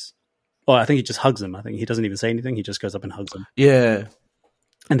says, I think he just hugs him. I think he doesn't even say anything. He just goes up and hugs him. Yeah.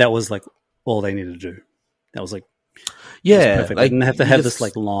 And that was like all they needed to do. That was like, yeah, perfect. They didn't have to have this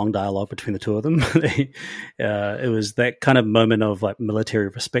like long dialogue between the two of them. It was that kind of moment of like military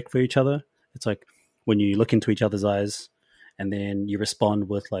respect for each other. It's like when you look into each other's eyes and then you respond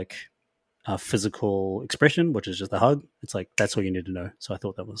with like a physical expression, which is just a hug. It's like, that's all you need to know. So I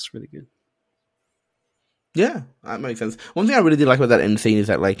thought that was really good. Yeah, that makes sense. One thing I really did like about that end scene is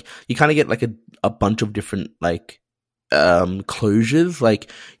that like you kind of get like a bunch of different like closures.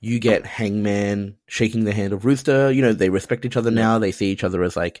 Like you get Hangman shaking the hand of Rooster. They respect each other now. They see each other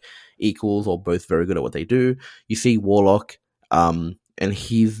as like equals or both very good at what they do. You see Warlock, and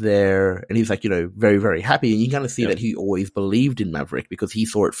he's there and he's like, very, very happy. And you kind of see that he always believed in Maverick because he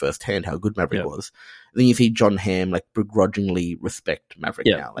saw it firsthand how good Maverick was. And then you see John Hamm like begrudgingly respect Maverick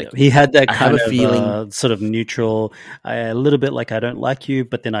now. Like he had that kind of feeling, sort of neutral, a little bit like I don't like you,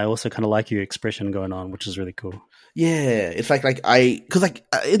 but then I also kind of like you expression going on, which is really cool. Yeah, it's because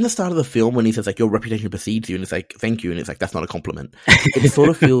in the start of the film when he says like your reputation precedes you, and it's like thank you, and it's like that's not a compliment. It sort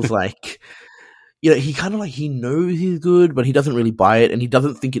of feels like he kind of like he knows he's good, but he doesn't really buy it, and he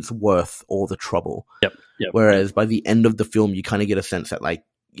doesn't think it's worth all the trouble. Yep. Whereas by the end of the film, you kind of get a sense that like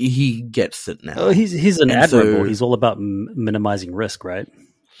he gets it now. Oh, he's an admirable. He's all about minimizing risk, right?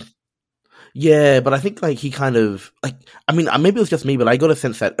 Yeah, but I think like he kind of like, I mean, maybe it was just me, but I got a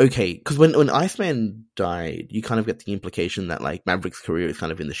sense that, okay, because when Iceman died, you kind of get the implication that like Maverick's career is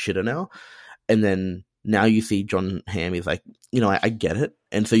kind of in the shitter now. And then now you see John Hamm is like, I get it.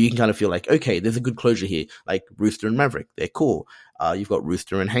 And so you can kind of feel like, okay, there's a good closure here. Like Rooster and Maverick, they're cool. You've got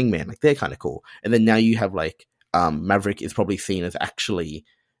Rooster and Hangman, like they're kind of cool. And then now you have like, Maverick is probably seen as actually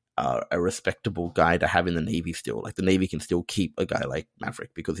a respectable guy to have in the Navy still. Like the Navy can still keep a guy like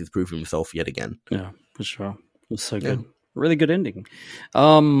Maverick because he's proven himself yet again. Yeah, for sure. It was so good. Really good ending.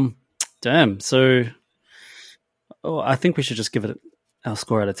 Damn. So I think we should just give it our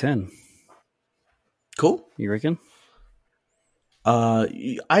score out of 10. Cool. You reckon?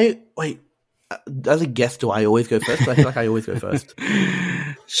 Wait. As a guest, do I always go first? I feel like I always go first.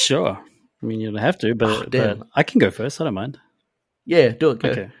 Sure. I mean, you don't have to, but I can go first. I don't mind. Yeah, do it. Go.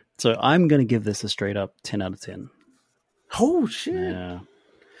 Okay. So I'm going to give this a straight up 10 out of 10. Oh, shit. Yeah.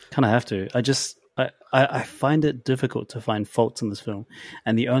 Kind of have to. I find it difficult to find faults in this film.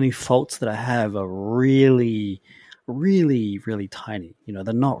 And the only faults that I have are really, really, really tiny.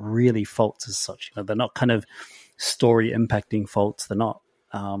 They're not really faults as such. They're not kind of story impacting faults. They're not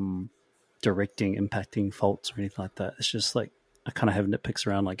directing impacting faults or anything like that. It's just like I kind of have nitpicks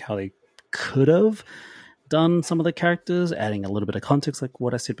around like how they could have done some of the characters, adding a little bit of context like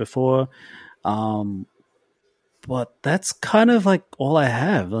what I said before. But that's kind of like all I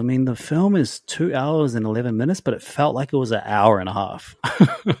have. I mean, the film is 2 hours and 11 minutes, but it felt like it was an hour and a half.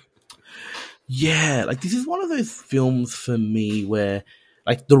 Yeah, like this is one of those films for me where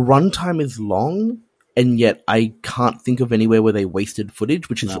like the runtime is long and yet I can't think of anywhere where they wasted footage,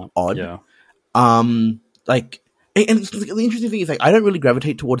 which is odd. Yeah. Like, and the interesting thing is like I don't really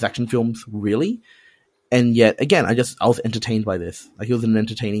gravitate towards action films really. And yet, again, I was entertained by this. Like, it was an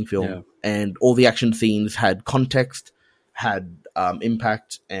entertaining film. And all the action scenes had context, had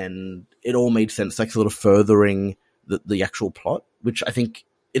impact, and it all made sense, like, sort of furthering the actual plot, which I think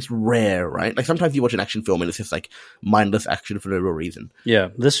it's rare, right? Like, sometimes you watch an action film and it's just, like, mindless action for no real reason. Yeah,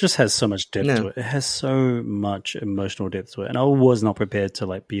 this just has so much depth to it. It has so much emotional depth to it. And I was not prepared to,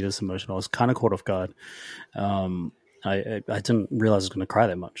 like, be this emotional. I was kind of caught off guard. I didn't realize I was going to cry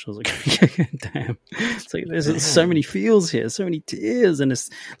that much. I was like, damn. It's like there's so many feels here, so many tears, and it's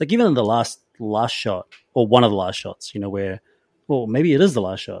like even in the last shot or one of the last shots, where, well, maybe it is the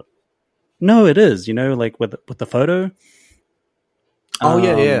last shot. No, it is. Like with the photo. Oh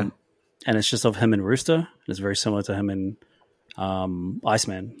yeah. And it's just of him and Rooster. It's very similar to him and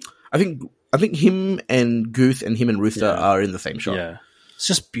Iceman. I think him and Goose and him and Rooster are in the same shot. Yeah. It's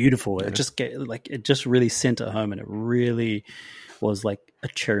just beautiful. It just really sent it home, and it really was like a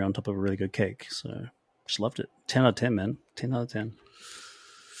cherry on top of a really good cake. So just loved it. 10 out of 10, man. 10 out of 10.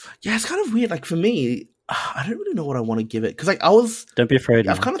 Yeah, it's kind of weird. Like for me, I don't really know what I want to give it, because like I was. Don't be afraid.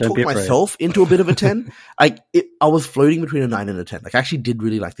 I've kind of talked myself into a bit of a 10. I was floating between a 9 and a 10. Like I actually did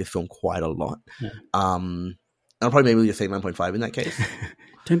really like this film quite a lot. Yeah. I'll probably maybe just say 9.5 in that case.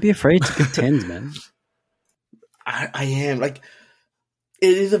 Don't be afraid to give 10s, man. I am like.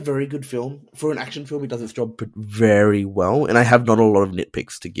 It is a very good film. For an action film, it does its job very well, and I have not a lot of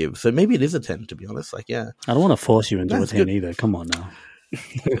nitpicks to give. So maybe it is a 10, to be honest. Like, yeah. I don't want to force you into a 10 either. Come on now.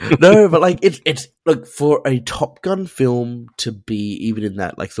 No, but like it's like for a Top Gun film to be even in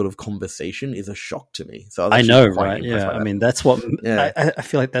that like sort of conversation is a shock to me. So I know, right? Yeah, I mean that's what I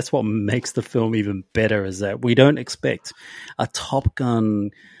feel like that's what makes the film even better, is that we don't expect a Top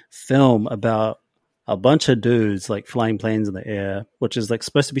Gun film about a bunch of dudes like flying planes in the air, which is like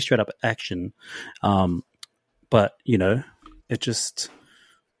supposed to be straight up action, but it's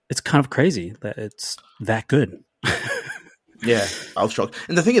kind of crazy that it's that good. Yeah, I was shocked.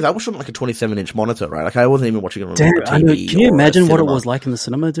 And the thing is, I watched it on like a 27-inch monitor, right? Like I wasn't even watching it on Damn, a TV. Can you imagine what it was like in the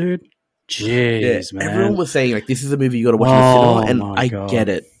cinema, dude? Jeez, man. Everyone was saying like this is a movie you got to watch in the cinema, and I get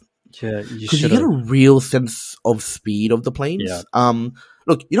it. Yeah, because you get a real sense of speed of the planes. Yeah.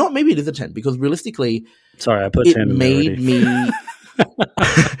 Look, you know what? Maybe it is a 10, because realistically, sorry, I put 10 in there already.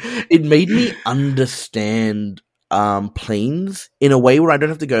 It made me understand planes in a way where I don't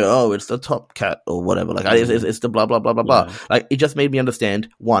have to go, oh, it's the Top Cat or whatever. Like it's the blah blah blah blah blah. Like it just made me understand.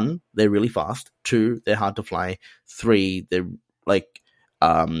 1, they're really fast. 2, they're hard to fly. 3, they're like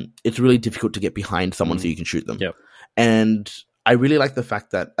it's really difficult to get behind someone so you can shoot them. Yep. And I really like the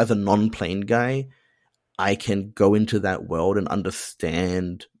fact that as a non-plane guy, I can go into that world and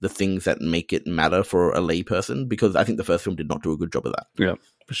understand the things that make it matter for a layperson, because I think the first film did not do a good job of that. Yeah,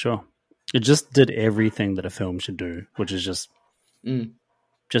 for sure. It just did everything that a film should do, which is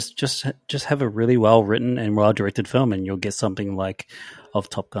just have a really well written and well directed film, and you'll get something like of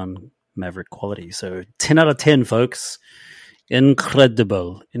Top Gun Maverick quality. So 10 out of 10, folks.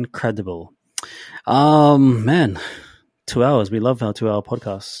 Incredible. Man, 2 hours. We love our 2-hour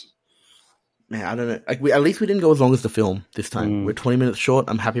podcasts. Man, I don't know. Like at least we didn't go as long as the film this time. We're 20 minutes short.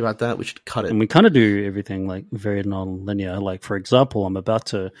 I'm happy about that. We should cut it. And we kind of do everything like very non-linear. Like, for example, I'm about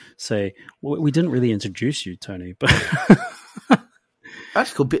to say, we didn't really introduce you, Tony, but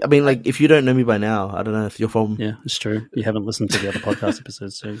that's cool. I mean, like, if you don't know me by now, I don't know if you're from. Yeah, it's true. You haven't listened to the other podcast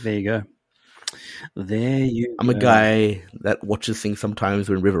episodes, so there you go. I'm a guy that watches things sometimes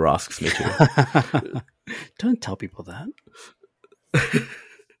when River asks me to. Don't tell people that.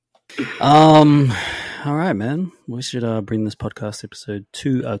 All right, man. We should bring this podcast episode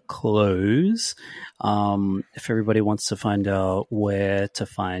to a close. If everybody wants to find out where to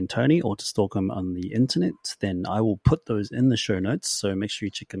find Tony or to stalk him on the internet, then I will put those in the show notes. So make sure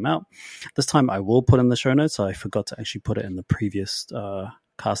you check them out. This time I will put in the show notes. I forgot to actually put it in the previous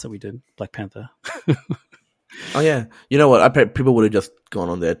cast that we did, Black Panther. Oh yeah, you know what? I bet people would have just gone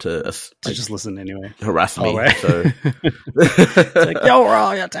on there to just listen anyway, harass me. Right. So it's like, you're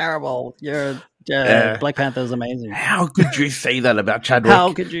wrong, you're terrible. Black Panther is amazing. How could you say that about Chadwick?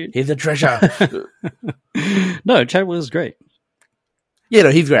 How could you? He's a treasure. No, Chadwick was great. Yeah,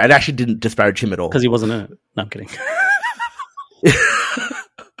 no, he's great. I actually didn't disparage him at all because he wasn't in it. No, I'm kidding.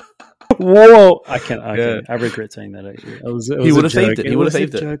 Whoa! I can't. I regret saying that. Actually, he would have saved it. He would have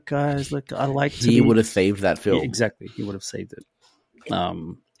saved it, joke, guys. Look, I like. He would have saved that film. Yeah, exactly. He would have saved it.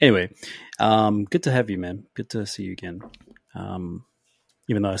 Anyway, good to have you, man. Good to see you again.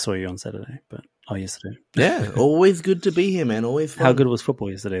 Even though I saw you on Saturday, but yesterday. Yeah, always good to be here, man. Always fun. How good was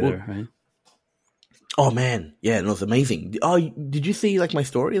football yesterday, though? Right? Oh man, yeah, it was amazing. Oh, did you see like my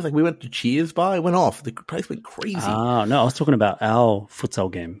stories? Like we went to Cheers Bar. It went off. The place went crazy. Oh no, I was talking about our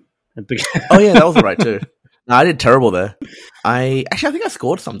futsal game. Oh yeah, that was all right too. No, I did terrible there. I think I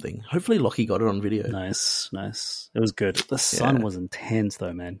scored something. Hopefully Lockie got it on video. Nice. It was good. The sun was intense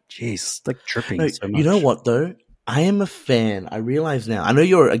though, man. Jeez, like dripping so much. You know what though? I am a fan. I realize now. I know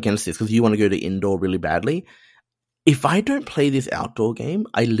you're against this because you want to go to indoor really badly. If I don't play this outdoor game,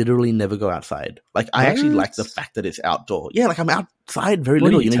 I literally never go outside. Like I actually like the fact that it's outdoor. Yeah, like I'm outside very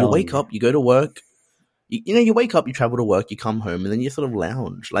little. You wake up, you go to work. You wake up, you travel to work, you come home, and then you sort of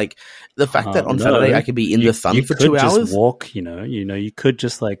lounge. Like the fact that on No. Saturday I could be in the sun for 2 hours. Just walk, you could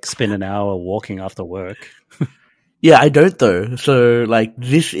just like spend an hour walking after work. Yeah, I don't though. So like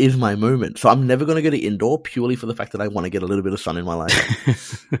this is my moment. So I'm never going to go to indoor purely for the fact that I want to get a little bit of sun in my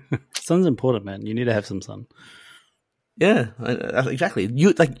life. Sun's important, man. You need to have some sun. Yeah, exactly.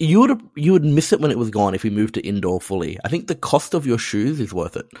 You would miss it when it was gone if we moved to indoor fully. I think the cost of your shoes is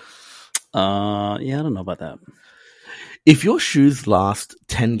worth it. Yeah, I don't know about that. If your shoes last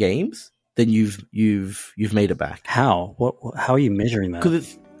 10 games, then you've made it back. How? How are you measuring that?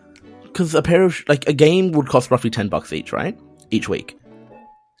 Because a pair of a game would cost roughly $10 each, right? Each week.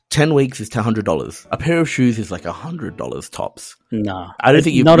 10 weeks is $100. A pair of shoes is like $100 tops. Nah, I don't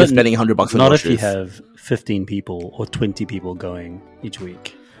think you're spending $100 on your shoes. Not if you have 15 people or 20 people going each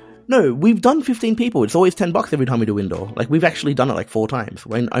week. No, we've done 15 people. It's always $10 every time we do indoor. Like we've actually done it like 4 times.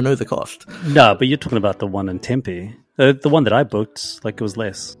 I know the cost. No, but you're talking about the one in Tempe. The one that I booked, like it was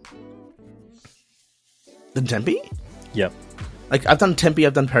less. The Tempe? Yep. Like I've done Tempe,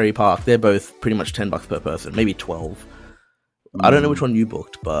 I've done Perry Park. They're both pretty much $10 per person, maybe 12. I don't know which one you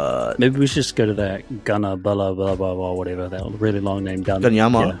booked, but maybe we should just go to that Gunna blah blah blah blah whatever, that really long name.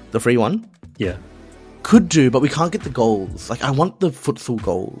 Ganyama, the free one. Yeah, could do, but we can't get the goals. Like I want the futsal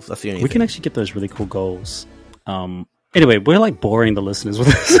goals. That's the only thing. We can actually get those really cool goals. Anyway, we're like boring the listeners with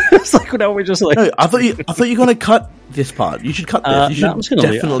this. It's like now we're just like. No, I thought you were gonna cut this part. You should cut this. You should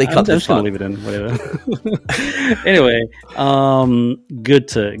definitely cut this part. I'm just gonna leave it in. Whatever. Anyway, good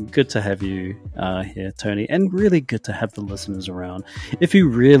to have you here, Tony, and really good to have the listeners around. If you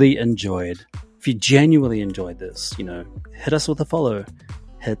genuinely enjoyed this, hit us with a follow.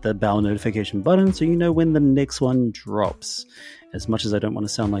 Hit the bell notification button so you know when the next one drops. As much as I don't want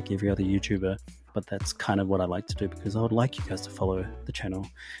to sound like every other YouTuber, but that's kind of what I like to do because I would like you guys to follow the channel,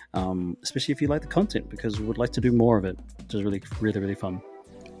 especially if you like the content, because we would like to do more of it, which is really, really, really fun.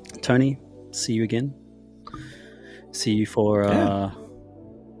 Tony, see you again. See you for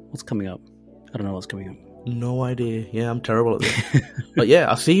what's coming up. I don't know what's coming up. No idea. Yeah, I'm terrible at this. But yeah,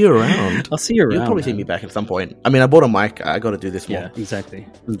 I'll see you around. I'll see you around. You'll probably see me back at some point. I mean, I bought a mic. I got to do this more. Yeah, exactly.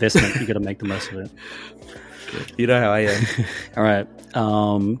 Investment. You got to make the most of it. You know how I am. All right.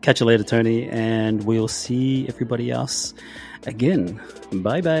 Catch you later, Tony, and we'll see everybody else again.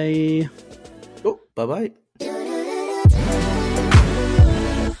 Bye-bye. Oh, bye-bye.